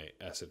and my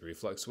acid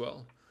reflux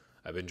well.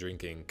 I've been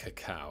drinking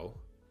cacao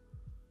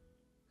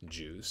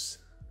juice.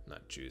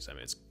 Not juice, I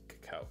mean it's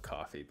cacao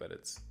coffee, but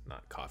it's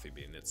not coffee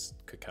bean, it's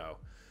cacao.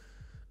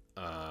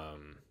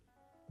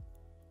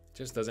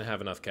 Just doesn't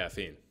have enough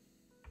caffeine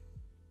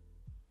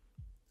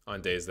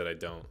on days that I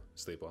don't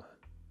sleep well.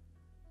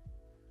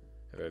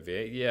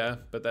 NVDA, yeah,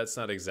 but that's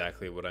not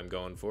exactly what I'm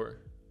going for.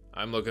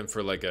 I'm looking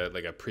for like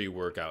a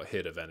pre-workout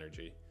hit of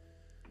energy,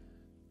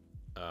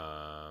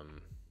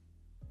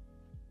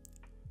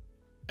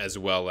 as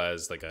well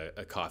as like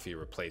a coffee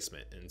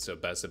replacement. And so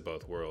best of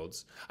both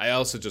worlds. I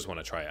also just want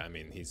to try it. I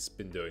mean, he's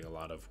been doing a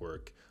lot of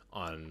work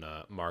on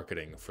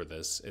marketing for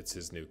this. It's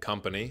his new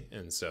company,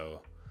 and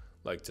so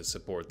like to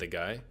support the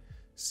guy,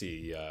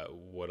 see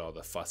what all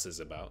the fuss is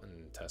about,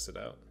 and test it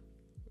out.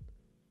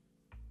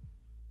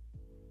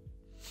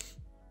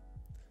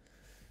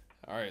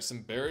 All right,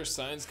 some bearish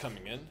signs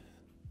coming in.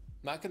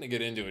 Not going to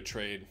get into a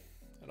trade.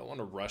 I don't want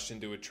to rush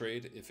into a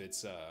trade if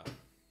it's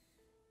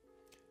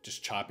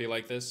just choppy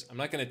like this. I'm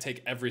not going to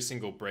take every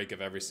single break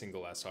of every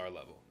single SR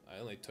level.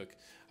 I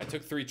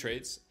took 3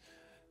 trades.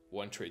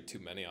 1 trade too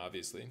many,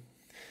 obviously,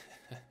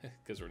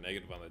 because we're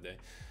negative on the day.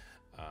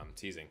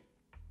 Teasing.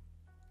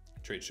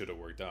 Trade should have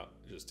worked out.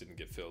 It just didn't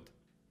get filled.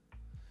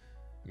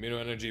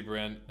 Amino energy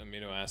brand,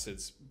 amino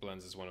acids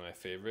blends is one of my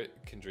favorite.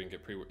 Can drink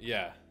it pre-work.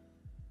 Yeah.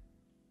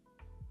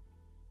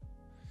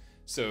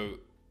 So,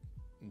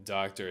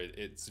 Doctor,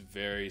 it's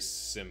very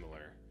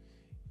similar.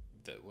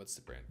 What's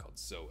the brand called?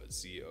 ZOA,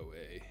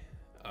 Z-O-A.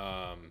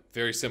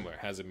 Very similar.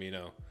 Has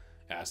amino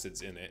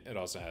acids in it. It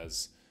also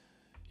has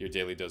your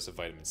daily dose of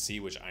vitamin C,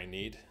 which I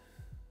need,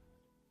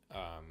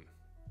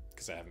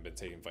 because I haven't been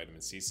taking vitamin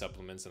C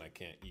supplements and I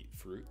can't eat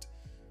fruit.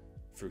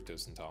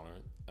 Fructose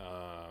intolerant.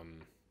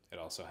 It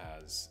also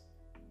has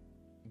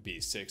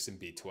B6 and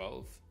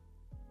B12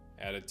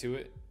 added to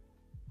it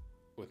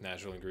with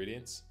natural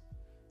ingredients.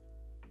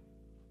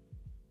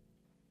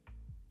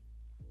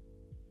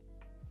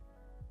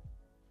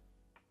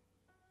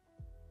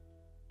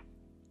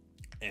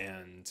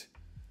 And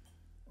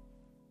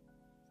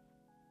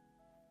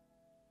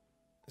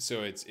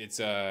so it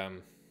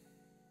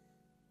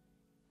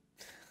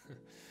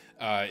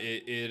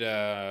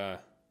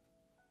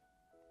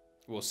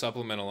will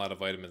supplement a lot of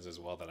vitamins as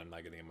well that I'm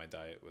not getting in my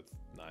diet with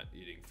not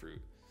eating fruit.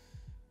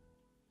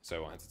 So I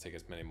won't have to take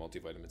as many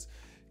multivitamins.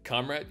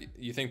 Comrade,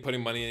 you think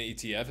putting money in an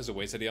ETF is a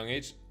waste at a young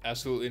age?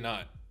 Absolutely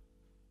not.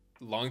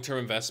 Long-term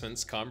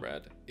investments,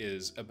 Comrade,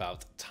 is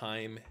about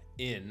time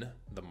in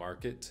the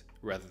market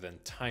rather than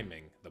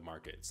timing the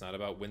market. It's not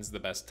about when's the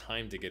best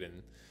time to get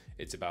in.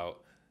 It's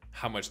about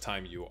how much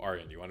time you are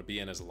in. You want to be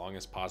in as long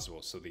as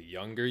possible. So the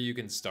younger you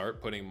can start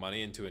putting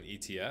money into an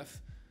ETF,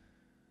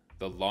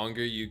 the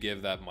longer you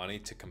give that money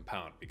to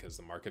compound, because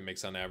the market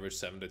makes on average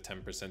 7 to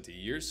 10% a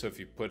year. So if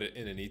you put it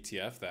in an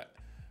ETF that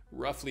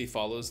roughly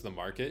follows the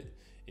market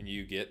and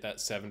you get that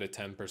 7 to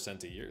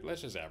 10% a year,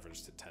 let's just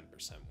average to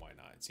 10%. Why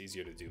not? It's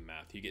easier to do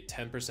math. You get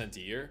 10%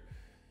 a year.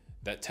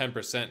 That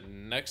 10%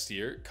 next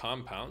year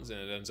compounds and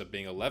it ends up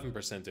being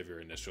 11% of your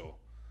initial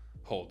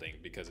holding,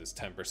 because it's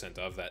 10%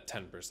 of that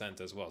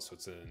 10% as well. So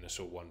it's an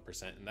initial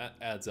 1%, and that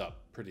adds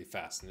up pretty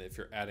fast. And if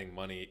you're adding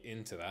money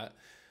into that,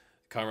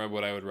 Comrade,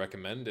 what I would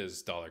recommend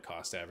is dollar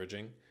cost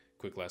averaging.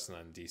 Quick lesson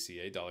on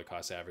DCA. Dollar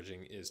cost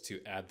averaging is to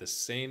add the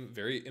same,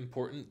 very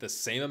important, the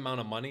same amount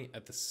of money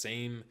at the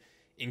same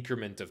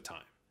increment of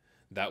time.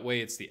 That way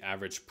it's the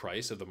average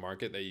price of the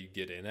market that you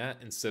get in at,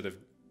 instead of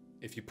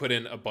if you put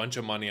in a bunch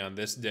of money on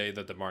this day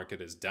that the market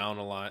is down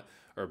a lot,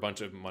 or a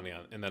bunch of money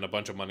on, and then a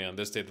bunch of money on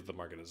this day that the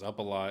market is up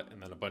a lot,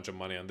 and then a bunch of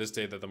money on this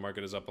day that the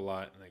market is up a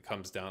lot, and it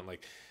comes down.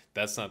 Like,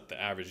 that's not the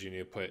average. You need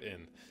to put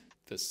in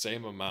the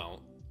same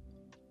amount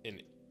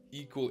in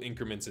equal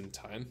increments in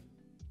time.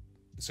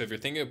 So if you're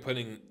thinking of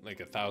putting like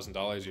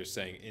 $1,000, you're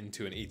saying,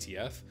 into an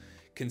ETF,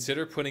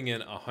 consider putting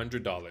in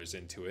 $100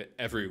 into it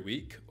every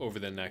week over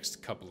the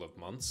next couple of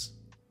months,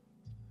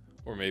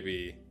 or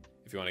maybe,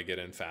 if you want to get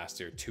in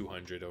faster,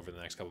 200 over the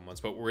next couple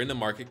months. But we're in a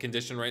market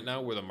condition right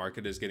now where the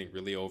market is getting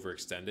really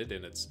overextended,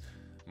 and it's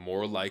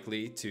more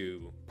likely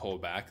to pull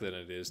back than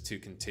it is to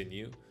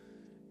continue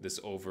this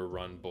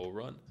overrun bull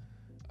run.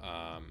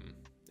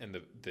 and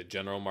the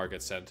general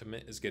market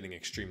sentiment is getting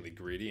extremely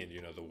greedy. And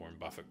you know the Warren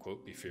Buffett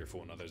quote, be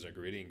fearful when others are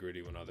greedy and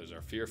greedy when others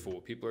are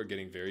fearful. People are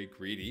getting very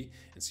greedy,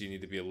 and so you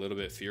need to be a little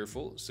bit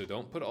fearful. So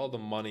don't put all the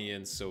money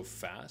in so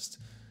fast.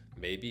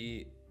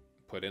 Maybe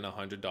put in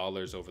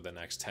 $100 over the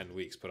next 10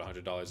 weeks, put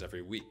 $100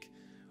 every week,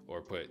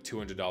 or put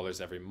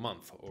 $200 every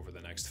month over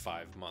the next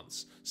 5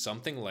 months.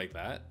 Something like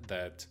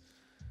that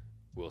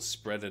will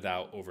spread it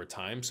out over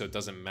time, so it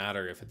doesn't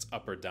matter if it's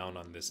up or down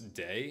on this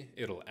day,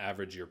 it'll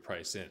average your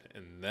price in.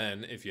 And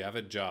then if you have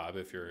a job,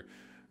 if you're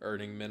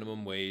earning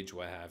minimum wage,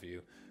 what have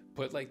you,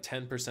 put like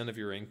 10% of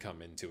your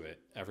income into it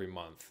every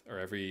month, or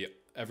every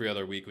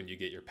other week when you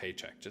get your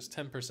paycheck. Just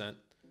 10%.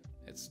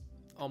 It's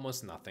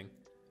almost nothing,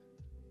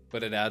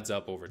 but it adds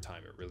up over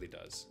time. It really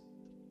does.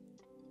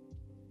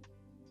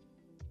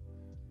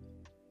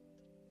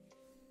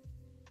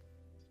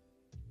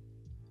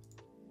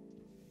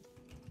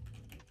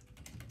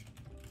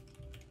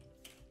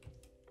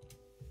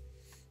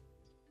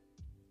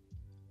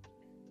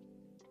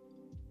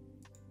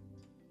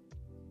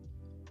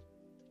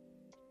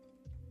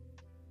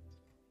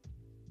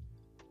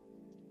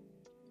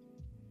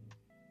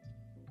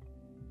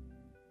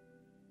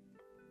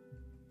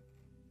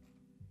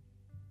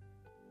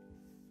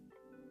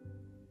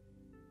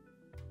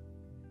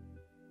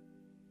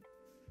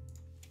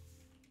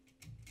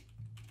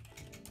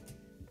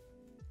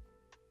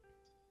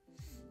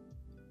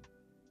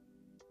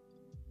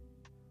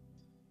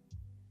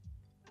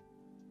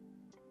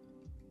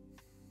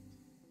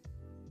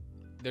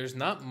 There's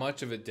not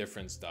much of a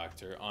difference,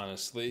 doctor,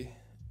 honestly.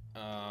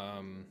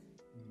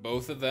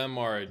 Both of them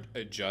are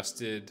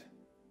adjusted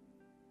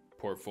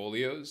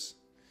portfolios.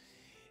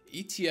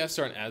 ETFs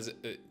aren't as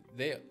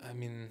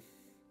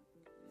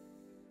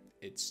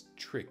it's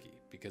tricky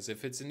because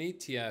if it's an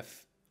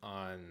ETF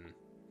on,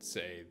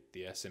 say,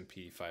 the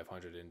S&P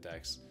 500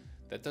 index,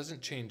 that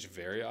doesn't change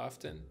very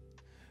often,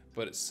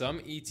 but some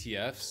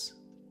ETFs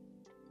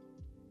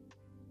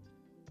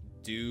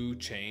do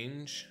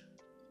change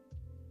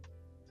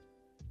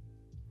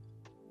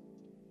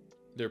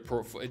their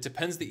portfolio. It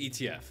depends the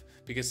ETF,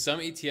 because some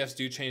ETFs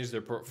do change their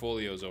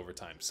portfolios over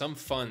time. Some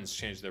funds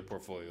change their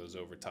portfolios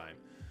over time.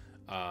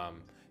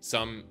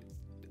 Some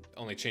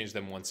only change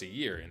them once a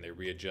year and they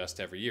readjust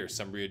every year.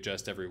 Some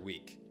readjust every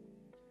week.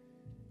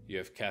 You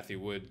have Cathie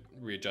Wood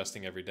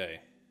readjusting every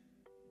day.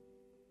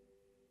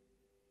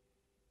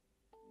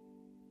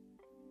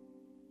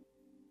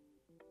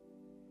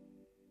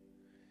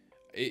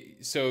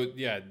 So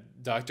yeah,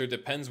 doctor,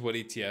 depends what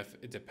ETF,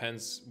 it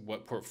depends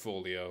what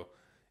portfolio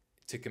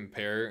to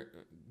compare,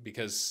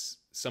 because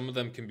some of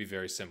them can be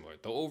very similar.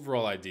 The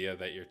overall idea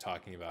that you're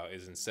talking about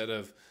is instead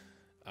of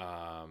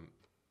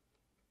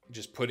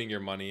just putting your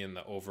money in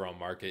the overall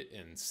market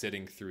and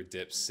sitting through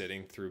dips,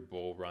 sitting through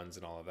bull runs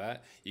and all of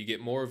that, you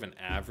get more of an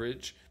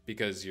average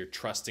because you're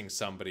trusting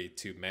somebody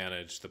to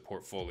manage the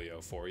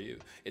portfolio for you.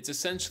 It's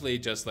essentially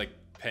just like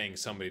paying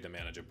somebody to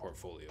manage a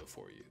portfolio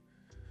for you.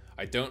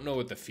 I don't know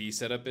what the fee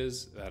setup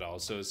is. That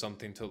also is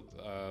something to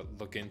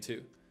look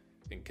into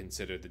and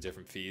consider the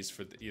different fees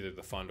for either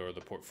the fund or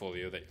the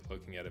portfolio that you're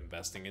looking at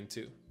investing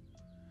into.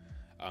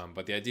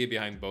 But the idea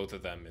behind both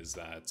of them is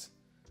that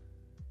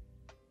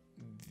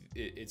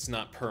it's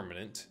not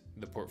permanent.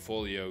 The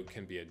portfolio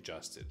can be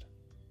adjusted,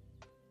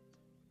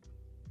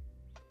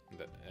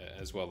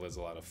 as well as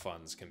a lot of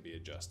funds can be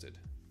adjusted.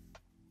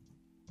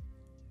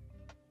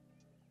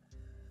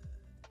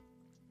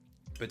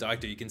 But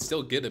doctor, you can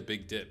still get a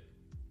big dip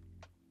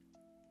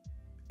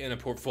in a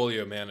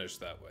portfolio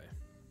managed that way.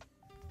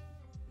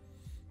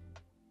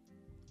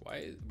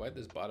 Why did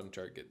this bottom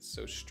chart get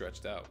so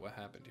stretched out? What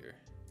happened here?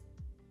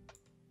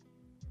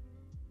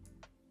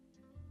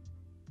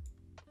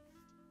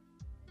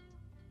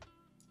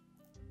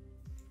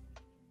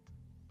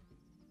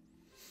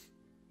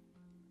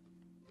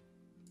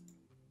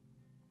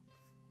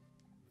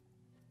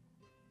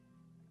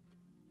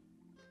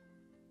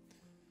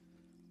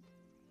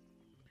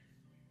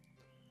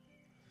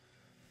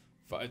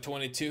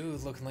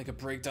 $522 looking like a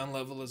breakdown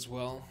level as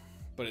well,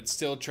 but it's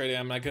still trading.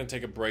 I'm not going to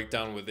take a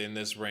breakdown within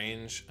this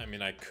range. I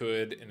mean, I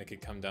could, and it could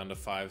come down to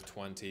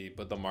 520,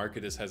 but the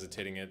market is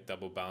hesitating. It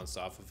double bounced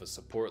off of a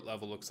support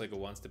level. Looks like it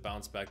wants to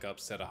bounce back up,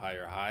 set a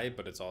higher high,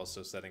 but it's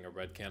also setting a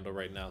red candle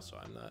right now. So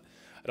I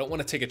don't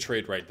want to take a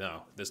trade right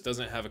now. This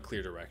doesn't have a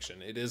clear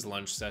direction. It is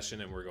lunch session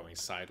and we're going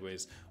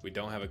sideways. We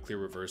don't have a clear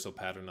reversal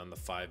pattern on the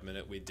 5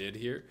 minute. We did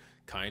here,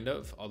 kind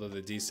of, although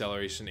the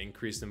deceleration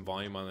increased in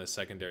volume on the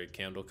secondary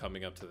candle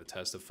coming up to the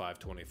test of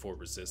 524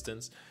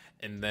 resistance.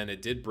 And then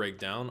it did break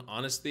down.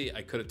 Honestly,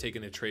 I could have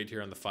taken a trade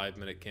here on the 5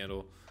 minute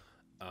candle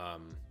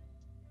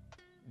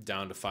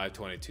down to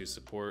 522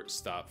 support,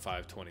 stop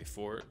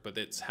 524, but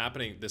it's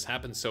happening. This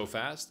happened so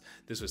fast.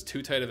 This was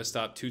too tight of a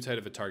stop, too tight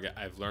of a target.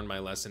 I've learned my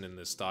lesson in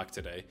this stock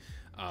today.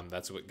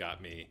 That's what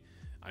got me.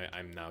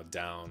 I'm now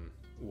down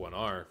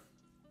 1R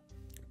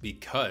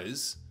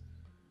because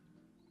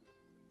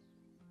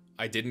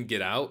I didn't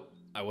get out.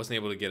 I wasn't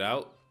able to get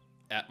out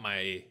at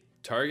my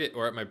target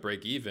or at my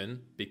break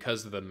even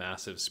because of the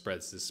massive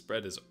spreads. This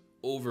spread is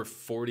over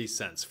 40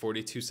 cents,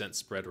 42 cent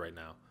spread right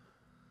now.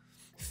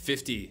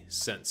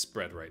 50-cent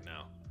spread right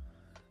now.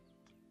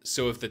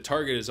 So if the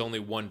target is only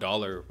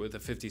 $1 with a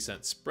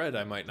 50-cent spread,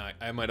 I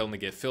might only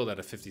get filled at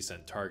a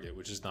 50-cent target,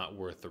 which is not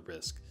worth the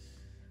risk.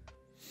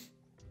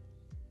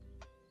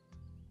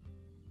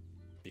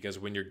 Because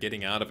when you're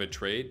getting out of a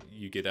trade,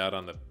 you get out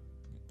on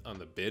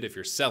the bid. If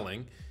you're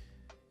selling,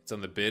 it's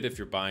on the bid. If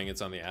you're buying,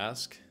 it's on the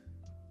ask.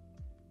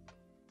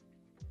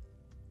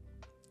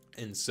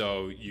 And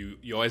so you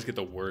always get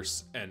the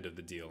worst end of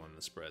the deal on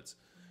the spreads.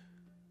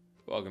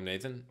 Welcome,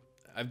 Nathan.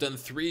 I've done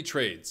 3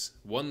 trades,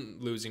 1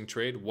 losing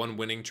trade, 1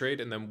 winning trade,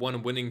 and then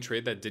 1 winning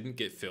trade that didn't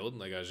get filled.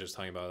 Like I was just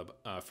talking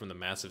about from the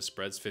massive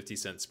spreads,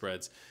 50-cent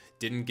spreads,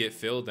 didn't get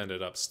filled,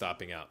 ended up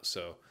stopping out.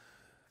 So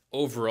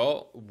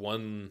overall,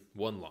 one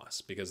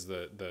loss, because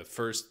the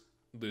first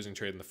losing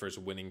trade and the first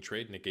winning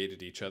trade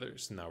negated each other.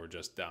 So now we're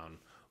just down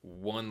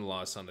 1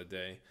 loss on the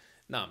day.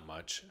 Not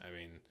much. I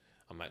mean,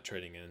 I'm not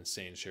trading an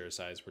insane share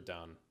size. We're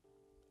down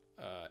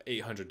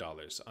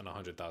 $800 on a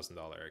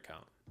 $100,000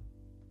 account.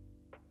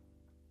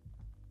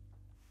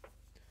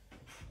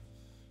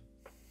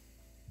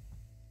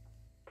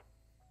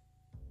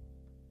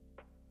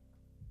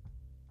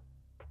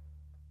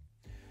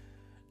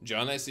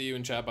 John, I see you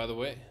in chat, by the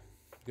way.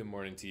 Good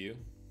morning to you.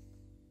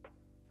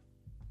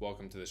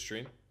 Welcome to the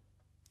stream.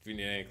 If you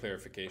need any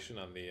clarification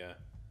on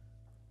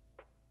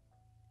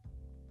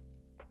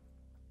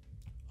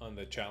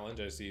the challenge,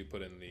 I see you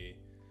put in the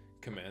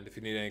command. If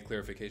you need any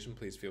clarification,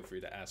 please feel free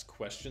to ask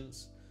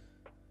questions.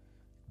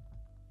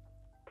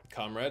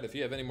 Comrade, if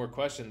you have any more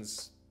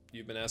questions,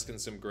 you've been asking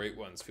some great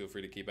ones. Feel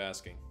free to keep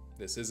asking.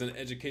 This is an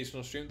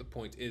educational stream. The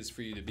point is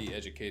for you to be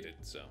educated,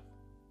 so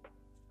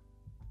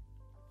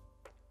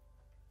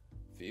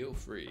feel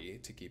free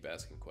to keep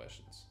asking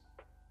questions.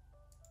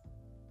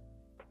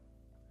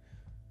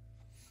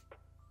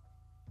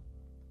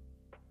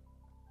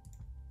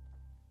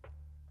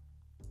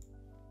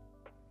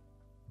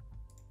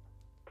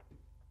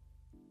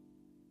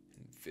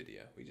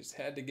 NVIDIA. We just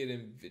had to get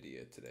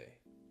NVIDIA today.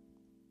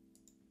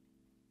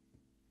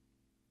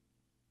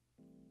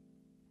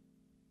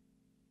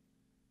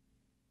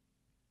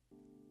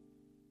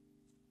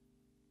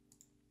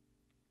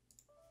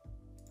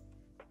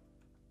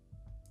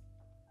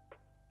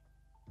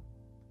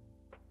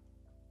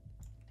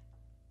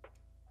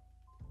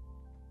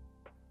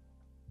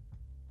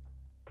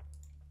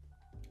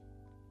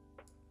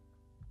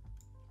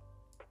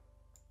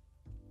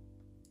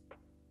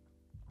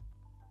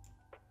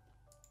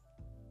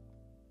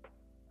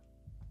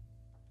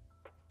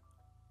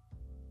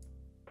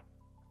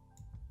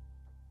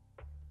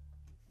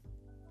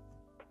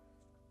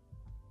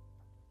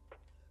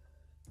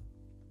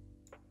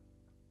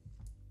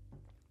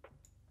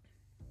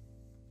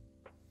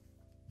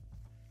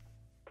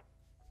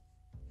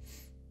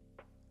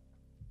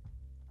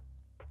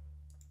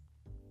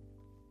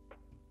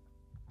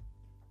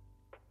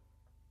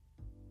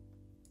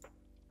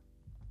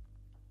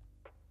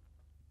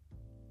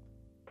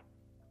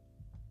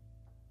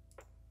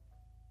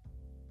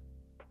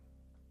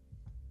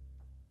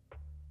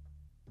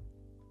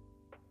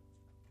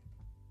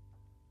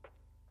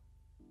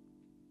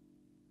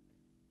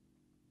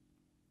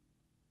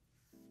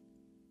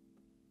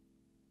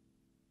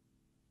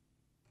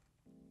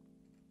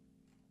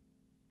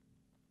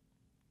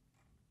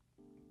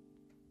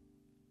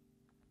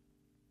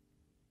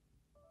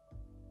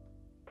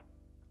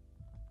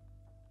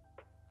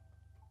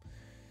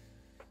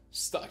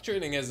 Stock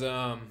trading has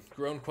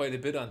grown quite a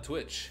bit on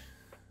Twitch.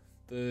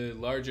 The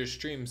larger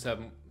streams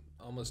have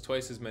almost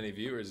twice as many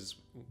viewers as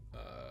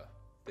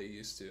they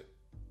used to.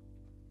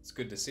 It's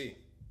good to see.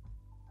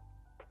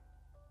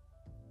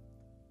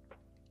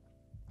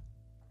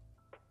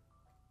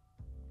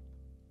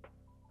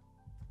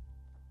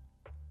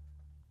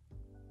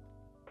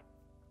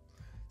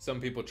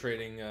 Some people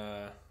trading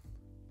on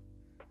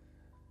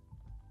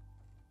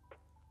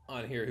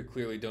here who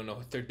clearly don't know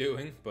what they're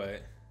doing,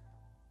 but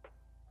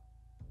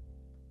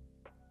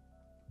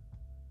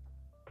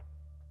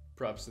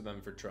props to them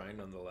for trying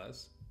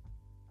nonetheless.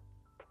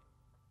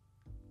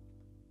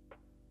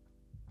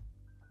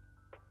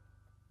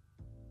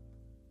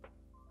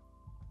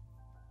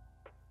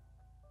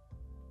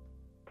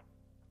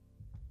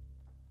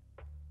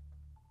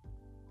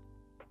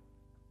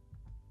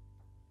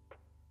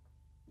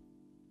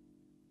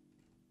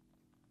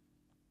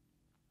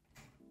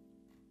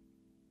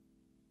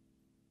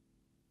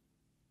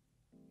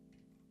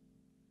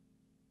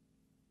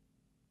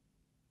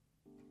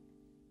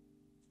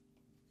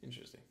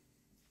 Interesting.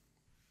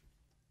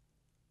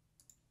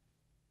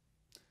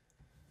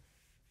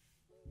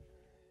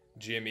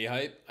 GME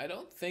hype? I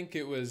don't think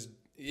it was.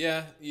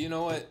 Yeah, you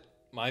know what?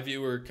 My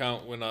viewer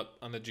count went up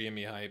on the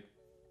GME hype.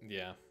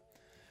 Yeah.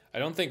 I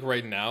don't think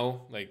right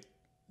now, like,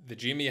 the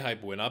GME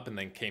hype went up and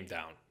then came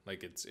down.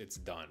 Like, it's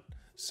done.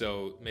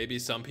 So maybe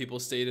some people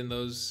stayed in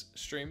those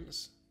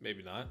streams.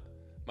 Maybe not.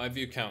 My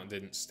view count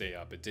didn't stay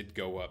up. It did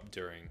go up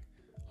during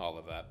all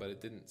of that, but it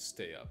didn't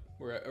stay up.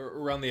 We're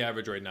around the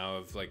average right now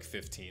of like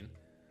 15.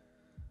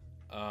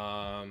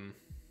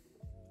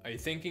 Are you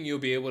thinking you'll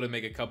be able to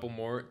make a couple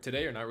more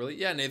today or not really?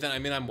 Yeah, Nathan, I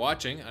mean, I'm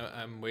watching.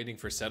 I'm waiting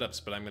for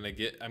setups, but I'm going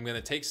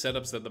to take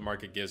setups that the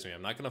market gives me.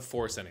 I'm not going to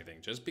force anything.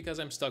 Just because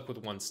I'm stuck with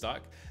one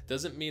stock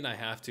doesn't mean I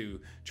have to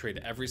trade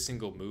every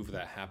single move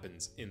that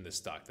happens in the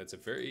stock. That's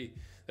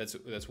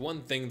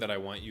one thing that I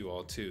want you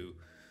all to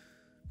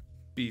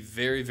be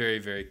very, very,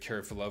 very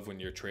careful of when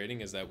you're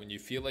trading, is that when you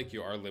feel like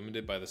you are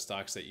limited by the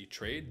stocks that you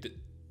trade,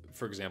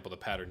 for example, the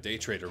pattern day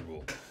trader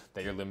rule,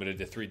 that you're limited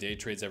to 3 day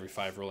trades every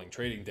 5 rolling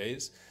trading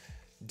days,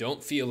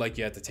 don't feel like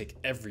you have to take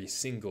every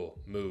single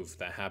move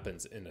that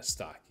happens in a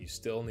stock. You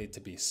still need to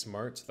be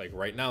smart. Like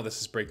right now,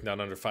 this is breaking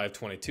down under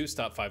 522,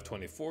 stop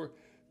 524,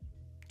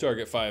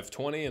 target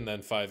 520, and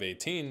then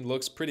 518.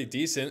 Looks pretty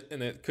decent,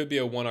 and it could be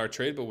a 1 hour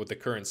trade, but with the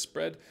current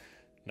spread,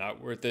 not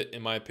worth it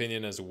in my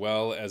opinion, as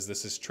well as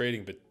this is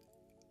trading. But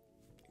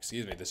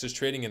excuse me, this is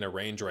trading in a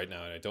range right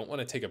now, and I don't want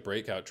to take a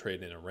breakout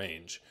trade in a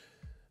range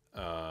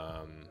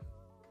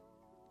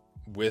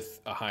with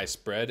a high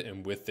spread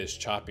and with this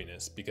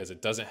choppiness, because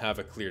it doesn't have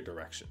a clear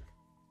direction.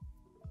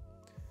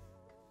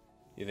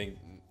 You think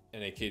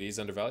NAKD is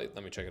undervalued?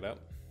 Let me check it out.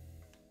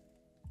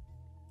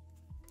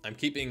 I'm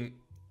keeping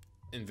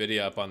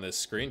NVIDIA up on this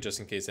screen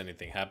just in case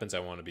anything happens. I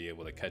want to be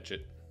able to catch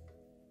it,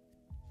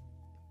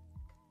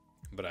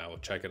 but I will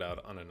check it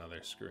out on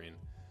another screen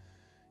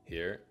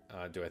here.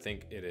 Do I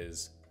think it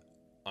is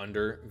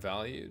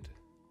undervalued?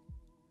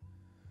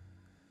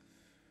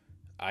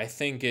 I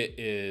think it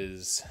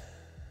is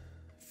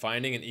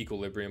finding an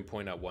equilibrium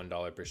point at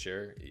 $1 per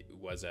share. It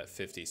was at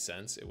 50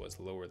 cents. It was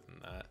lower than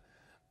that,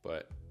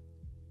 but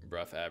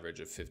rough average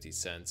of 50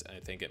 cents. I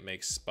think it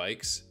makes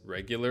spikes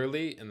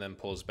regularly and then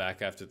pulls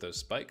back after those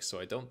spikes. So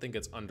I don't think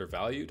it's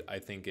undervalued. I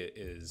think it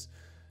is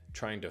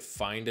trying to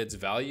find its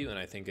value, and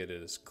I think it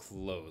is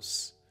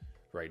close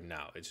right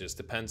now. It just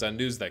depends on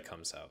news that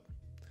comes out.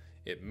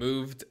 It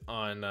moved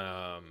on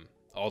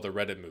all the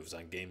Reddit moves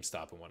on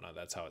GameStop and whatnot.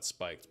 That's how it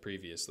spiked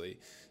previously.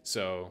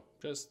 So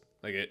just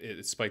like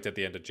it spiked at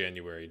the end of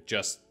January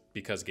just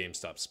because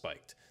GameStop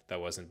spiked.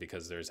 That wasn't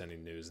because there's any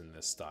news in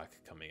this stock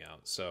coming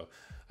out. So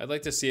I'd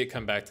like to see it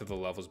come back to the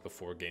levels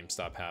before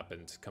GameStop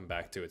happened, come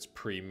back to its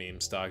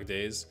pre-meme stock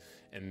days,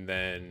 and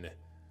then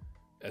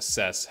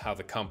assess how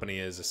the company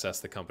is, assess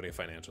the company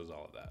financials,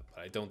 all of that.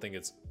 But I don't think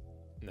it's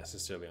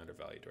necessarily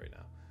undervalued right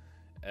now.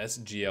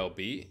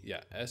 SGLB,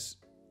 yeah,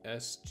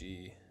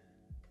 SGLB.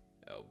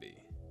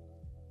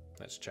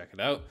 Let's check it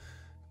out.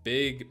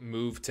 Big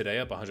move today,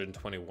 up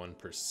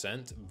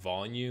 121%.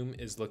 Volume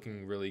is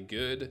looking really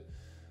good.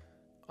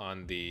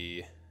 On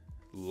the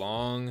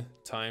long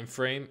time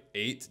frame,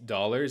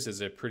 $8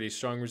 is a pretty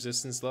strong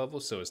resistance level.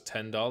 So is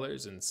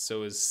 $10, and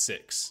so is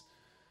 6.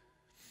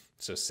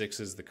 So 6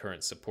 is the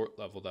current support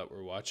level that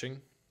we're watching.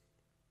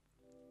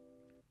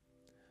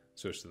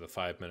 Switch to the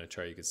 5-minute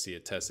chart. You can see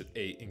it tested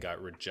 8 and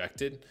got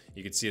rejected.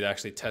 You can see it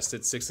actually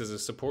tested 6 as a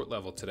support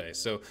level today.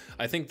 So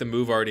I think the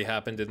move already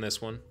happened in this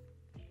one.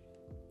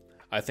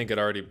 I think it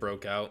already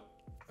broke out.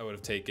 I would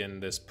have taken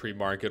this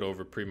pre-market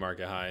over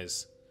pre-market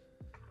highs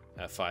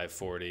at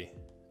 540.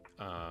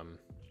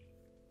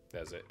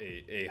 That's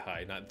a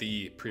high, not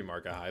the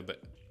pre-market high,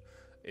 but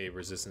a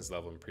resistance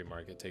level in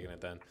pre-market, taking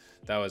it then.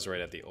 That was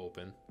right at the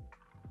open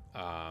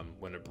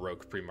when it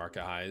broke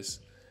pre-market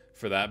highs.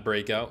 For that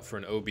breakout, for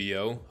an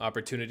OBO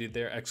opportunity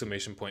there,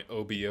 exclamation point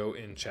OBO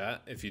in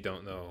chat if you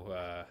don't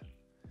know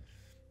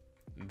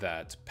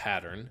that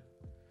pattern.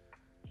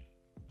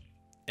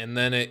 And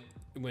then it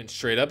went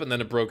straight up, and then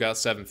it broke out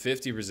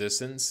 750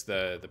 resistance,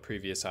 the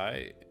previous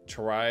high.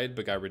 Tried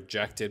but got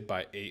rejected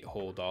by $8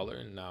 whole,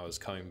 and now is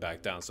coming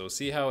back down. So we'll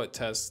see how it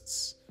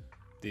tests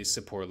these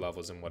support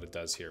levels and what it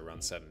does here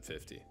around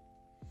 750.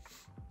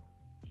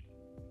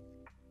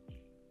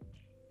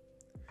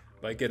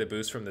 Might get a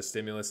boost from the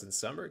stimulus in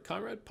summer,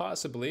 Conrad?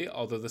 Possibly,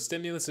 although the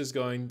stimulus is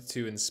going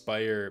to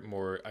inspire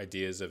more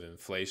ideas of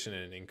inflation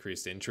and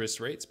increased interest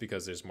rates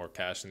because there's more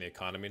cash in the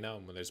economy now.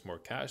 And when there's more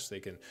cash, they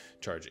can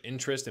charge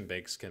interest, and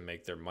banks can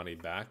make their money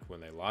back when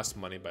they lost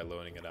money by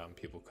loaning it out and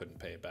people couldn't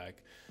pay it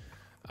back.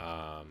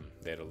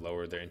 They had to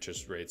lower their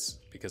interest rates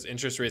because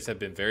interest rates have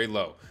been very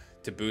low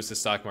to boost the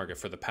stock market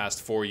for the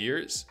past 4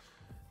 years.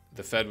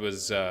 The Fed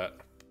was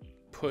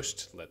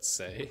pushed, let's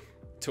say,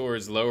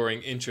 towards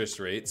lowering interest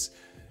rates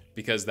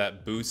because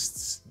that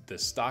boosts the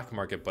stock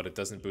market, but it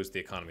doesn't boost the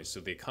economy. So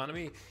the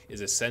economy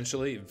is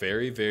essentially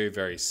very, very,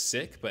 very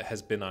sick, but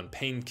has been on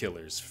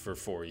painkillers for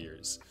 4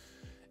 years.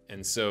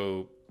 And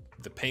so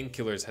the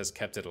painkillers has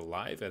kept it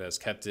alive. It has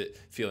kept it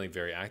feeling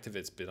very active.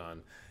 It's been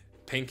on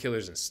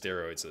painkillers and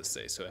steroids, let's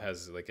say. So it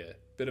has like a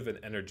bit of an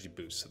energy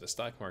boost. So the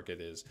stock market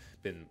has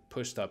been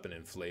pushed up and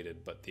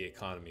inflated, but the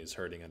economy is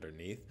hurting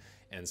underneath.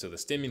 And so the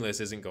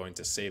stimulus isn't going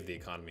to save the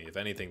economy. If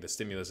anything, the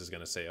stimulus is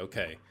going to say,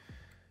 okay,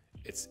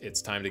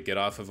 it's time to get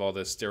off of all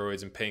the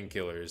steroids and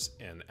painkillers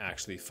and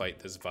actually fight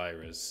this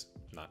virus,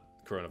 not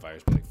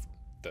coronavirus, but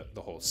like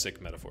the whole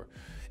sick metaphor,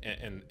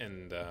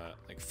 and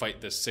like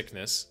fight this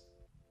sickness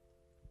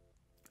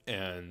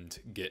and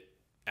get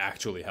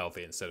actually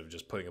healthy instead of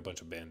just putting a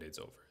bunch of band-aids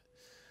over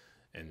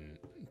it, and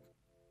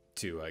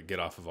to get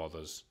off of all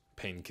those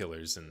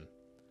painkillers and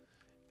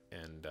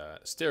And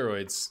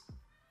steroids,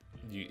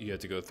 you have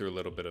to go through a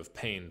little bit of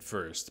pain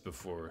first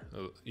before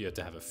you have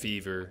to have a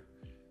fever,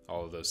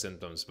 all of those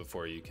symptoms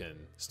before you can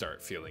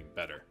start feeling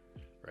better,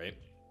 right?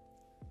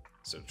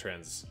 So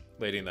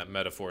translating that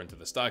metaphor into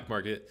the stock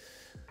market,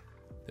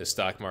 the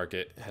stock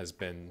market has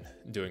been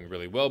doing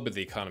really well, but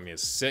the economy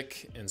is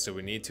sick. And so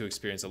we need to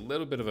experience a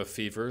little bit of a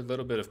fever, a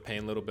little bit of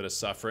pain, a little bit of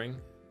suffering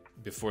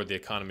before the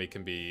economy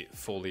can be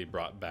fully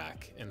brought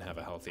back and have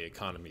a healthy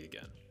economy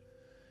again.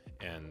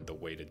 And the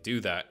way to do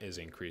that is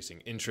increasing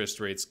interest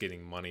rates,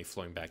 getting money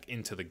flowing back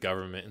into the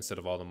government instead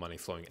of all the money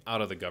flowing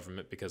out of the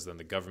government, because then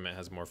the government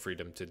has more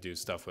freedom to do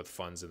stuff with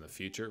funds in the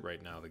future.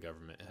 Right now, the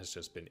government has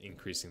just been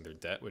increasing their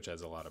debt, which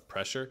has a lot of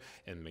pressure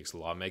and makes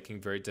lawmaking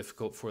very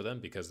difficult for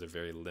them because they're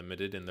very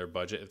limited in their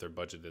budget. If their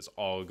budget is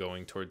all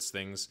going towards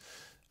things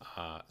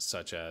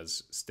such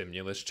as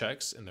stimulus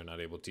checks, and they're not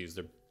able to use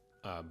their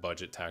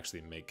budget to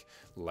actually make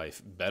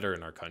life better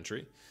in our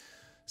country.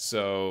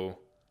 So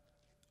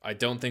I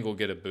don't think we'll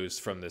get a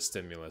boost from this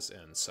stimulus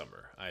in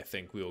summer. I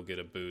think we will get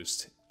a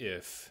boost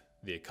if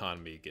the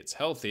economy gets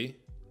healthy.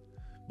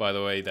 By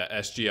the way, that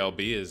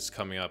SGLB is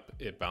coming up.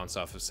 It bounced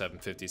off of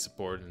 750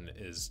 support and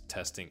is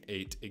testing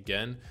 8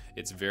 again.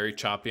 It's very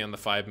choppy on the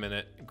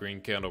 5-minute. Green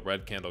candle,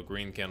 red candle,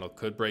 green candle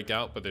could break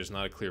out, but there's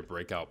not a clear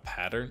breakout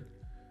pattern.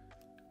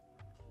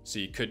 So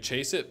you could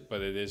chase it,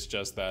 but it is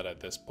just that at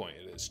this point,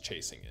 it is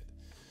chasing it.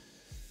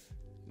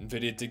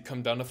 NVIDIA did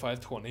come down to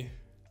 520.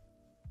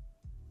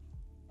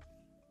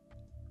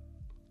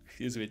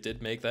 Excuse me, it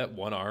did make that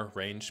 1R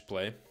range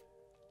play.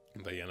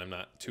 But again, I'm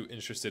not too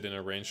interested in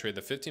a range trade.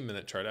 The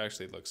 15-minute chart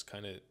actually looks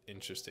kind of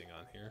interesting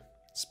on here.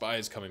 SPY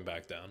is coming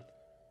back down.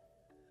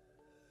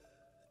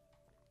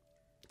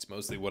 It's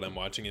mostly what I'm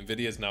watching.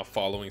 NVIDIA is now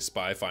following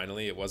SPY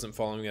finally. It wasn't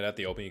following it at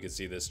the open. You can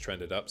see this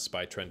trended up.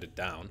 SPY trended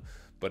down.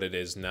 But it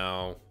is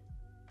now,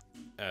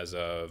 as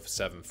of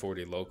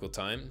 7:40 local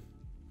time,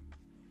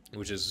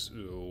 which is,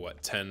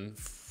 what,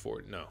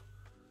 10:40? No,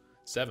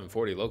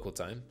 7:40 local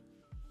time.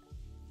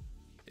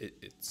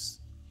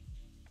 It's,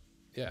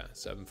 yeah,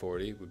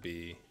 7:40 would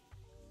be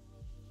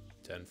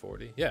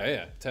 10:40.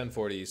 Yeah,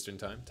 10:40 Eastern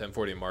time,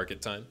 10:40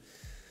 market time.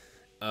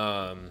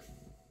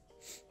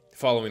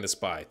 Following the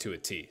SPY to a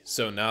T.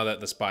 So now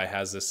that the SPY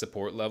has this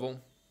support level,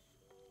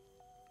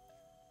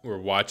 we're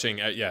watching,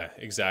 yeah,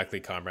 exactly,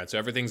 comrade. So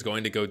everything's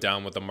going to go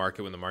down with the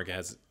market when the market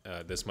has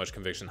this much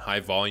conviction. High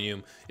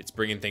volume, it's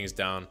bringing things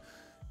down.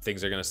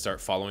 Things are going to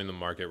start following the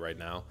market right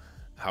now.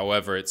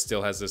 However, it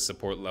still has this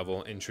support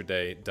level,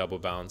 intraday double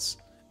bounce,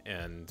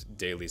 and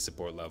daily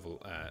support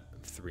level at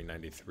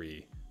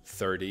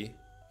 393.30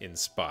 in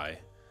SPY.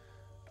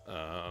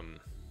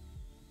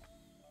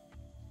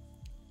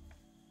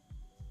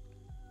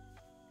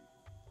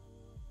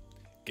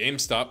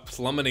 GameStop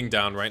plummeting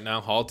down right now,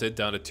 halted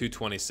down to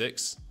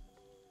 226.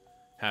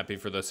 Happy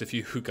for those of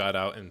you who got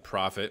out in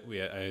profit. I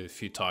had a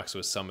few talks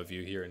with some of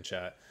you here in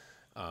chat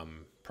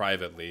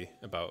privately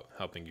about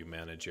helping you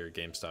manage your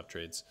GameStop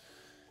trades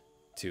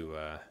to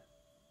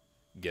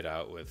get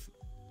out with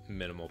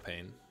minimal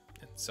pain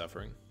and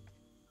suffering.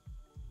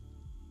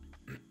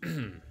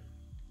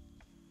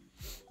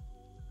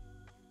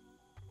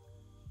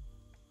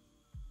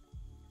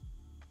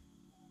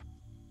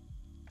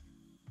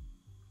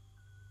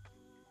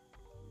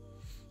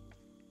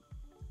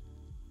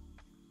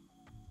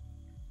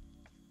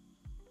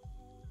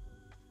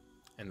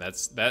 And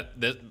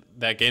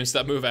that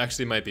GameStop move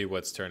actually might be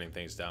what's turning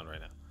things down right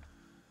now,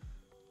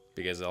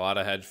 because a lot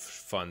of hedge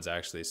funds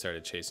actually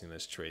started chasing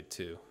this trade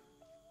too.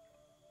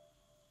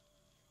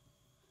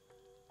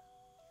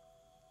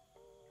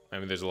 I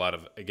mean, there's a lot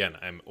of, again,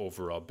 I'm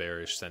overall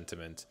bearish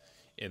sentiment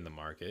in the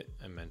market.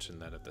 I mentioned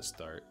that at the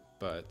start,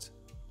 but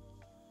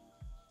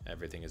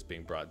everything is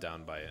being brought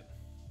down by it.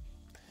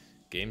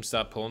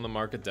 GameStop pulling the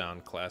market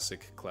down.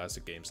 Classic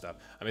GameStop.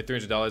 I made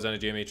 $300 on a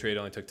GME trade.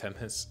 Only took 10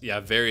 minutes. Yeah,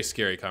 very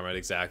scary, comrade.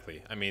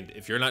 Exactly. I mean,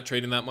 if you're not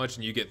trading that much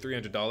and you get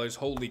 $300,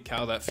 holy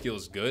cow, that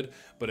feels good.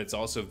 But it's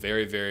also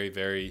very, very,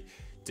 very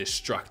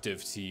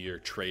destructive to your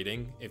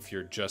trading if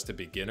you're just a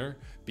beginner,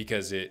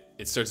 because it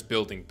starts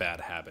building bad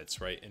habits,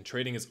 right? And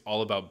trading is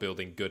all about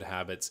building good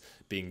habits,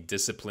 being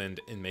disciplined,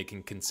 and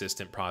making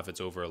consistent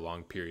profits over a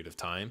long period of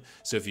time.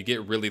 So if you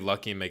get really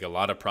lucky and make a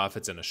lot of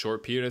profits in a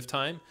short period of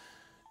time,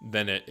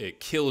 then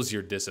it kills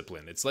your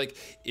discipline. It's like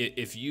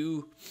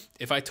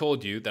if I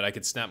told you that I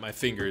could snap my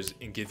fingers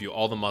and give you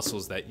all the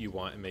muscles that you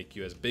want and make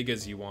you as big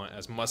as you want,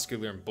 as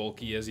muscular and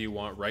bulky as you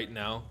want right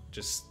now,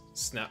 just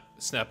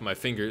snap my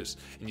fingers,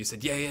 and you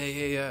said,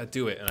 yeah,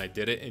 do it. And I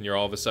did it, and you're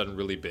all of a sudden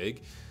really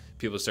big.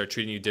 People start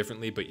treating you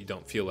differently, but you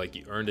don't feel like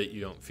you earned it. You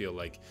don't feel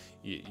like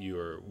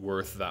you're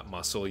worth that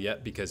muscle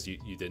yet because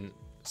you didn't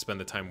spend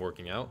the time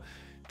working out.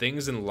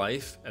 Things in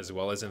life, as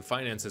well as in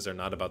finances, are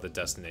not about the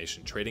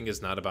destination. Trading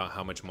is not about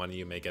how much money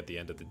you make at the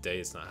end of the day.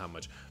 It's not how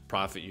much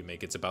profit you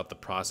make. It's about the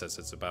process.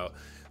 It's about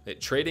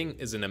trading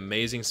is an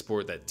amazing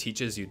sport that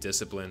teaches you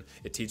discipline.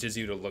 It teaches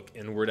you to look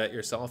inward at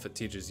yourself. It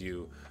teaches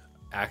you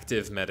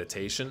active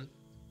meditation.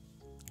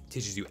 It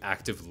teaches you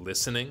active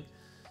listening.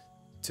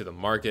 to the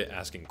market,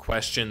 asking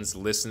questions,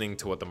 listening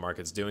to what the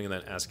market's doing, and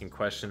then asking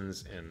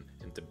questions and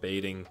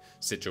debating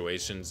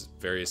situations,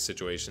 various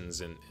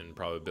situations and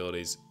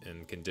probabilities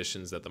and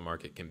conditions that the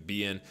market can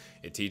be in.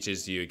 It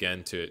teaches you,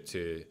 again,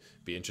 to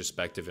be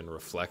introspective and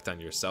reflect on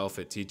yourself.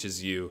 It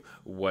teaches you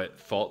what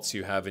faults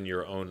you have in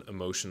your own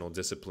emotional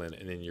discipline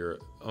and in your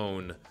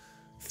own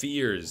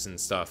fears and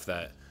stuff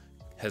that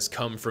has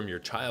come from your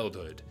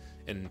childhood.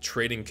 And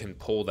trading can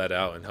pull that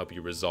out and help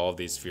you resolve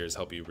these fears,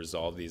 help you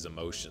resolve these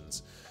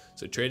emotions.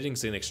 So trading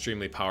is an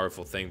extremely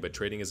powerful thing, but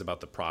trading is about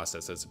the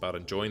process. It's about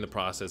enjoying the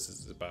process.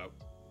 It's about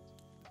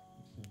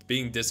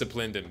being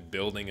disciplined and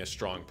building a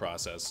strong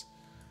process.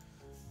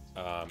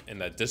 And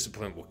that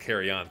discipline will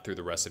carry on through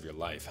the rest of your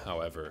life.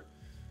 However,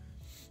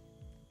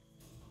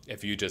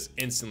 if you just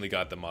instantly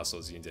got the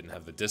muscles, you didn't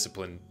have the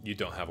discipline, you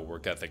don't have a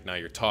work ethic. Now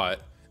you're taught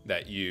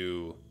that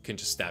you can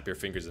just snap your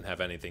fingers and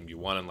have anything you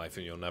want in life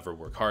and you'll never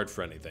work hard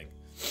for anything.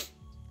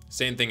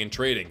 Same thing in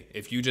trading.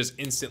 If you just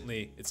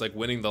instantly, it's like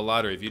winning the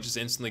lottery. If you just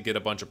instantly get a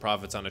bunch of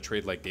profits on a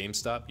trade like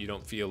GameStop, you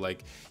don't feel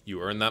like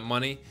you earn that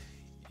money.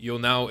 You'll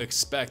now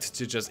expect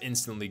to just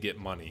instantly get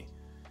money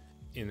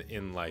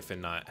in life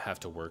and not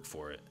have to work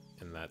for it.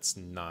 And that's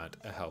not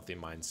a healthy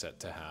mindset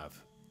to have.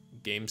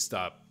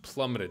 GameStop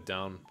plummeted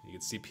down. You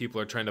can see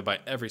people are trying to buy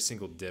every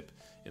single dip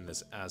in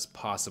this as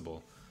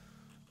possible.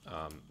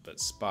 But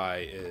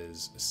SPY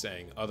is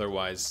saying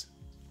otherwise,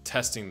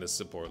 testing the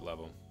support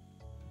level.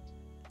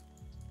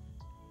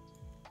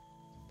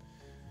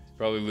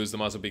 Probably lose the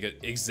muscle because,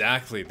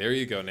 exactly, there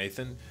you go,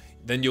 Nathan.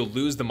 Then you'll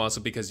lose the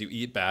muscle because you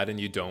eat bad and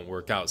you don't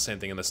work out. Same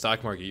thing in the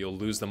stock market. You'll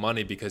lose the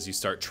money because you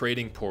start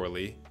trading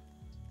poorly.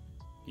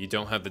 You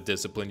don't have the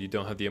discipline. You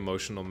don't have the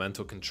emotional,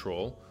 mental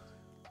control.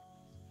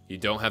 You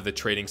don't have the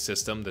trading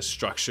system, the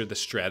structure, the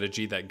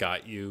strategy that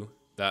got you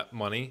that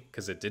money,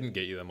 because it didn't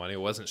get you the money.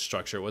 It wasn't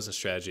structure. It wasn't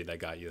strategy that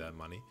got you that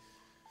money.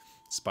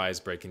 SPY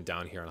is breaking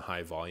down here on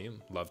high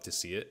volume. Love to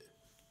see it.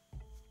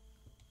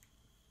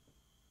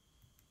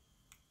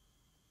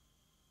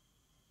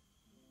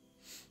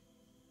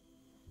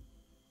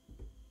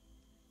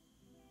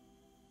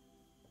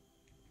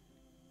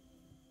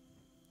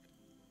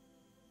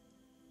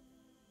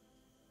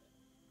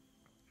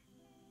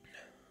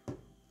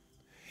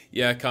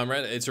 Yeah,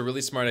 comrade, it's a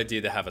really smart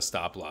idea to have a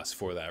stop loss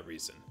for that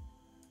reason.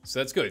 So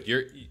that's good.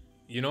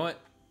 You know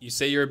what? You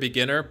say you're a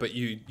beginner, but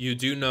you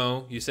do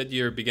know. You said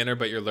you're a beginner,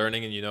 but you're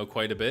learning and you know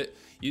quite a bit.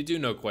 You do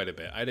know quite a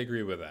bit. I'd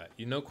agree with that.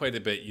 You know quite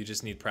a bit. You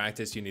just need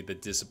practice. You need the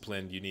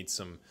discipline. You need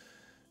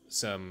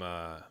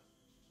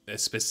a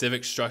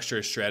specific structure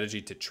or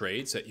strategy to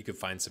trade so that you can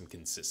find some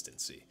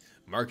consistency.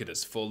 Market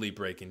is fully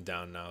breaking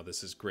down now.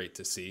 This is great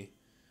to see.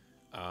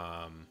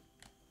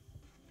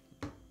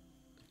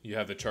 You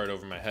have the chart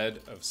over my head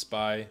of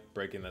SPY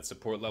breaking that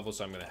support level,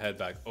 so I'm going to head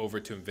back over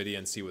to NVIDIA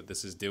and see what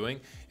this is doing.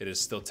 It is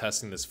still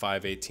testing this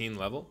 518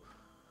 level,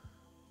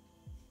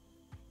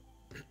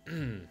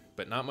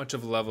 but not much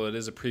of a level. It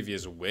is a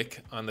previous wick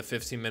on the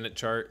 15-minute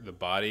chart. The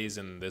bodies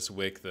in this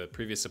wick, the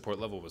previous support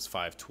level was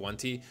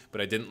 520,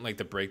 but I didn't like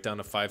the breakdown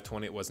of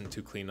 520. It wasn't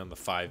too clean on the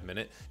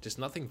 5-minute. Just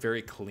nothing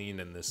very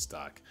clean in this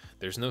stock.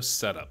 There's no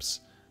setups.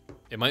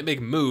 It might make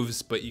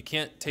moves, but you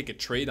can't take a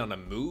trade on a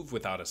move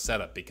without a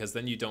setup, because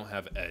then you don't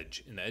have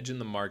edge. An edge in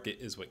the market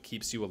is what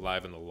keeps you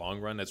alive in the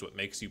long run. It's what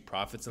makes you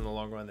profits in the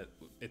long run.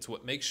 It's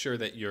what makes sure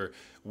that your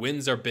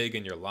wins are big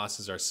and your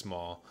losses are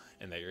small,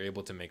 and that you're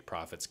able to make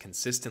profits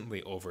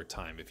consistently over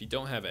time. If you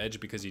don't have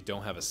edge because you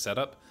don't have a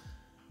setup,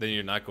 then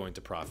you're not going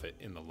to profit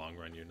in the long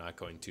run. You're not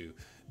going to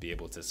be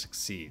able to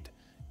succeed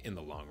in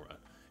the long run.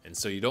 And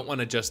so you don't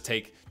want to just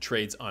take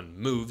trades on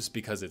moves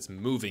because it's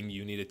moving.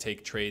 You need to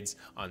take trades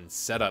on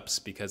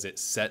setups because it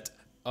set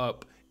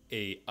up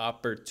a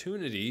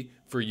opportunity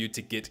for you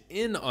to get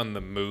in on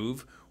the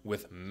move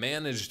with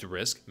managed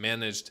risk,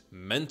 managed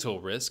mental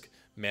risk,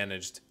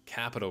 managed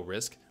capital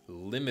risk,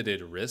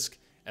 limited risk,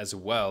 as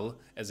well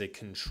as a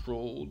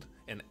controlled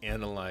and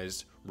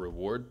analyzed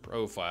reward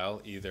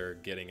profile, either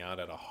getting out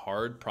at a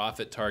hard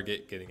profit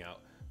target, getting out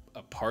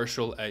a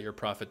partial at your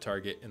profit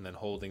target, and then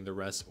holding the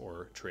rest,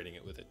 or trading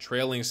it with a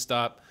trailing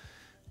stop.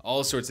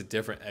 All sorts of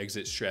different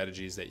exit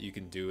strategies that you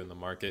can do in the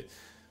market.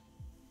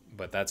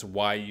 But that's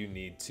why you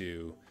need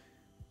to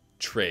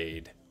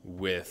trade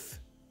with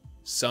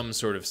some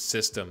sort of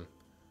system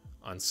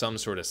on some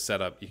sort of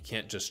setup. You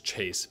can't just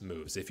chase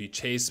moves. If you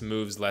chase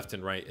moves left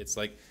and right, it's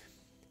like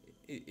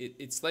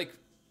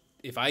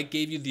if I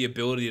gave you the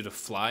ability to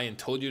fly and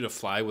told you to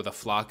fly with a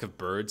flock of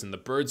birds, and the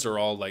birds are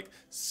all like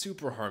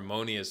super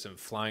harmonious and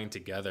flying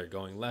together,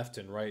 going left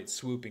and right,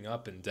 swooping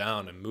up and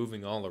down and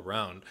moving all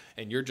around,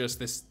 and you're just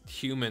this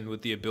human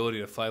with the ability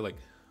to fly, like,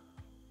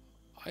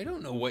 I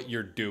don't know what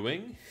you're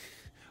doing,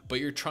 but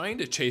you're trying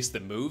to chase the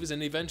moves,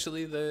 and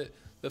eventually the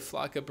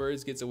flock of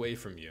birds gets away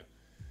from you.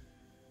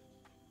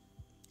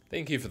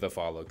 Thank you for the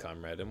follow,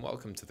 comrade, and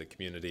welcome to the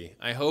community.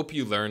 I hope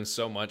you learned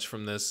so much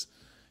from this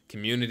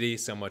community,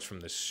 so much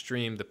from the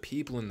stream. The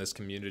people in this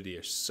community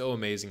are so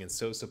amazing and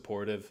so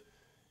supportive.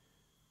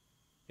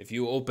 If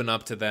you open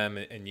up to them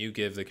and you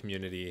give the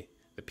community,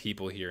 the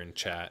people here in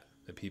chat,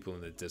 the people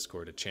in the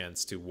Discord a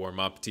chance to warm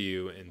up to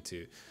you and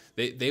to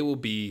they will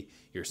be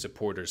your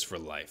supporters for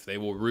life. They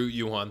will root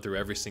you on through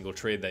every single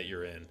trade that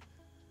you're in.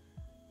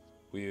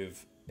 We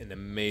have an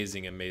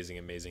amazing, amazing,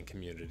 amazing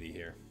community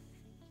here.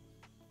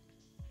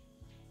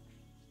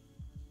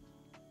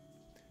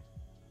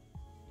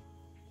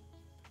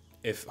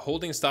 If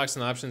holding stocks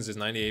and options is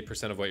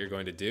 98% of what you're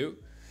going to do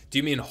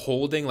you mean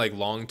holding like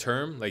long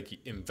term, like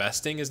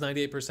investing is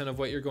 98% of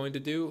what you're going to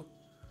do?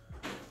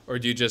 Or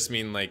do you just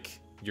mean like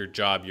your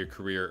job, your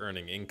career,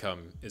 earning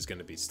income is going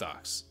to be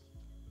stocks?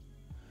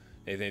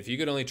 Nathan, if you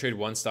could only trade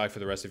one stock for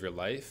the rest of your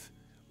life,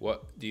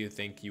 what do you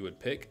think you would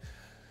pick?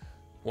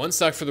 One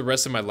stock for the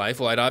rest of my life?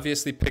 Well, I'd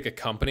obviously pick a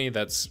company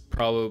that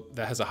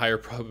has a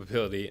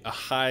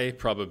high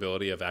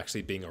probability of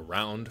actually being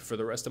around for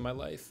the rest of my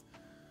life.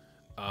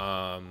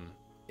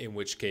 In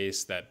which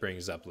case that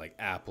brings up like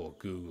Apple,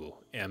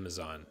 Google,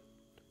 Amazon,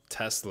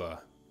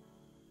 Tesla.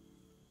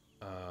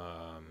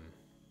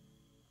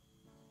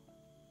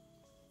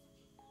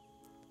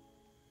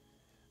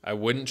 I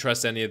wouldn't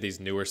trust any of these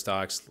newer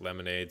stocks,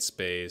 Lemonade,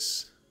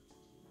 Space,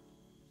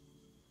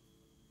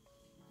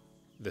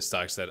 the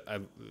stocks that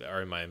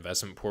are in my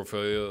investment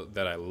portfolio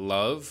that I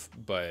love,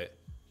 but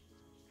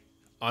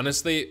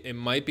honestly, it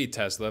might be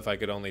Tesla if I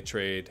could only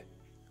trade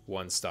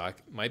one stock.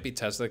 It might be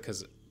Tesla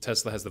because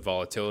Tesla has the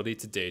volatility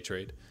to day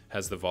trade,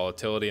 has the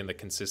volatility and the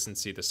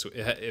consistency.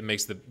 It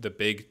makes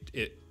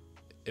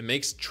it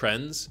makes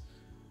trends,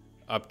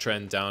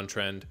 uptrend,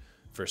 downtrend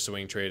for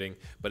swing trading,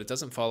 but it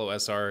doesn't follow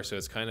SR, so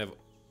it's kind of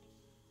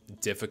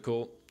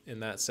difficult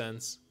in that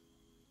sense.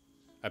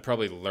 I'd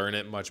probably learn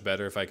it much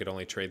better if I could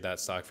only trade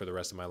that stock for the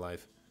rest of my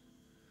life.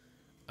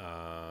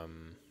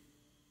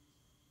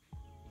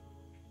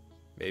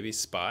 Maybe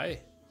SPY,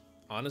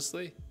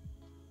 honestly.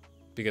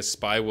 Because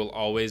SPY will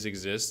always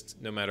exist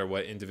no matter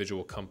what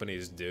individual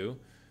companies do.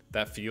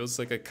 That feels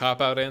like a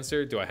cop-out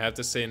answer. Do I have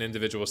to say an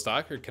individual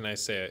stock or can I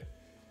say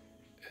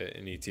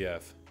an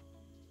ETF?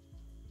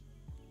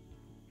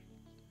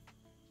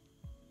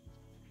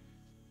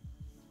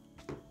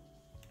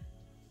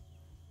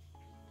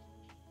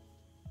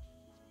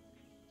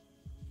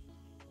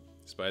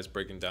 SPY is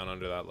breaking down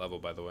under that level,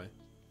 by the way.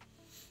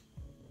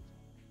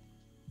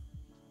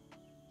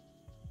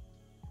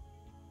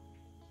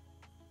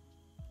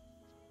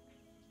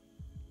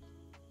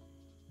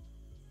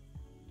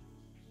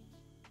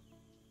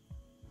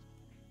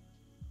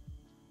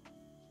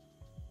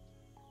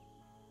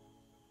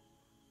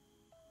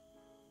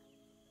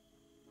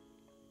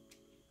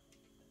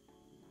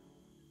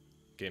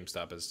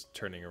 GameStop is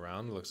turning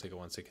around. Looks like it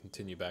wants to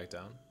continue back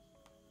down.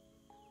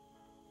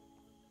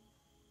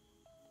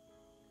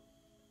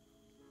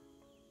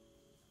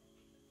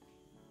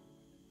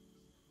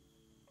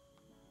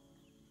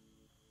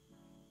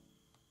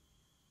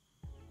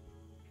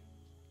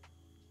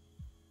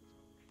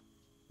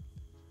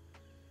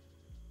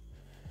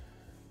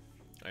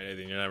 I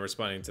think you're not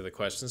responding to the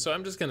question, so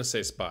I'm just gonna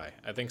say SPY.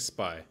 I think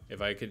SPY.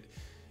 If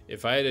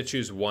I had to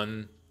choose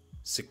one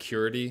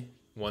security,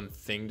 one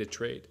thing to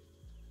trade,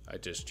 I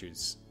just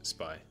choose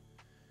SPY.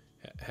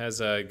 It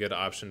has a good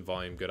option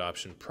volume, good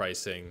option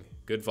pricing,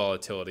 good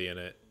volatility in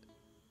it,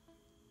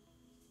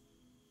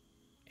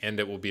 and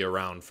it will be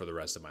around for the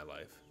rest of my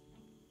life.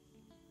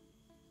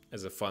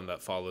 As a fund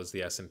that follows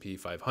the S&P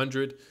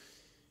 500,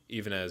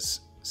 even as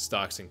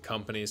stocks and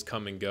companies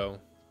come and go,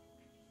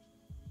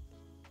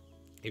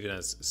 even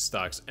as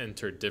stocks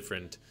enter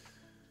different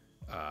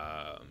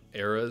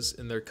eras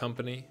in their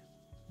company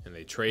and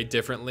they trade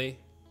differently,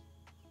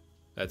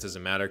 that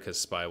doesn't matter because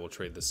SPY will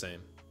trade the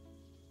same.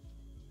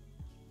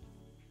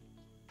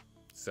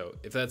 So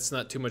if that's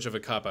not too much of a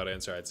cop-out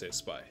answer, I'd say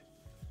SPY.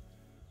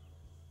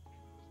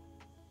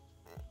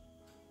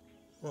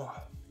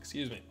 Oh,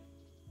 excuse me.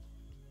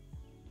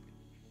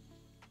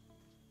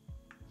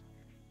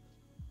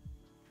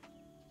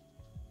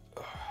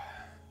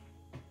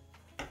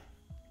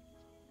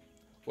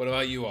 What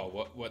about you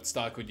all? What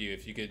stock would you,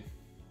 if you could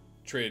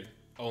trade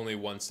only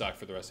one stock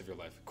for the rest of your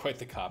life? Quite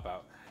the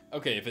cop-out.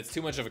 Okay, if it's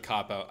too much of a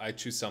cop-out, I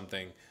choose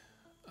something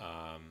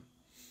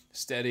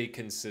steady,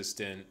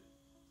 consistent,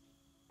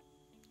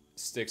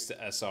 sticks to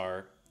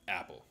SR,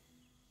 Apple.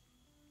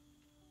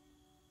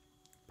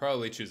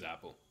 Probably choose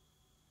Apple.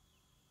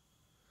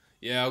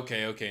 Yeah,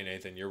 okay,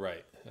 Nathan, you're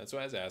right. That's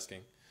what I was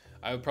asking.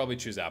 I would probably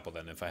choose Apple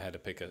then if I had to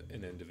pick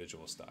an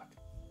individual stock.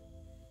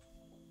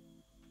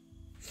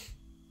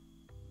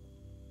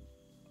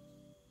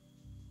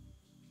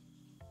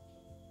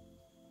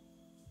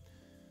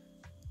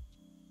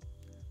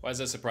 Why is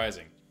that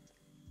surprising?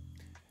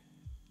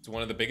 It's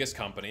one of the biggest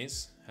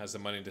companies, has the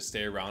money to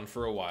stay around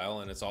for a while,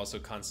 and it's also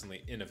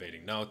constantly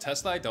innovating. No,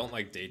 Tesla, I don't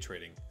like day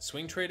trading.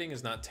 Swing trading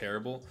is not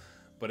terrible,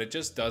 but it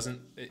just doesn't,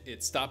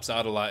 it stops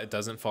out a lot. It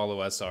doesn't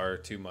follow SR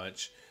too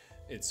much.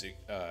 It's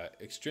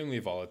extremely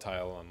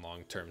volatile on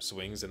long-term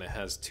swings, and it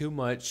has too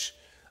much,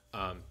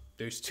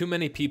 there's too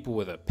many people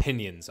with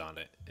opinions on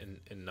it,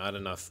 and not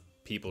enough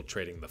people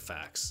trading the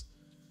facts.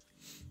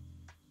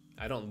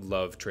 I don't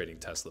love trading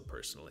Tesla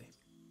personally.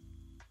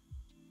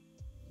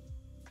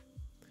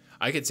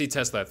 I could see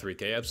Tesla at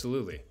 3K,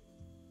 absolutely.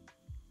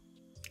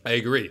 I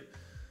agree.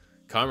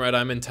 Comrade,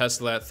 I'm in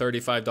Tesla at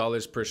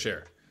 $35 per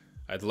share.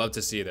 I'd love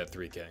to see it at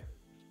 3K.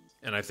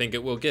 And I think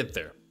it will get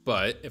there.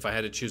 But if I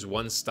had to choose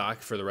one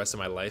stock for the rest of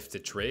my life to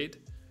trade,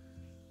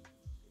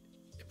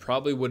 it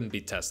probably wouldn't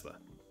be Tesla.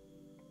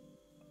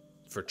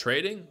 For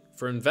trading,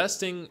 for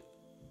investing,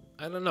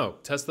 I don't know.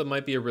 Tesla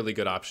might be a really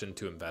good option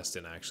to invest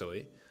in,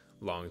 actually,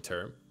 long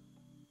term.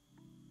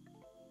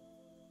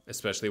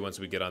 Especially once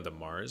we get onto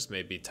Mars.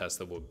 Maybe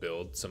Tesla will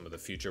build some of the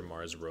future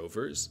Mars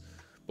rovers.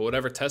 But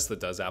whatever Tesla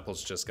does,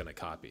 Apple's just going to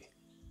copy.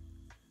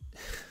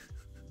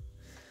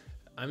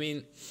 I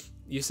mean,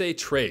 you say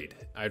trade.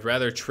 I'd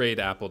rather trade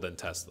Apple than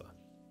Tesla.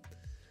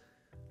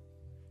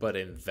 But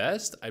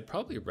invest? I'd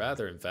probably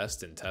rather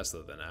invest in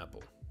Tesla than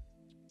Apple.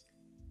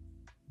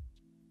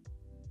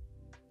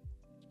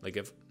 Like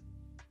if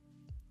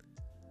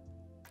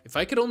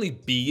I could only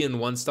be in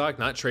one stock,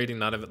 not trading,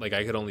 like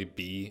I could only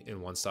be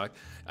in one stock,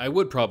 I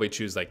would probably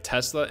choose like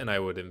Tesla and I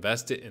would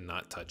invest it and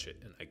not touch it.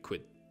 And I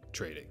quit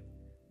trading.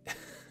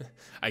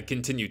 I'd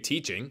continue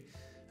teaching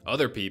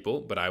other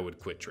people, but I would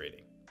quit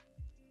trading.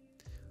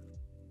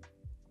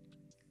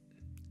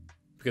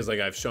 Because like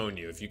I've shown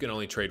you, if you can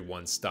only trade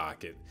one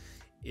stock,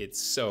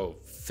 it's so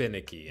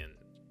finicky, and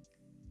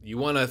you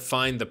want to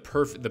find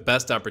the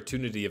best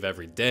opportunity of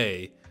every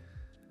day,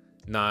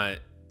 not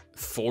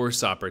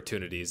force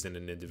opportunities in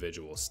an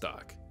individual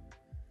stock.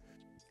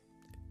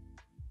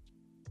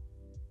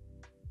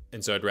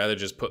 And so I'd rather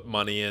just put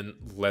money in,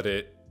 let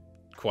it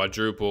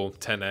quadruple,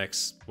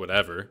 10x,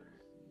 whatever,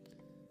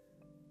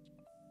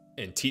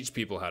 and teach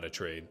people how to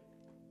trade,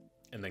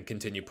 and then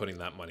continue putting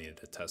that money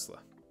into Tesla.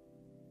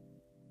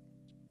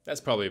 That's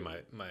probably my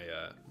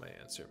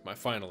answer, my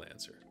final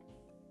answer.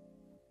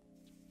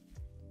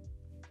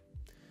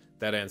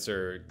 That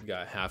answer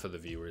got half of the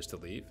viewers to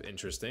leave.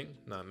 Interesting.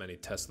 Not many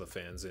Tesla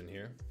fans in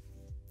here.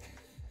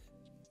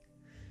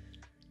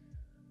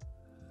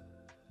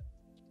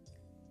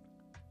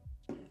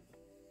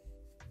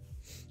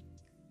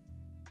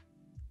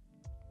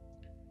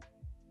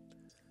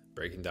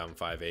 Breaking down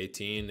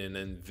 518 in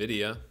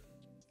NVIDIA.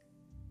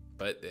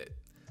 But,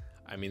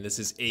 I mean, this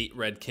is 8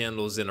 red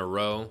candles in a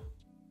row.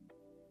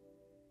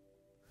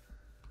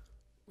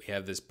 We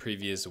have this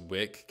previous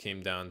wick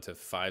came down to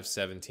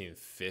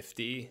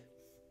 517.50.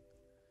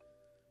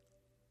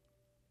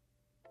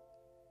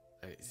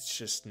 It's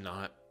just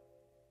not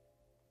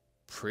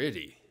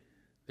pretty.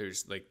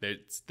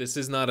 This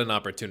is not an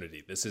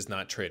opportunity. This is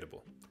not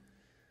tradable.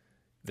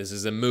 This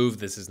is a move.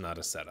 This is not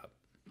a setup.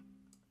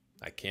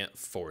 I can't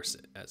force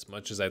it. As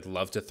much as I'd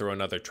love to throw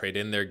another trade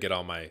in there, get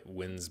all my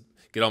wins,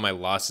 get all my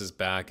losses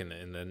back, and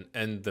then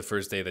end the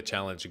first day of the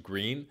challenge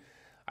green,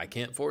 I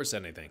can't force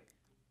anything.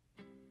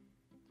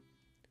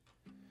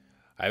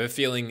 I have a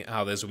feeling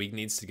how this week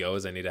needs to go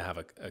is I need to have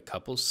a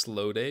couple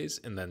slow days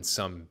and then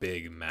some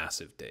big,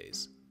 massive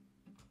days.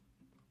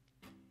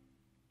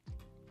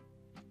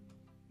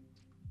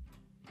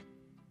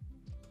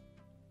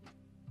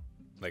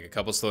 Like a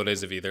couple slow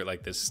days of either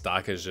like this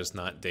stock is just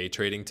not day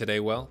trading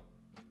today well.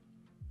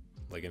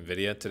 Like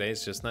NVIDIA today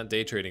is just not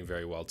day trading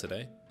very well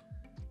today.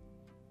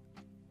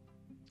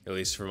 At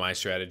least for my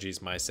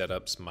strategies, my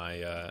setups,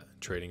 my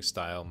trading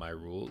style, my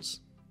rules.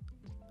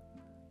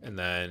 And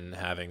then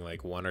having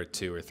like 1 or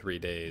 2 or 3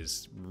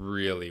 days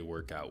really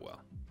work out well.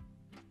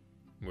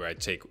 Where I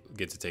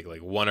get to take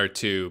like 1 or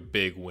 2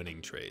 big winning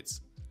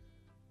trades.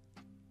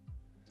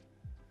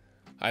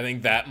 I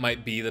think that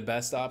might be the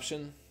best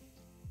option.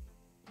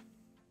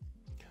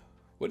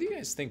 What do you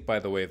guys think, by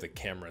the way, of the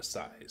camera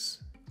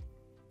size?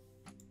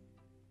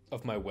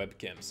 Of my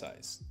webcam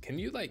size? Can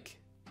you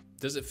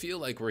does it feel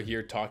like we're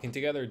here talking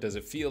together? Or does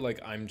it feel like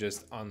I'm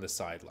just on the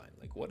sideline?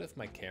 Like, what if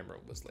my camera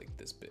was like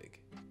this big?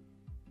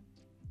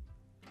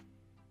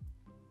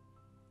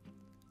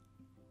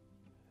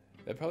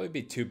 That'd probably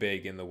be too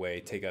big in the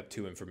way, take up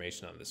too much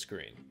information on the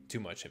screen,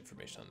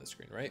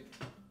 right?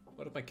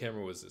 What if my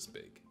camera was this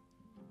big?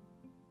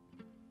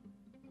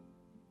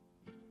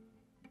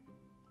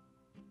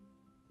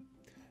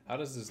 How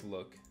does this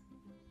look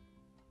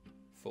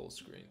full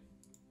screen?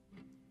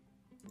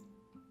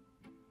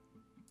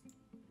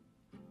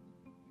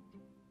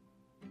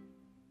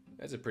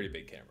 That's a pretty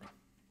big camera.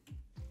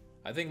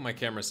 I think my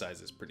camera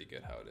size is pretty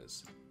good how it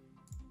is.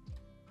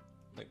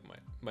 Like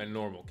my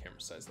normal camera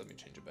size. Let me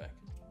change it back.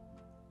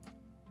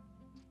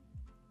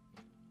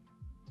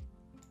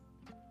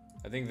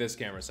 I think this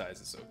camera size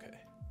is okay.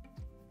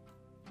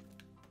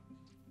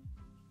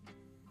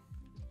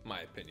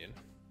 My opinion.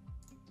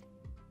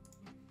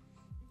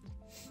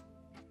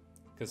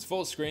 Because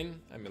full screen,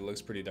 I mean, it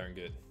looks pretty darn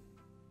good.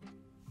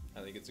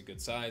 I think it's a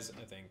good size.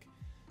 I think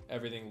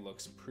everything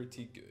looks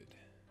pretty good.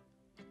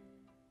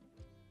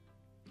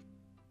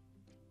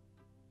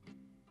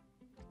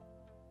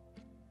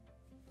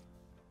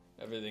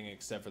 Everything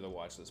except for the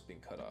watch list being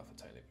cut off a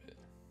tiny bit.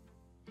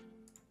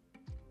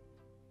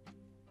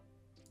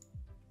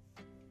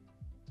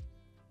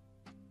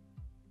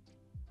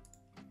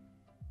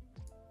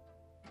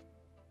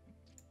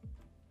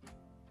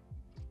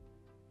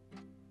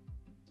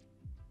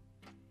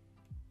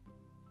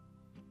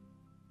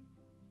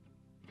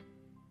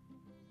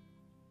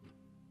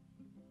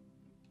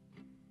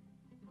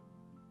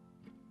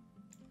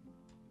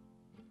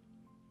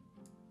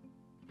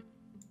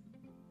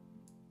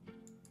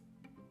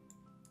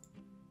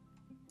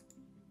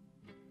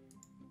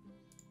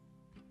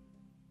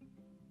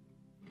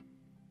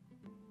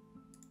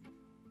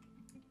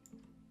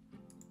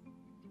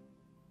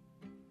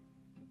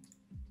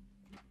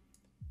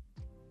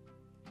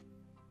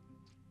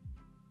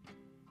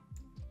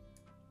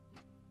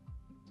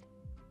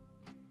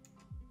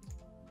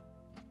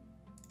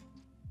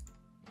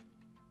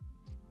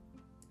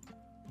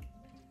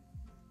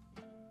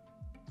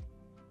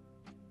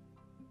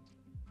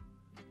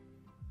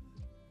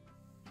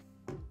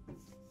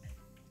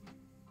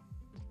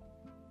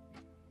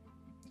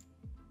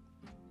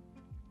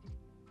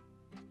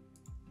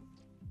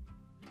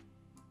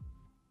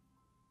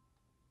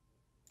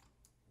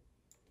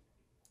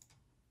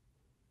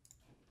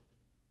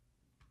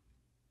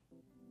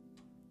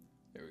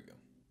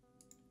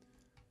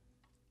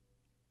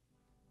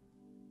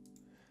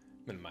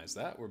 Minimize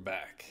that. We're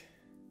back.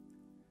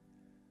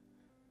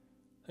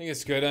 I think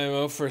it's good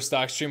IMO for a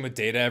stock stream with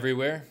data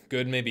everywhere.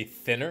 Good, maybe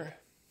thinner.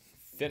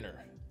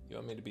 Thinner. You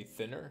want me to be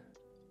thinner?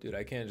 Dude,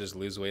 I can't just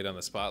lose weight on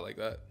the spot like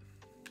that.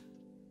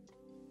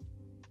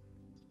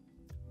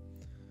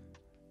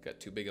 Got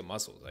too big of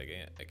muscles.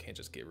 I can't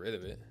just get rid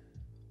of it.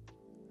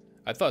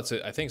 I thought so.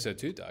 I think so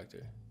too,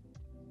 doctor.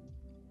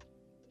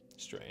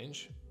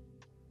 Strange.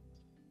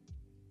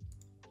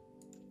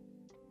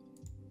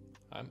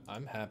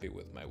 I'm happy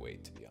with my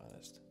weight, to be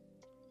honest.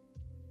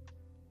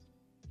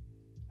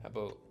 How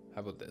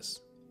about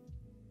this?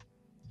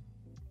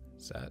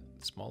 Is that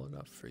small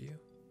enough for you?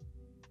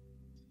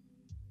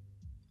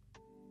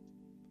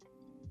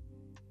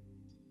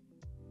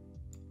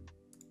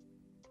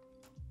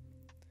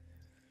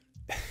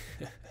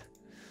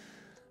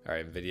 All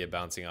right, NVIDIA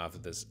bouncing off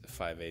of this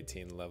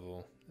 518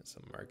 level.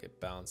 Some market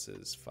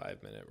bounces,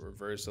 5-minute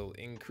reversal,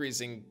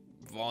 increasing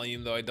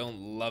volume, though I don't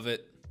love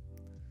it.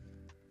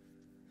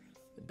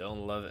 I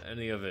don't love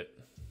any of it.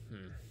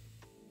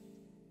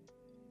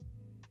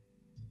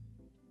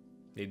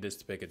 Need this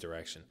to pick a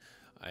direction.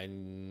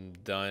 I'm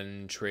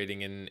done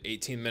trading in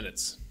 18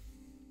 minutes.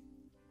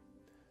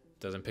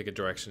 Doesn't pick a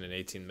direction in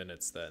 18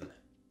 minutes, then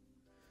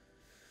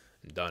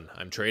I'm done.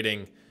 I'm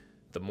trading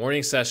the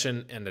morning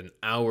session and an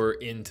hour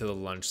into the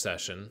lunch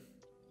session.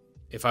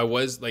 If I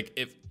was like,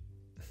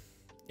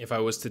 if I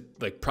was to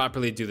like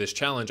properly do this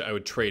challenge, I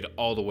would trade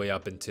all the way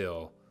up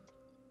until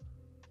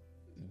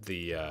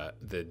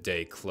the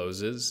day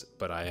closes,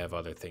 but I have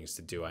other things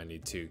to do. I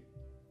need to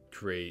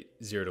create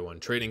 0 to 1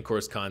 trading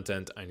course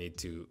content. I need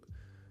to,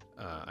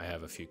 I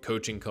have a few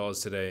coaching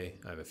calls today.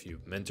 I have a few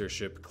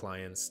mentorship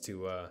clients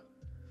to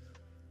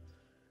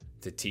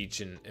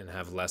teach and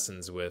have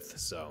lessons with.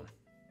 So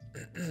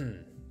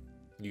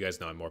you guys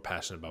know I'm more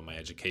passionate about my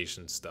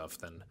education stuff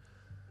than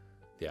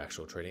the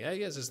actual trading. I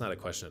guess it's not a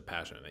question of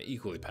passion. I'm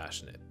equally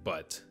passionate,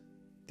 but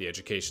the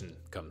education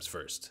comes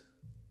first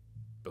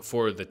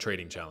before the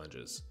trading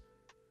challenges.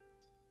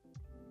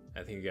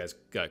 I think you guys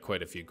got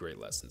quite a few great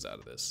lessons out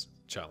of this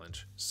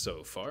challenge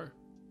so far.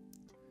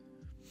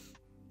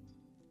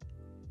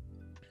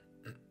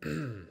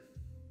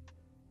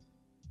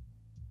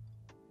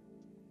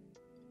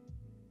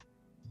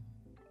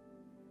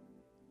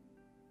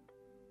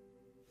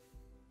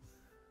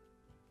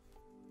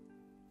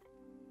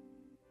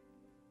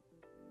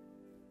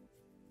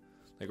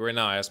 Like right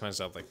now, I ask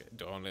myself, like,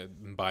 do I want to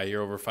buy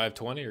here over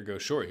 520 or go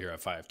short here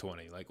at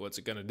 520? Like, what's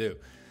it going to do?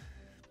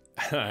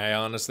 I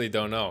honestly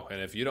don't know. And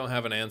if you don't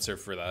have an answer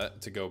for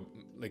that to go,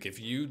 like, if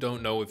you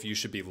don't know if you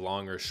should be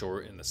long or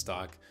short in the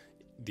stock,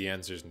 the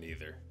answer is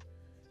neither.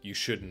 You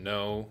should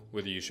know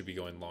whether you should be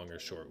going long or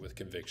short with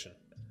conviction.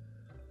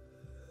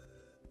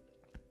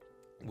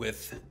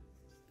 With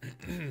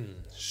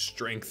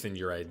strength in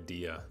your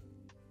idea.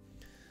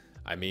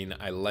 I mean,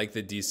 I like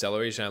the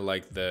deceleration. I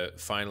like the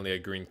finally a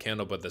green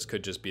candle, but this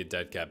could just be a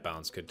dead cat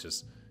bounce. Could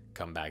just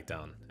come back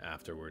down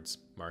afterwards.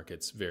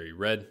 Market's very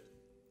red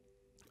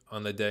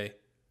on the day.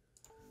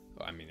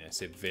 Well, I mean, I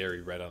say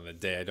very red on the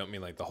day. I don't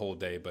mean like the whole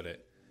day, but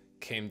it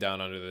came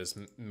down under this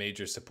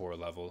major support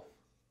level.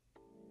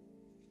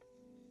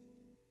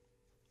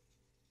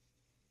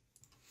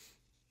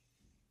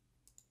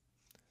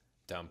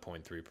 Down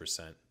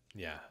 0.3%.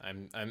 Yeah,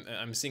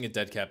 I'm seeing a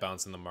dead cat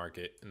bounce in the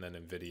market, and then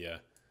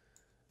NVIDIA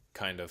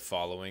kind of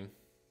following.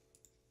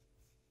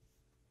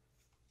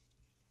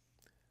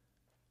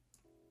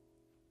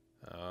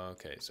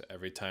 Okay, so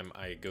every time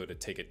I go to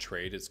take a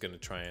trade, it's going to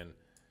try and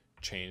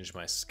change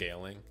my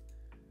scaling.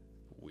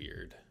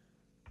 Weird.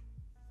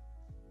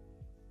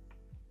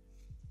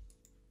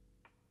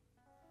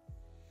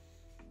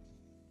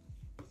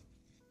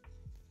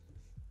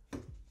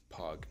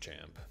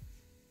 PogChamp.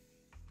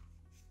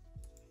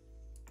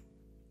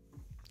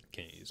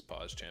 Can't use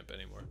PogChamp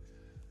anymore.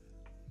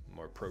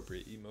 More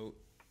appropriate emote.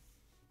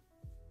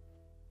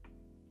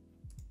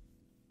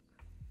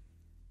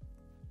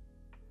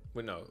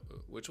 Wait, no,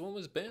 which one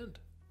was banned?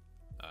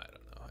 I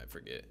don't know, I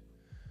forget.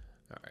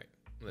 All right,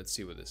 let's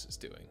see what this is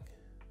doing.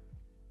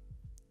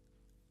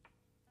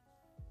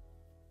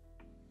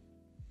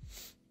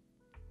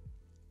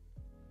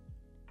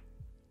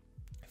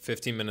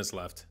 $15 minutes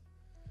left.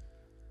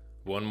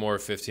 One more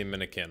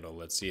 15-minute candle.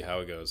 Let's see how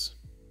it goes.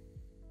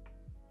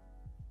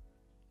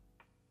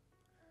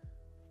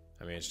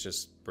 I mean, it's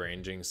just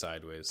ranging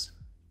sideways.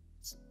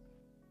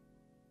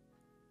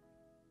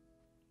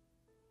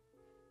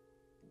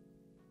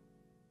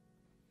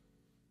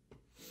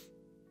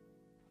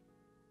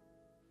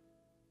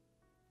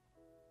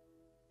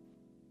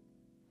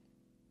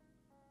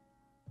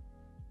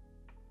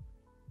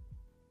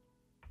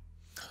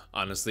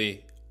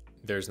 Honestly,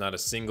 there's not a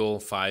single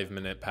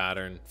 5-minute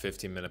pattern,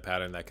 15-minute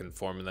pattern that can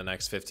form in the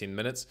next 15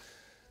 minutes.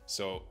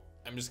 So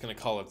I'm just going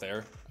to call it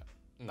there,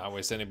 not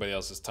waste anybody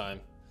else's time.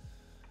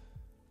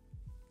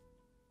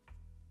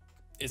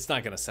 It's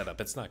not going to set up.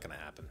 It's not going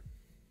to happen.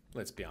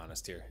 Let's be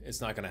honest here.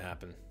 It's not going to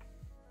happen.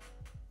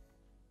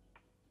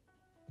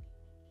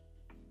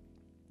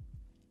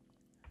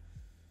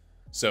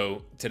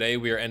 So today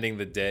we are ending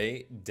the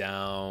day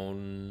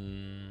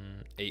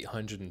down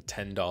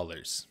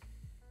 $810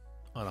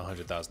 on a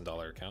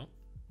 $100,000 account.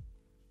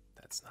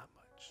 That's not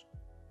much.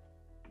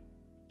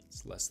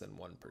 It's less than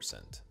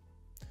 1%.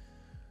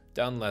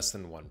 Down less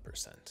than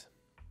 1%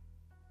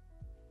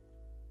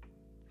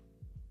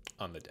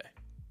 on the day.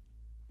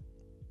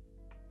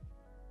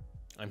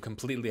 I'm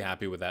completely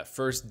happy with that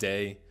first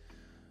day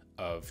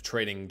of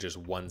trading just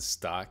one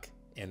stock,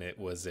 and it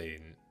was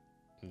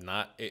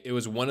it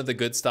was one of the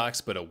good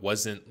stocks, but it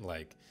wasn't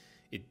like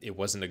it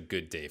wasn't a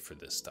good day for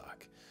this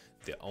stock.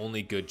 The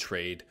only good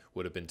trade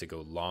would have been to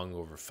go long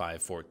over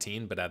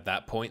 514, but at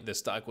that point the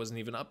stock wasn't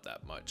even up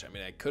that much. I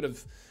mean, I could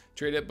have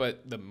traded,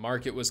 but the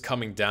market was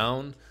coming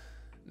down.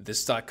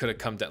 This stock could have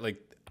come down. Like,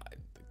 I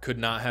could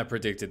not have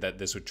predicted that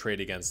this would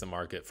trade against the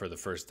market for the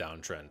first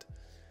downtrend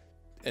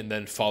and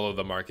then follow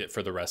the market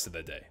for the rest of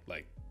the day.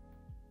 Like,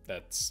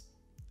 it's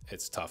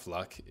tough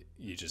luck.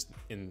 You just,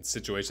 in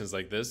situations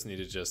like this, need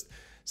to just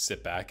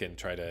sit back and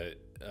try to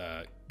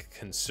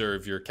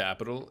conserve your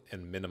capital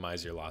and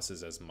minimize your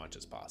losses as much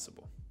as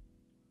possible.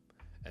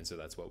 And so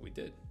that's what we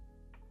did.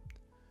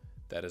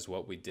 That is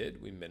what we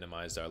did. We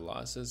minimized our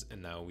losses,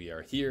 and now we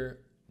are here,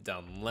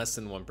 down less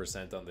than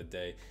 1% on the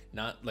day.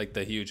 Not like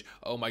the huge,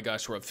 oh my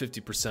gosh, we're up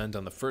 50%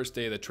 on the first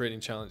day of the trading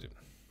challenge.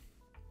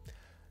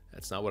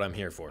 That's not what I'm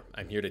here for.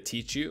 I'm here to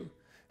teach you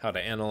how to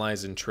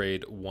analyze and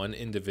trade one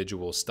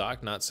individual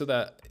stock, not so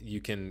that you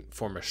can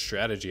form a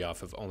strategy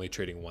off of only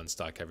trading one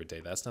stock every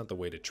day. That's not the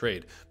way to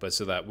trade, but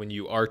so that when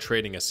you are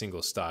trading a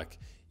single stock,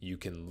 you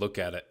can look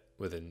at it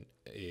with a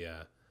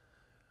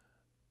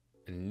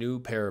new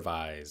pair of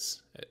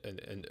eyes,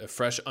 a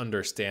fresh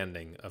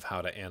understanding of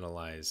how to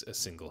analyze a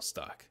single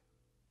stock.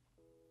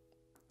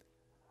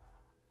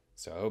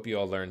 So I hope you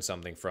all learned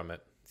something from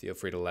it. Feel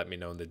free to let me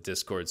know in the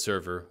Discord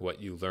server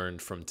what you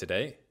learned from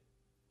today.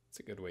 It's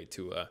a good way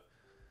to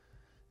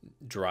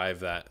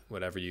drive that,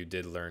 whatever you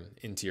did learn,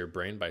 into your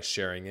brain by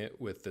sharing it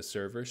with the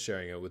server,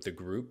 sharing it with the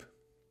group.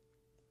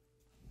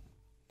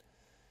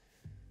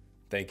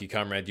 Thank you,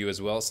 Comrade, you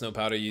as well.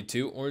 𝗪𝗵𝗲𝗹𝗲, you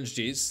too.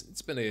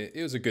 𝗪𝗵𝗲𝗲𝗹,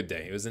 it was a good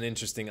day. It was an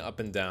interesting up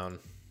and down,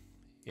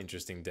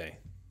 interesting day.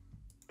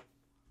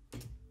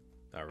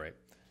 All right.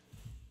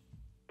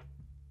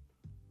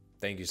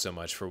 Thank you so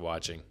much for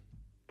watching.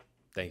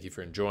 Thank you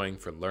for enjoying,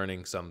 for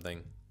learning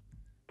something,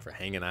 for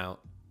hanging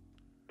out.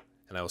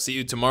 And I will see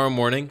you tomorrow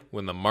morning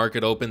when the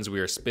market opens. We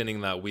are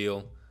spinning that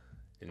wheel.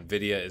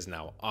 NVIDIA is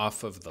now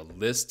off of the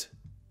list.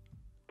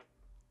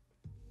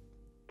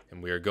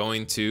 And we are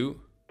going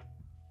to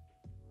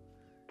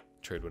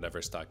trade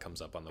whatever stock comes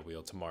up on the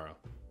wheel tomorrow.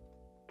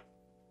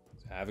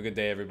 So have a good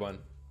day, everyone.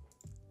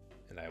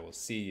 And I will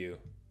see you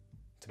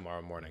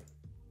tomorrow morning.